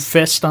iron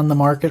fist on the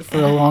market for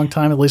a long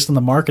time, at least in the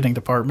marketing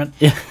department.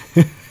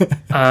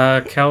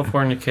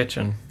 California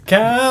Kitchen.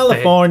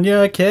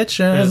 California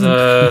Kitchen. There's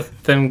a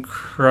thin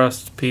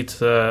crust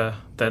pizza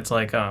that's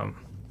like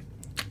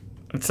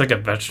it's like a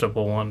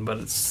vegetable one, but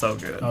it's so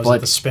good. Oh, is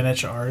it the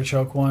spinach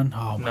artichoke one?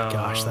 Oh my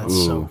gosh, that's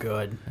so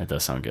good. That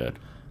does sound good.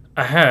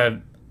 I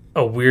had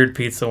a weird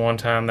pizza one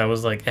time that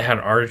was like, it had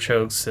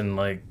artichokes and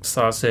like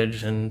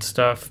sausage and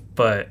stuff,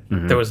 but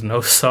there was no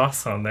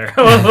sauce on there.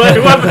 I was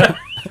like, what the?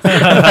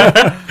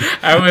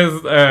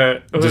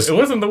 It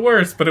wasn't the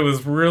worst, but it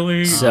was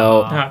really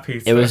not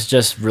pizza. It was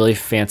just really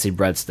fancy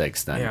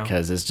breadsticks then,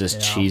 because it's just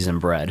cheese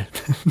and bread.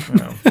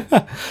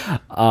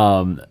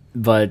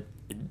 But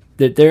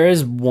there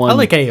is one. I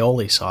like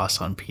aioli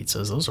sauce on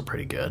pizzas. Those are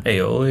pretty good.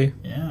 Aioli?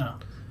 Yeah.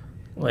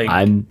 Like,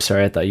 I'm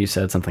sorry, I thought you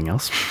said something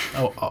else.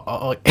 Well, kind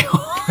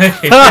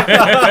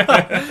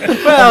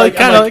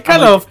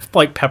of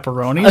like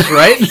pepperonis,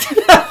 right?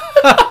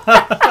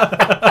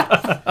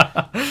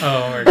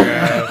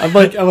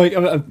 Oh my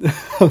god!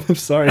 I'm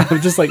sorry.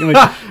 I'm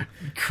like,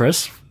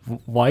 Chris,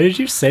 why did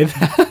you say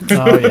that?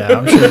 Oh yeah,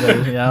 I'm sure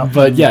that. Yeah,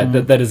 but yeah,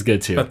 that is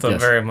good too. That's a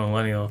very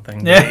millennial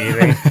thing to be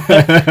eating.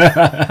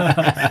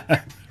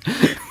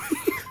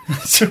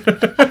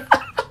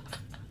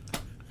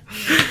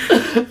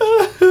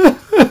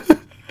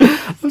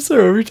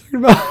 you talking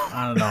about?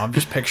 I don't know. I'm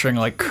just picturing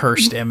like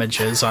cursed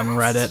images on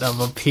Reddit of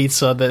a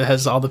pizza that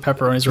has all the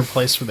pepperonis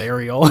replaced with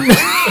areola.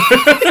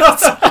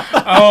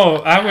 Oh,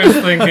 I was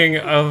thinking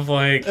of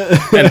like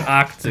an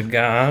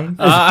octagon.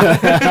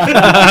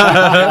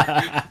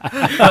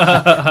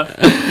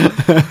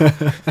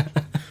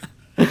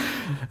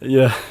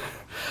 Yeah.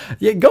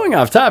 Yeah, going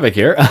off topic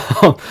here.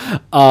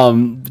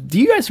 Do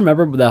you guys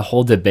remember that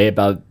whole debate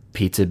about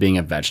pizza being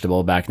a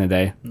vegetable back in the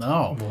day?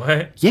 No.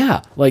 What?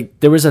 Yeah, like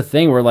there was a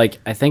thing where like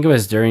I think it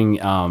was during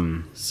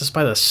Is this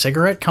by the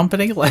cigarette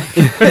company? Like,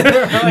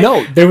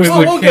 no, there was The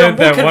we'll kid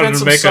that convince wanted to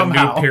him make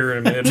somehow. a new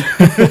pyramid.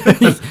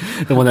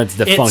 the one that's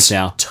defunct it's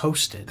now.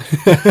 toasted.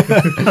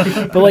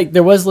 But like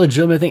there was a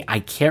legitimate thing. I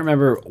can't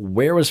remember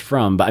where it was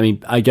from, but I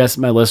mean I guess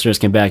my listeners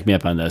can back me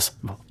up on this.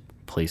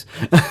 Please.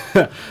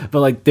 But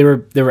like they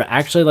were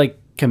actually like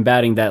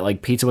combating that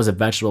like pizza was a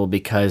vegetable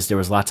because there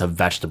was lots of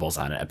vegetables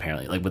on it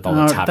apparently, like with all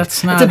the toppings.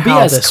 That's not it's a BS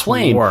how this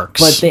claim, works.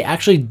 but they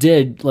actually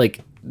did like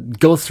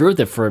go through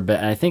with it for a bit,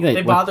 and I think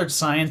They bothered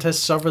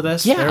scientists over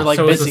this. Yeah. They're like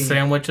So is busy. a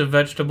sandwich a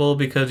vegetable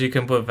because you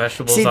can put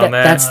vegetables See, on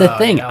that? that's the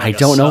thing. yeah, like I a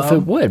don't know if it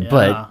sub? would, Yeah.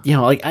 but you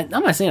know, like I'm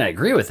not saying I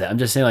agree with it. I'm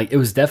just saying like it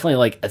was definitely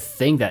like a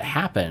thing that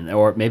happened,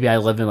 or maybe I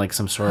live in like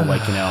some sort of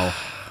like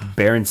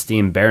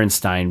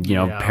Berenstein,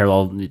 Yeah.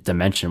 parallel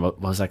dimension.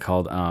 What was that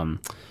called?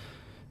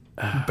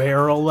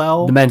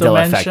 Parallel The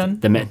Mandela dimension.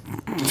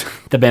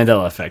 effect. The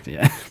Mandela effect.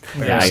 Yeah.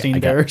 Berenstein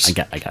Bears. I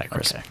got it,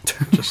 Chris.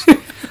 Just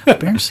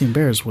Berenstein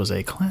Bears was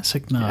a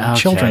classic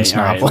children's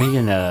all right, novel. we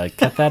can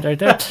cut that right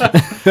there.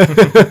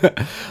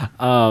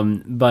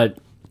 But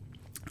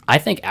I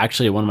think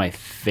actually one of my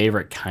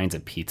favorite kinds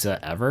of pizza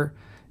ever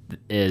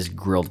is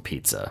grilled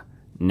pizza.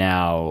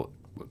 Now,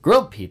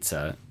 grilled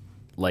pizza,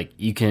 like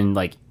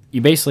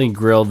you basically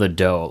grill the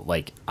dough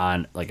like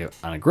on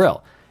a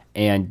grill.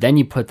 And then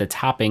you put the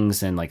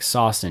toppings and like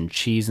sauce and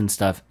cheese and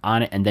stuff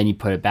on it, and then you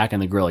put it back on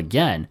the grill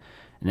again,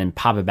 and then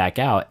pop it back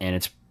out.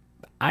 And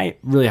I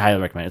really highly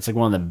recommend it. It's like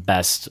one of the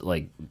best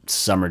like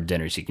summer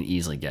dinners you can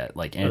easily get.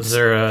 Like, and Is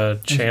there a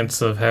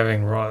chance of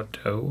having raw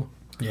dough?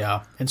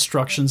 Yeah.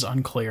 Instructions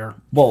unclear.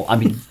 well, I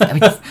mean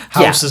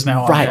House is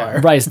now on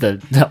fire. Right, the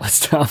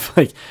stuff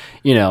like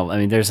I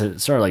mean, there's a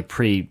sort of like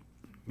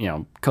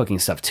cooking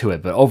stuff to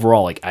it, but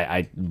overall, like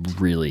I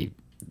really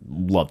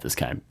love this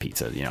kind of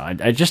pizza.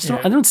 I just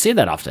I don't see it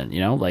that often.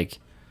 Like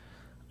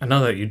I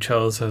know that you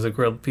chose as a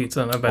grilled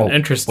pizza, and I've been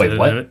interested wait,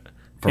 what? in it.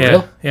 For yeah,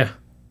 real? Yeah.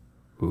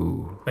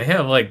 Ooh,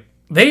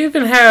 They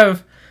even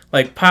have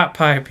like pot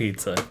pie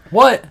pizza.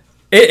 what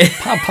It,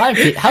 pot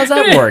pie? How's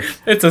that work?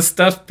 it's a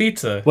stuffed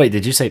pizza. Wait,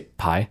 did you say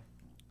pie?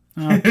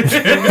 This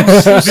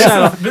is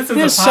Just a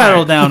pie.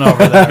 settle down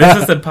over there.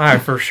 This is a pie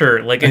for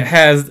sure. Like it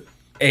has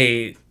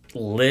a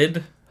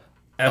lid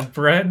of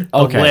bread.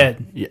 Okay,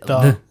 lid. Yeah,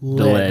 The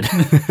lid.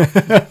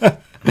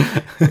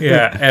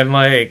 Yeah, and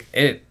like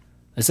it.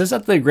 Is this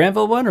at the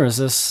Granville one, or is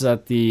this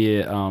at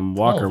the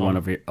Walker them. one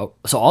over here? Oh,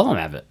 so all of them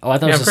have it. Oh, I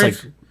thought Yeah, it was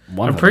just like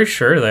one I'm of them. pretty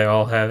sure they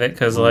all have it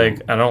because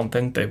like I don't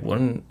think they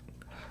wouldn't.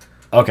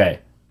 Okay,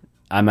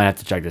 I might have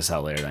to check this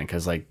out later then,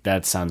 because like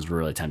that sounds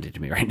really tempting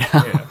to me right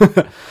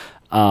now.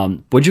 Yeah.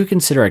 Would you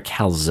consider a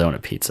calzone a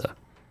pizza?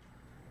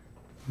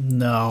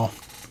 No.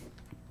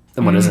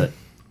 Then what is it?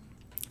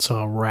 It's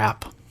a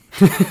wrap.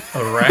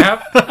 A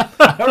wrap?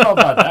 I don't know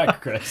about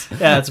that, Chris.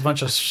 Yeah, it's a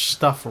bunch of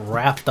stuff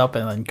wrapped up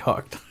and then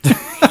cooked.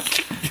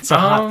 It's a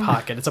hot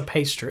pocket. It's a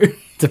pastry.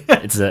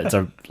 It's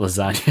a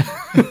lasagna.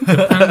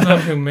 Depends on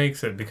who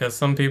makes it because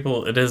some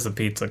people it is a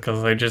pizza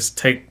because they just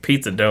take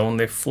pizza dough and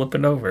they flip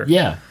it over.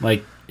 Yeah,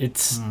 like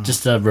it's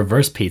just a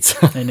reverse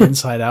pizza. An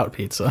inside-out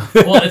pizza.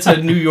 Well, it's a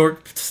New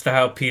York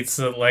style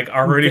pizza like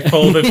already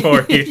folded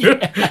for you.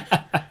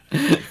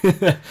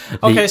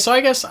 Okay, so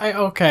I guess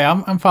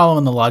I'm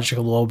following the logic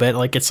a little bit.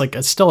 Like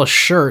it's still a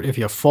shirt if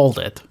you fold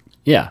it,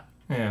 Yeah,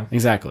 Yeah.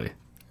 exactly.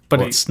 but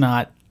Well, it's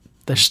not.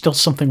 There's still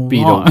something But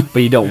wrong.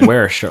 you don't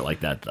wear a shirt like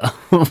that though.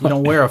 You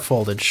don't wear a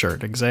folded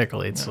shirt.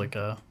 Exactly. It's like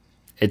a.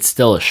 It's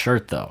still a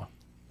shirt though.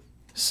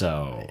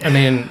 So I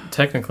mean,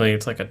 technically,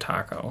 it's like a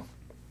taco.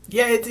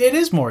 Yeah, it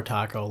is more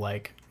taco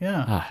like.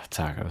 Yeah.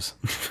 tacos.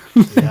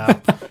 Yeah.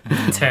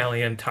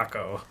 Italian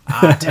taco.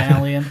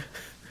 Italian.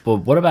 Well,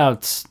 what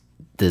about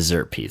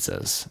dessert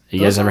pizzas?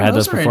 You guys ever had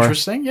those are before?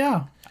 Interesting.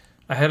 Yeah.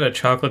 I had a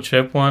chocolate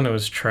chip one. It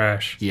was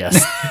trash. Yes.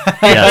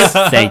 Yes.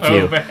 Thank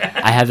you. bad.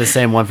 I had the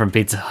same one from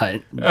Pizza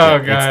Hut. Oh,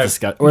 It's God.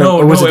 disgusting.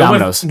 Or was it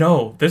Domino's?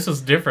 No, this was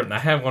different. I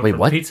had one Wait, from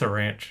what? Pizza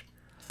Ranch.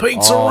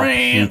 Pizza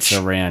Ranch.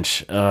 Pizza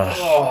Ranch.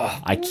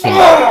 Ugh. I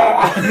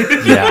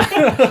can't.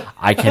 Yeah.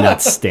 I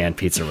cannot stand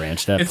Pizza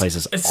Ranch. That place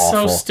is It's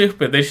awful. so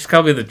stupid. They should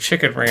call it the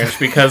Chicken Ranch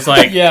because,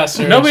 like, Yeah,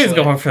 seriously. nobody's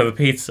going for the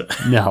pizza.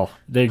 No.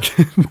 They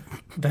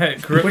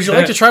Would you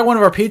like to try one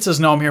of our pizzas?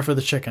 No, I'm here for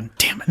the chicken.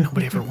 Damn it!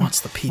 Nobody ever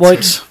wants the Well,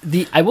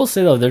 pizzas. I will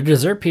say though, their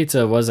dessert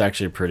pizza was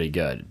actually pretty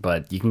good,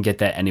 but you can get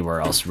that anywhere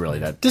else really.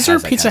 That Dessert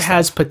has that pizza kind of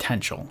has stuff.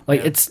 potential.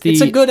 Like it's the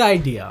It's a good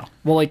idea.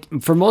 well, like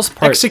for most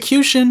part,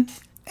 Execution.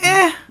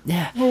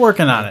 yeah. We're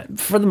working on it.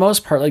 For the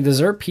most part, like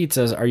dessert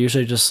pizzas are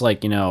usually just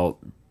like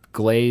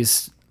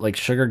glazed like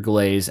sugar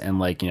glaze and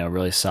like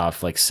really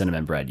soft like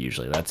cinnamon bread.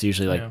 Usually, that's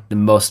usually like the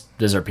most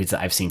dessert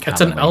pizza I've seen.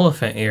 It's an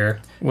elephant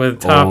ear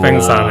with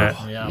toppings on it.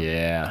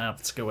 Yeah,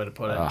 that's a good way to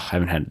put it. I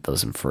haven't had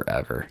those in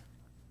forever.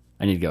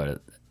 I need to go to.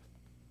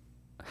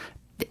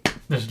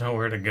 There's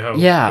nowhere to go.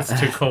 Yeah, it's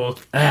too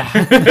cold.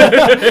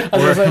 I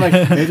was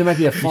like, maybe there might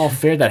be a fall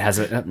fair that has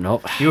it.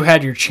 Nope. You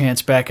had your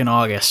chance back in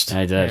August.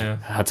 I did. Yeah.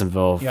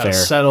 Hudsonville you Fair. Gotta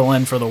settle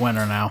in for the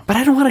winter now. But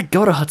I don't want to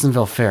go to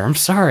Hudsonville Fair. I'm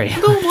sorry. I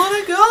don't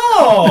want to go.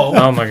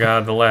 Oh my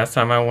god! The last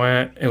time I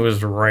went, it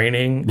was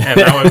raining,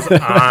 and I was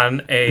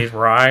on a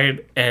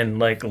ride, and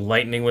like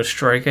lightning was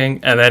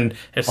striking, and then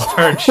it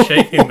started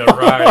shaking the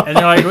ride. And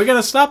you're like, "We're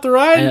gonna stop the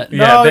ride?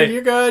 No,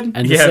 you're good."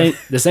 And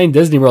this ain't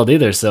Disney World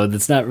either, so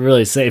it's not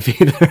really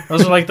safe either.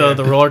 Those are like the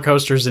roller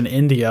coasters in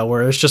India,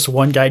 where it's just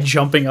one guy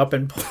jumping up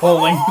and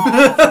pulling.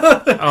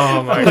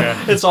 Oh my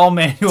god! It's all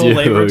manual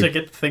labor to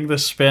get the thing to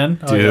spin.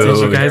 Did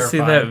you guys see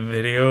that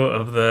video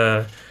of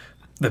the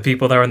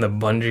people that were in the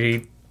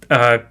bungee?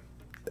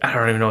 I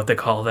don't even know what they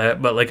call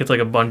that, but like it's like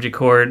a bungee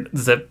cord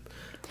zip.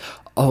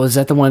 Oh, is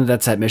that the one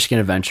that's at Michigan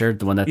Adventure?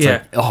 The one that's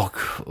like,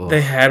 cool.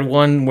 They had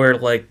one where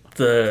like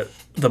the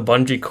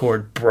bungee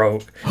cord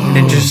broke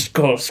and it just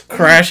goes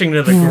crashing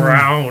to the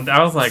ground.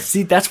 I was like,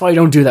 see, that's why you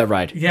don't do that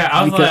ride. Yeah,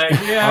 I was like,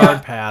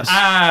 hard pass.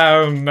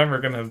 I'm never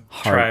gonna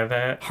try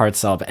that. Hard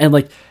sell. And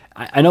like,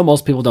 I know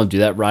most people don't do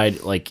that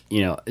ride. Like,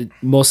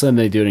 most of them,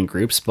 they do it in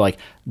groups, but like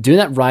doing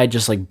that ride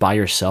just like by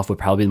yourself would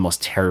probably be the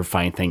most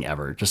terrifying thing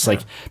ever. Just like,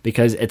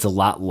 because it's a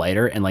lot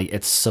lighter and like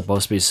it's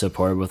supposed to be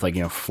supported with like,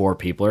 4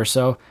 people or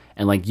so.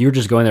 And like, you're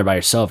just going there by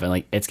yourself and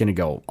like, it's going to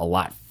go a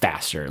lot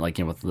faster, like,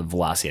 with the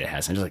velocity it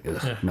has. And just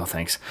like, no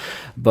thanks.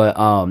 But,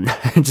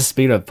 just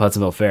speaking of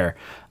Hudsonville Fair,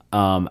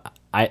 I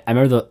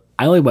remember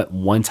I only went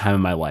one time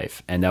in my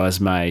life, and that was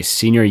my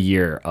senior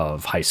year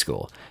of high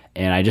school.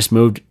 And I just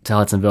moved to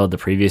Hudsonville the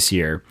previous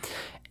year,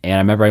 and I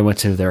remember I went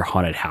to their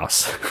haunted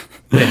house.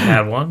 They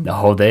had one?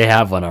 Oh, they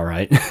have one, all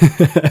right.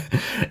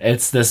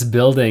 It's this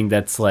building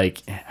that's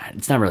like,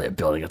 it's not really a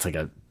building, it's like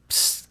a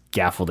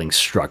scaffolding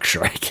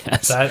structure, I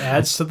guess. That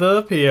adds to the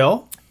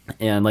appeal.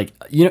 And like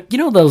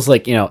those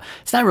like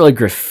it's not really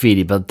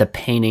graffiti, but the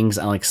paintings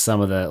on like some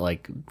of the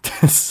like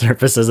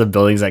surfaces of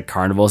buildings at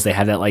carnivals, they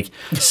have that like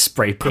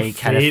spray paint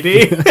kind of. Well,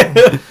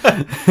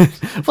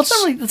 it's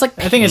not really. It's like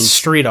I think it's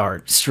street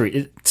art.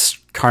 It's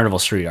carnival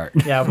street art.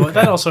 Yeah, but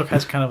that also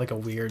has kind of like a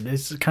weird.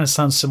 It kind of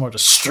sounds similar to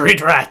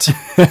street rat.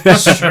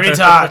 Street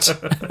art.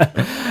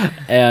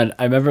 And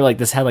I remember like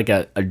this had like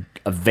a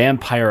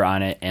vampire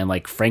on it, and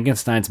like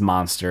Frankenstein's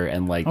monster,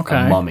 and like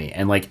a mummy,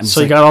 and like so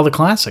you got all the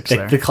classics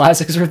there. The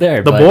classics are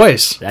there. The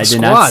boys. I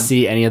did not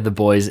see any of the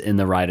boys in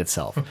the ride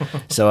itself.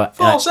 So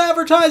false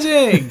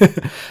advertising.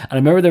 And I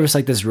remember there was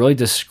like this really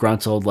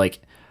disgruntled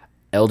like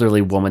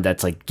elderly woman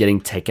that's like getting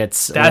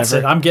tickets. That's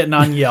it. I'm getting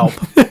on Yelp.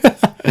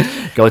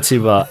 Go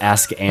to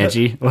Ask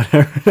Angie,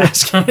 whatever.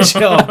 Ask Angie.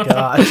 Oh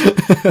gosh.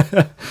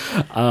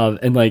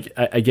 And like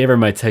I gave her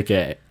my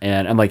ticket,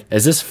 and I'm like,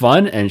 "Is this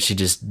fun?" And she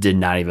just did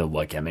not even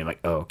look at me. I'm like,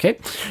 "Oh, okay."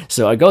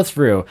 So I go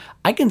through.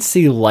 I can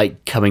see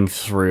light coming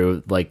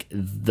through like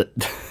the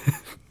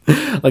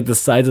like the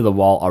sides of the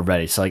wall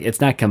already. So like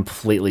it's not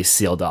completely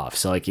sealed off.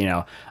 So like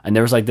and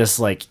there was like this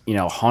like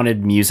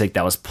haunted music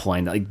that was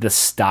playing, like the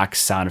stock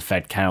sound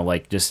effect, kind of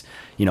like just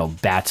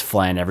bats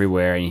flying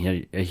everywhere, and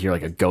you hear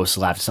like a ghost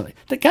laugh, something,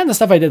 the kind of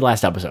stuff I did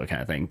last episode,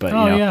 kind of thing. But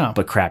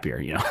but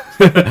crappier,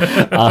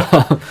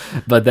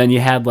 But then you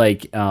had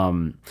like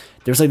there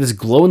was like this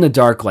glow in the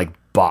dark like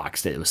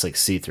box that it was like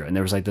see-through, and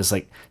there was like this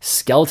like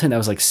skeleton that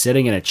was like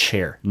sitting in a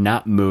chair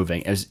not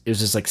moving. It was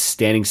just like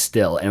standing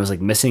still, and it was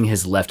like missing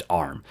his left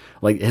arm.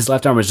 Like his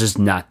left arm was just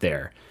not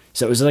there,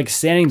 so it was like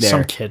standing there.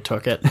 Some kid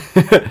took it.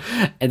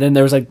 And then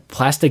there was like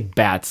plastic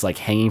bats like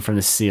hanging from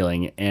the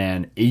ceiling,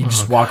 and you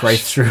just walk right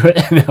through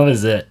it, and that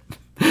was it.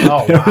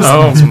 Oh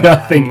wow.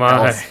 Nothing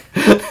else.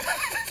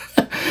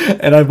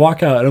 And I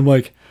walk out and I'm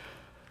like,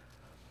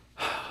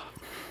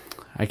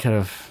 I could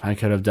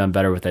have done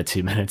better with that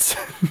 2 minutes.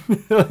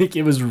 Like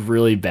it was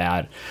really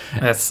bad.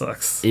 That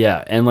sucks.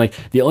 Yeah, and like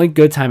the only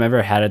good time I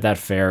ever had at that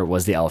fair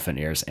was the elephant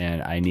ears,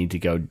 and I need to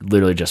go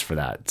literally just for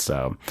that.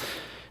 So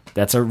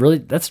I'm really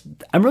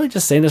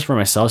just saying this for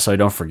myself so I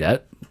don't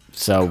forget.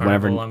 So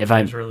Carnival if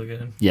I'm really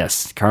good.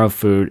 Yes, carnival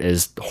food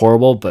is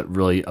horrible but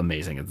really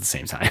amazing at the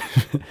same time.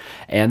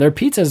 And their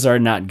pizzas are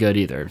not good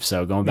either.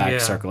 So going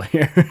back circle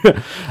here.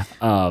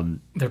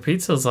 Their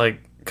pizza's like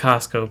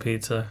Costco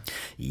pizza.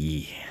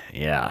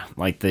 Yeah,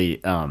 like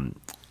the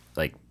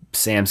like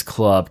Sam's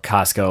Club,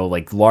 Costco,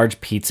 like large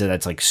pizza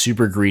that's like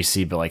super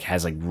greasy but like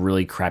has like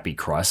really crappy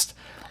crust.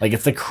 Like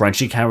it's the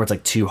crunchy kind where it's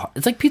like too hard.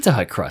 It's like Pizza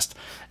Hut crust.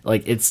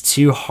 Like it's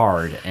too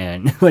hard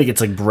and like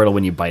it's like brittle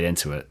when you bite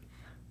into it.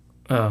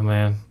 Oh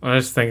man, I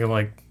was thinking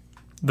like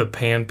the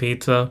pan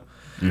pizza.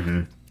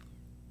 Mm-hmm.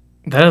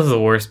 That is the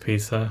worst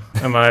pizza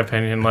in my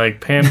opinion. Like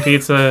pan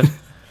pizza,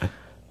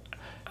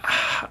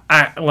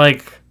 I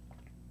like.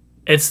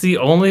 It's the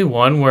only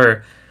one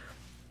where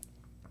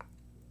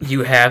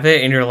you have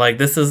it and you're like,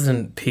 this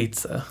isn't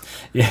pizza.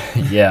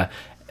 Yeah.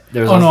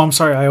 No, I'm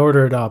sorry. I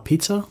ordered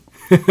pizza.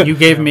 You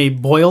gave me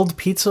boiled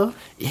pizza.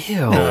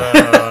 Ew.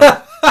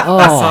 I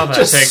saw that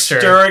Just picture.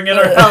 stirring it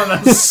around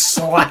and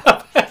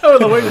slap it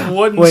with a big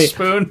wooden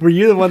spoon. Were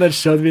you the one that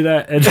showed me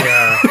that? And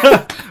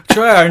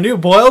Try our new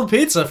boiled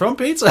pizza from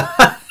Pizza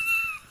Hut.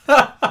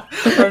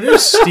 Our new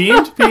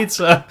steamed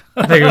pizza.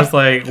 I think it was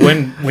like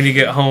when you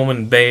get home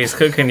and Bay's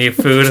cooking you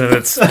food and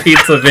it's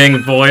pizza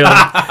being boiled.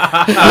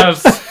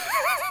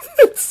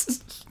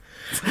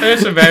 I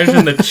just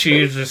imagine the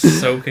cheese just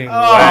soaking wet.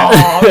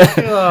 Oh,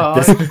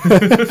 God.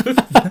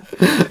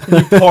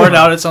 You pour it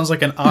out, it sounds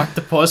like an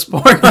octopus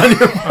pouring on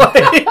your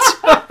plate.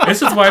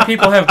 This is why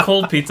people have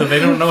cold pizza. They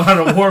don't know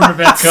how to warm it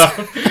back up.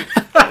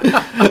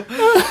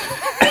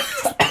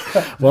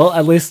 well,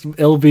 at least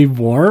it'll be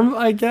warm,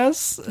 I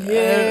guess.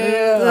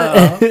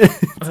 Yeah.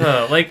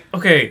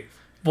 Okay,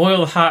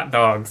 boiled hot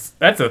dogs.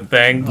 That's a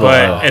thing,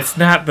 but it's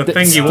not the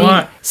thing you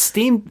want.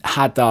 Steamed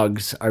hot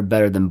dogs are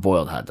better than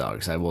boiled hot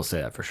dogs. I will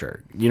say that for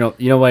sure. You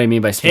know what I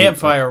mean by steamed?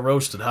 Campfire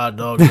roasted hot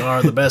dogs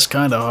are the best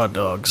kind of hot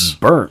dogs.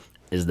 Burnt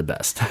is the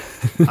best.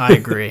 I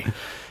agree.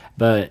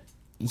 But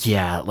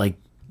yeah, like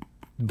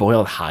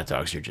boiled hot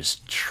dogs are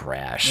just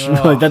trash.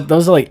 Like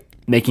those are like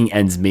making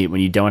ends meet when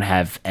you don't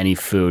have any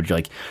food.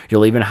 You're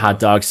leaving hot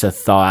dogs to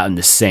thaw out in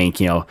the sink,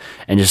 and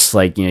just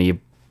you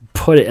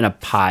put it in a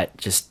pot,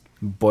 just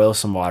boil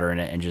some water in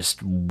it, and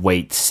just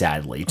wait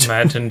sadly.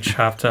 Imagine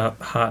chopped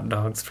up hot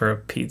dogs for a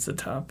pizza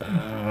topping.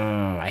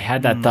 I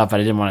had that thought,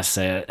 but I didn't want to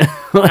say it.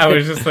 I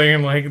was just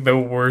thinking like the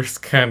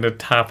worst kind of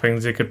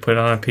toppings you could put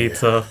on a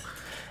pizza.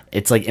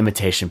 It's like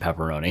imitation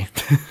pepperoni.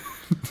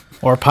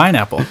 Or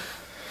pineapple.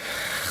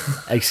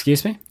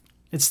 Excuse me?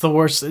 It's the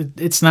worst.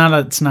 It's not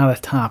a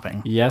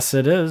topping. Yes,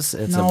 it is.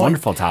 It's a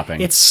wonderful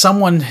topping. It's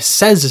someone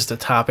says it's a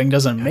topping,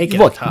 doesn't make it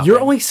Look, a topping. you're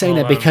only saying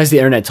that because the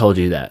internet told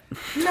you that.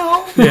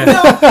 No.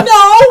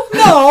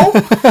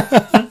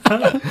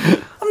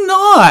 I'm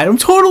not. I'm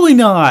totally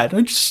not.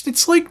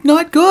 It's like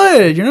not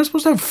good. You're not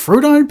supposed to have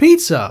fruit on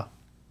pizza.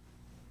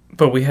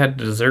 But we had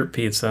dessert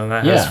pizza and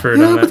that Yeah. has fruit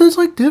Yeah, on but it. that's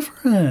like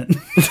different.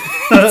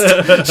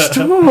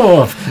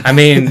 Stop. I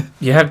mean,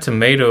 you have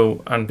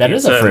tomato on That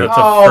pizza. is a fruit. And it's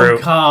a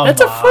fruit. come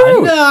That's a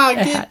fruit. No,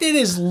 it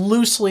is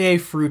loosely a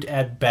fruit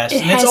at best.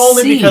 It And it's has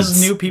only because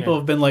seeds. new people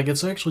have been like,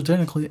 it's actually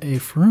technically a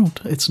fruit.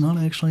 It's not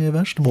actually a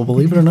vegetable.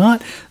 Believe it or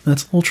not.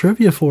 That's a little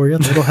trivia for you.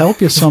 That'll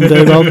help you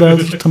someday about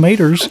those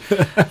tomatoes.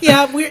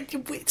 Yeah,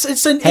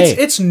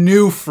 it's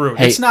new fruit.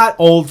 Hey. It's not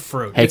old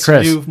fruit. Hey, it's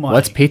Chris, new money.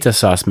 what's pizza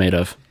sauce made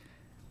of?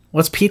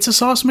 What's pizza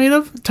sauce made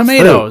of?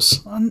 Tomatoes.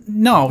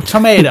 No,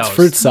 tomatoes.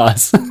 Fruit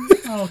sauce.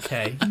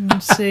 Okay.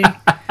 See,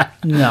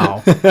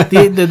 no.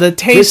 The Fruit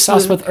taste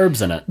sauce with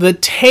herbs in it. the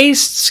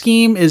taste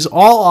scheme is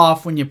all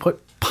off when you put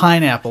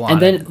pineapple on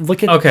And it. then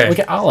look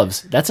at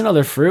olives. That's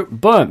another fruit.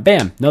 Boom,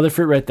 bam, another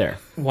fruit right there.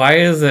 Why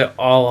is it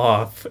all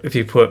off if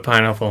you put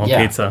pineapple on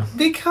Yeah. pizza?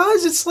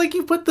 Because it's like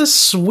you put the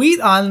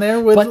sweet on there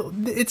with But-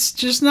 it's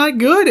just not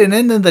good, and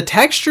then the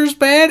texture's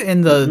bad,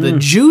 and the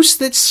juice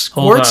that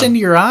squirts on. into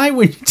your eye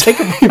when you take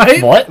a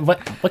bite.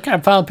 What kind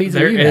of pineapple pizza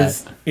There you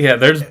is,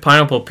 there's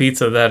pineapple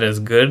pizza that is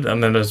good,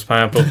 and then there's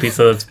pineapple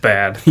pizza that's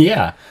bad. got?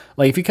 Yeah,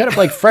 like if you cut up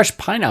like fresh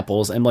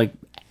pineapples and like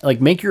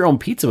make your own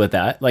pizza with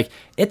that, like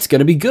it's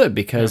gonna be good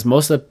because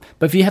but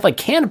if you have like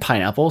canned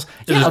pineapples,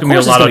 There's of gonna be a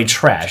course it's lot gonna of be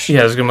trash.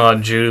 Yeah, there's gonna be a lot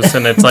of juice,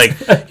 and it's like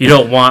you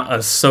don't want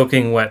a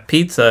soaking wet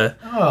pizza.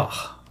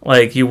 Oh,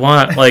 Like you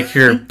want like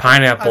your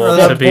pineapple I'd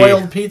to rather be.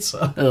 boiled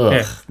pizza. Ugh,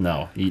 Yeah.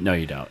 no,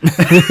 you don't.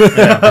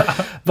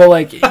 But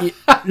like, I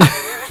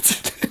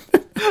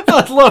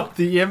love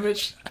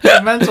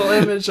the mental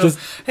image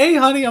of, hey,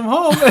 honey, I'm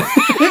home.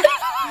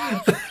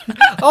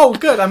 Oh,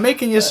 good. I'm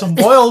making you some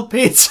boiled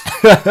pizza.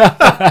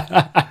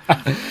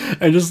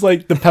 and just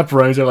like the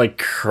pepperonis are like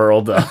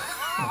curled up.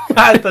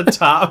 At the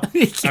top.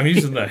 I'm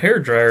using the hair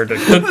dryer to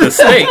cook the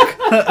steak.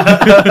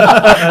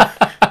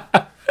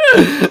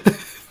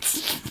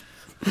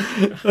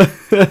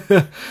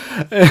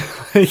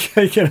 Like,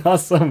 I can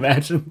also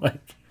imagine like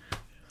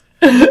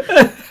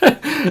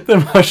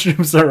the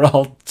mushrooms are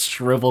all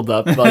shriveled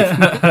up,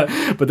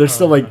 like, but they're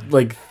still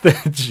like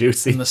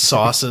juicy. And the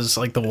sauce is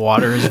like the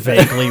water is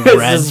vaguely This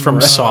red is from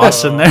red.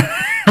 sauce in there,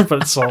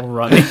 but it's all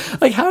runny.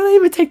 Like, how do they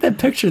even take that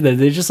picture? Then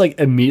they just like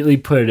immediately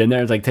put it in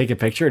there and like take a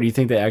picture, or do you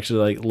think they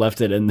actually like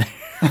left it in there?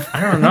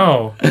 I don't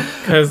know,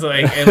 because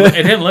like it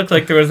didn't look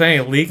like there was any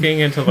leaking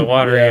into the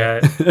water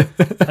yet.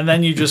 And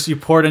then you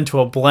pour it into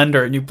a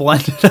blender and you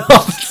blend it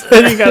up.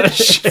 Then you gotta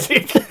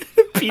shake.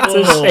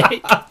 Pizza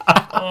shake.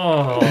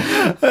 Oh,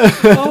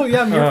 Oh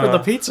yeah, I'm here for the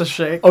pizza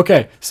shake.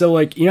 Okay, so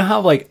like you know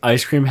how like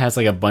ice cream has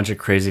like a bunch of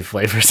crazy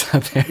flavors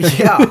out there.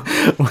 Yeah.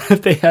 What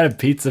if they had a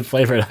pizza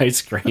flavored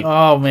ice cream?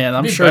 Oh man,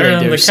 I'm sure better they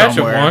than do the ketchup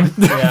somewhere. one.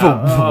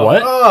 Yeah.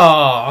 What?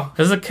 Oh.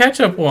 There's a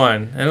ketchup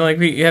one, and like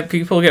you have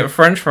people get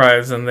French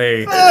fries, and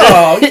they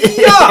Oh,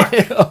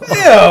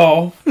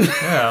 yuck. Ew.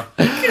 yeah.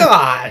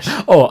 Gosh.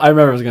 Oh, I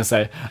remember what I was gonna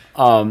say.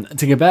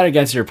 To combat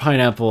against your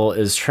pineapple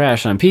is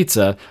trash on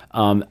pizza.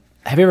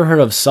 Have you ever heard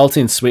of salty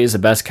and sweet is the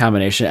best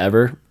combination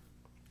ever?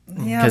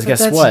 Yeah, Because but guess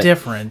that's what?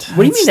 different. What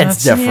do you mean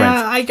that's different?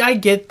 Yeah, I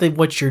get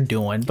what you're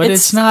doing, but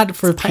it's not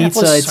for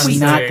pineapple pizza. It's sweet.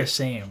 not the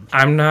same.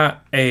 I'm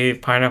not a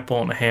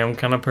pineapple and ham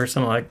kind of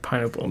person. I like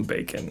pineapple and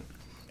bacon.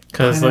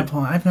 Because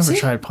I've never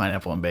tried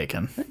pineapple and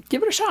bacon.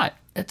 Give it a shot.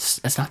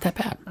 It's not that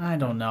bad. I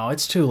don't know.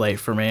 It's too late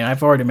for me.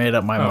 I've already made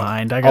up my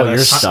mind. I Oh, gotta you're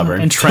stubborn.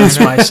 entrench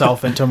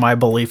myself into my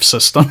belief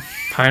system.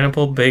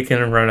 pineapple,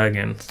 bacon, and red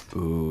onions.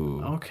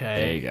 Ooh. Okay.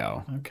 There you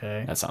go.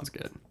 Okay. That sounds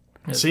good.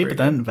 See, but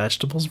then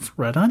vegetables,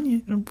 red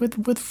onion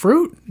with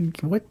fruit.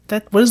 What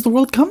is the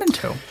world coming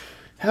to?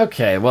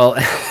 Okay, well,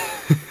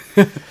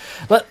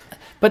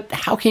 but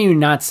how can you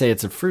not say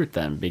it's a fruit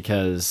then?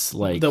 Because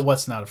like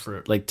What's not a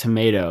fruit? like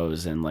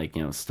tomatoes and like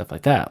stuff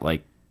like that.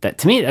 Like that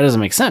to me that doesn't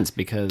make sense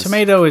because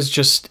Tomato is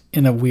just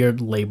in a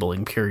weird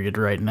labeling period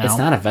right now. it's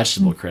not a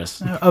vegetable,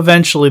 Chris.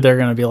 Eventually, they're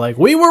going to be like,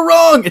 "We were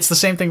wrong." It's the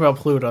same thing about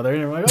Pluto.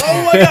 They're like,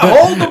 "Oh my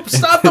god,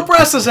 stop the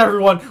presses,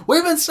 everyone!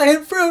 We've been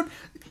saying fruit.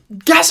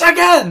 Guess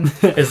again."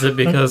 Is it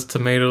because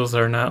tomatoes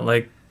are not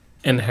like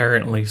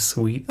inherently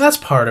sweet? That's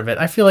part of it.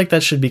 I feel like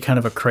that should be kind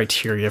of a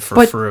criteria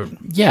for fruit.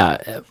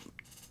 Yeah.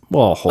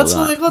 Well, hold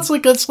on. Let's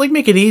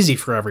make it easy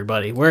for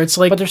everybody. Where it's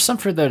like, But there's some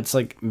fruit that's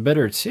like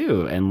bitter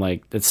too, and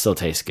like it still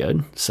tastes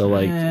good. So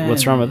like,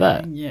 what's wrong with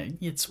that? yeah,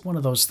 it's one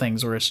of those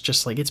things where it's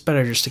just like it's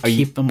better just to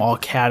keep them all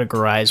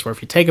categorized. Where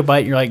if you take a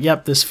bite, you're like,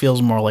 "Yep, this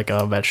feels more like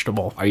a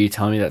vegetable." Are you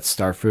telling me that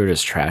star fruit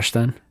is trash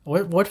then?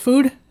 What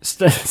food?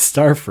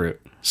 Star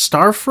fruit.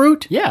 Star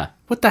fruit? Yeah.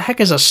 What the heck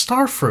is a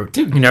star fruit?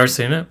 You never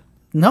seen it?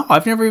 No,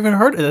 I've never even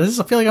heard of this.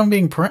 I feel like I'm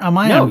being pranked.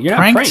 No, you're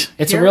not pranked.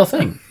 It's here? a real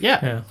thing. Yeah.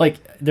 Yeah. Like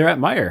they're at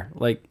Meyer.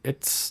 Like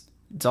it's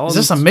all. Is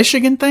this a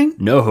Michigan thing?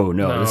 No.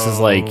 This is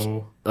like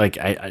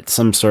I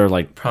some sort of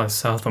like Probably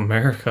South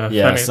America. if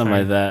yeah anything. something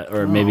like that,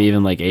 or maybe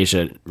even like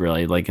Asia.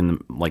 Really, like in the,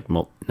 like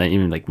not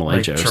even like Like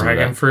Malaysia or something.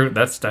 dragon Like fruit.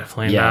 That's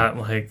definitely Yeah. not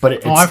like. but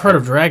it's, I've heard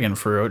of dragon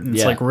fruit, and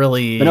it's yeah. like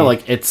really But no,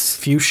 like it's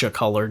fuchsia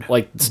colored.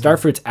 like star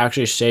fruit's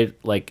actually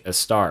shaped like a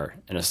star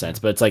in a sense,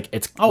 but it's like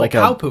it's like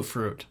Paupu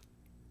fruit.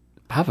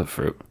 a papa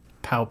fruit.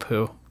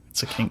 Paupu.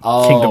 It's a Kingdom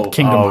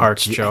Oh,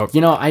 Hearts joke. You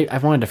know, I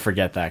wanted to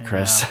forget that,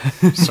 Chris.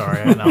 Sorry,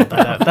 I know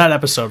that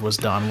episode was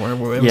done. It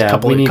was Yeah, a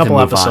couple we need to move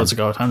episodes on.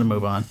 ago. Time to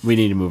move on. We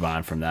need to move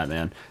on from that,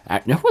 man.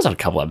 No, it wasn't a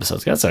couple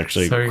episodes. That's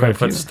actually So you're quite gonna a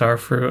few. put star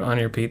fruit on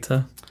your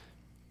pizza?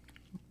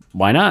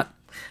 Why not?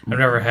 I've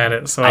never had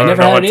it, so I I don't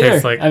never know had what it it either.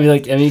 tastes like. I mean,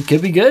 it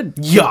could be good.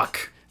 Yuck.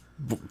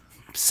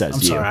 Says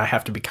I'm you. sorry, I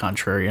have to be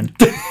contrarian.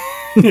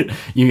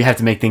 You have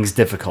to make things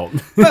difficult.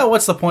 Well,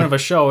 what's the point of a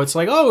show? It's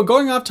like, oh, we're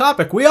going off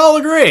topic. We all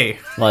agree.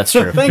 Well, that's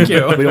true. Thank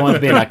you. We don't want to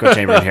be an echo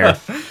chamber in here.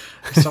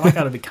 So I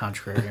got to be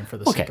contrarian for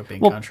the Okay. sake of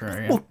being Well,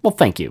 contrarian. well,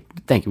 thank you.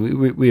 Thank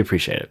you. We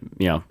appreciate it.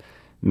 You know,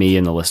 me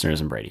and the listeners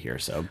and Brady here.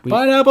 So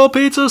Pineapple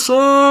pizza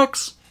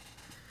sucks.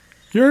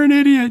 you're an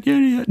idiot. You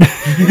idiot.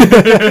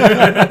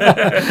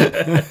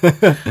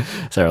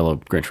 Sorry, a little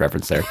Grinch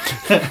reference there.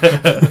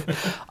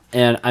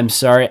 And I'm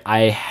sorry,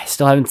 I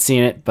still haven't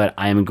seen it, but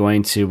I'm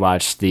going to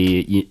watch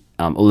the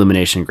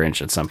Illumination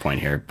Grinch at some point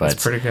here. But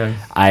It's pretty good.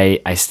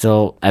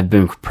 I've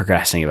been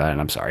procrastinating about it,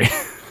 and I'm sorry.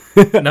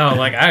 No,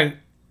 like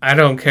I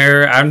don't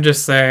care. I'm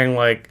just saying,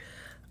 like,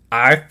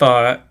 I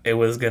thought it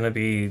was gonna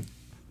be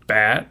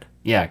bad.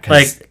 Yeah,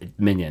 because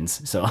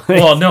Minions. So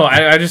Well, no,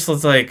 I just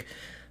was like,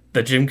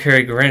 the Jim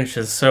Carrey Grinch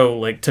is so,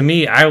 like, to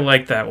me, I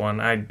like that one.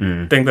 I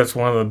think that's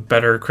one of the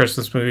better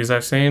Christmas movies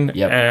I've seen.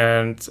 Yep.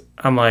 And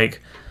I'm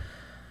like,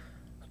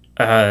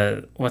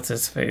 what's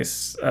his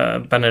face?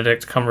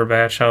 Benedict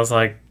Cumberbatch. I was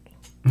like,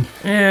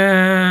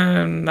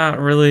 not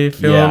really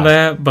feeling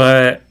that.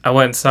 But I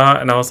went and saw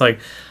it, and I was like,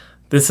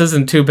 this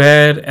isn't too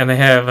bad. And they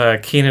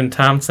have Kenan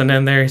Thompson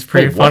in there. He's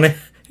pretty Wait, what? funny.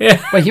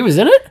 Yeah. wait, he was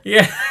in it?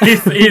 Yeah, he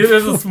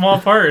has a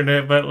small part in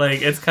it, but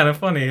like it's kind of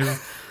funny.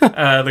 He's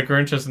the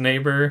Grinch's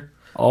neighbor.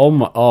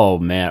 Oh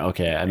man.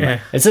 Okay. Yeah.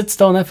 Is it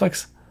still on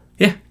Netflix?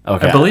 Yeah,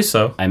 Okay. I believe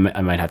so. I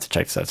might have to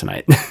check this out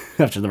tonight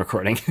after the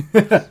recording.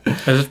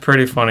 It's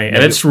pretty funny, and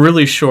it's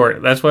really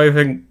short. That's why I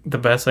think the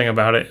best thing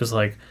about it is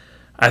like,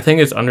 I think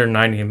it's under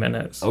 90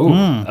 minutes.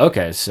 Oh,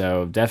 okay.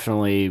 So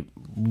definitely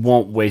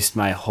won't waste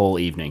my whole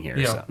evening here.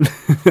 Yeah.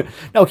 So.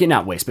 Okay,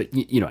 not waste, but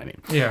you know what I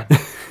mean. Yeah,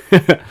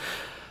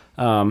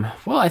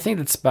 Well, I think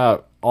that's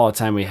about all the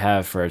time we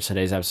have for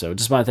today's episode.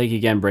 Just want to thank you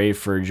again, Brady,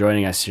 for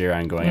joining us here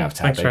on Going Off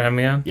Topic. thanks for having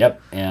me on.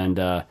 Yep.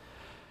 And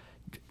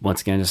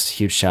once again, just a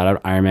huge shout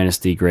out. Iron Man is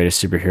the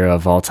greatest superhero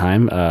of all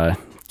time.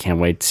 Can't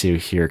wait to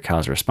hear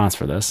Kyle's response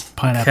for this.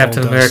 Pineapple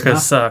Captain does America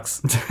not-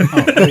 sucks.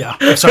 Oh,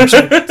 yeah. Sorry.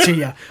 See,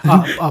 yeah.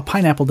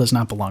 Pineapple does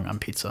not belong on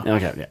pizza.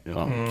 Okay, yeah,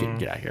 well,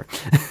 get out of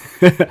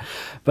here.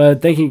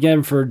 But thank you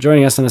again for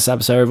joining us on this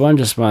episode, everyone.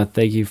 Just want to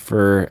thank you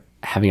for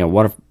having a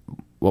wonderful.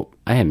 Well,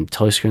 I am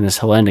totally screwing this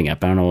whole ending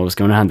up. I don't know what was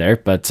going on there,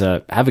 but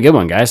have a good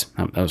one, guys.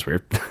 Oh, that was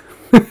weird.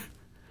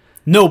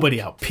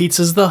 Nobody out.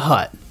 Pizza's the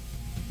Hut.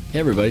 Hey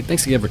everybody,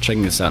 thanks again for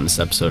checking us out in this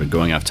episode of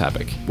Going Off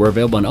Topic. We're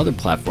available on other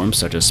platforms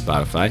such as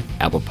Spotify,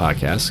 Apple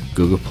Podcasts,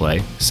 Google Play,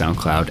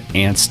 SoundCloud,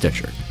 and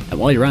Stitcher. And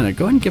while you're on there,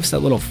 go ahead and give us that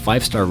little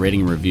 5-star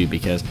rating and review,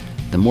 because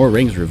the more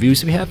ratings and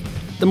reviews we have,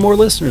 the more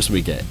listeners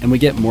we get, and we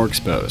get more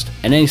exposed.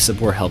 And any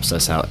support helps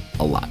us out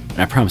a lot. And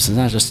I promise it's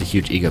not just a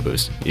huge ego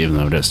boost, even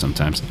though it is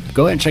sometimes.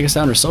 Go ahead and check us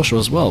out on our social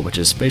as well, which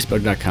is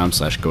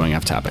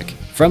facebook.com/goingofftopic.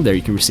 From there,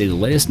 you can receive the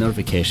latest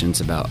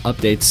notifications about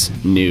updates,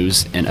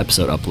 news, and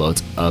episode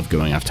uploads of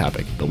Going Off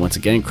Topic. But once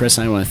again, Chris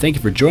and I want to thank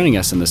you for joining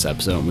us in this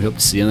episode, and we hope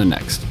to see you in the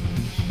next.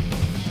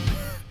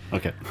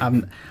 Okay.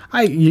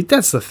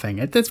 That's the thing.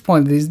 At this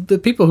point, the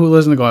people who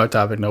listen to Go Off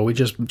Topic know we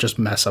just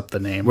mess up the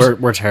names.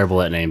 We're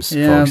terrible at names,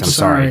 yeah, folks.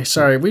 I'm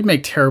sorry. We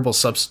make terrible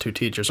substitute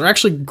teachers, or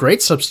actually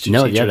great substitute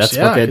teachers. Yeah, that's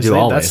what they do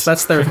always.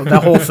 That's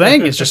that whole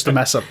thing is just to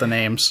mess up the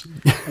names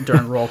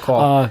during roll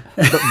call.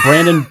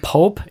 Brandon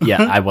Pope.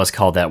 Yeah, I was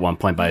called that at one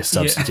point by a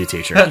substitute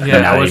teacher.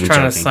 Yeah, I was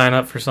trying to sign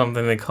up for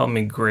something. They called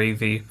me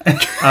Gravy.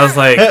 I was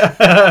like,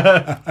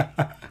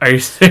 "Are you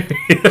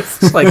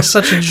serious?" It's like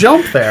such a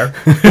jump there.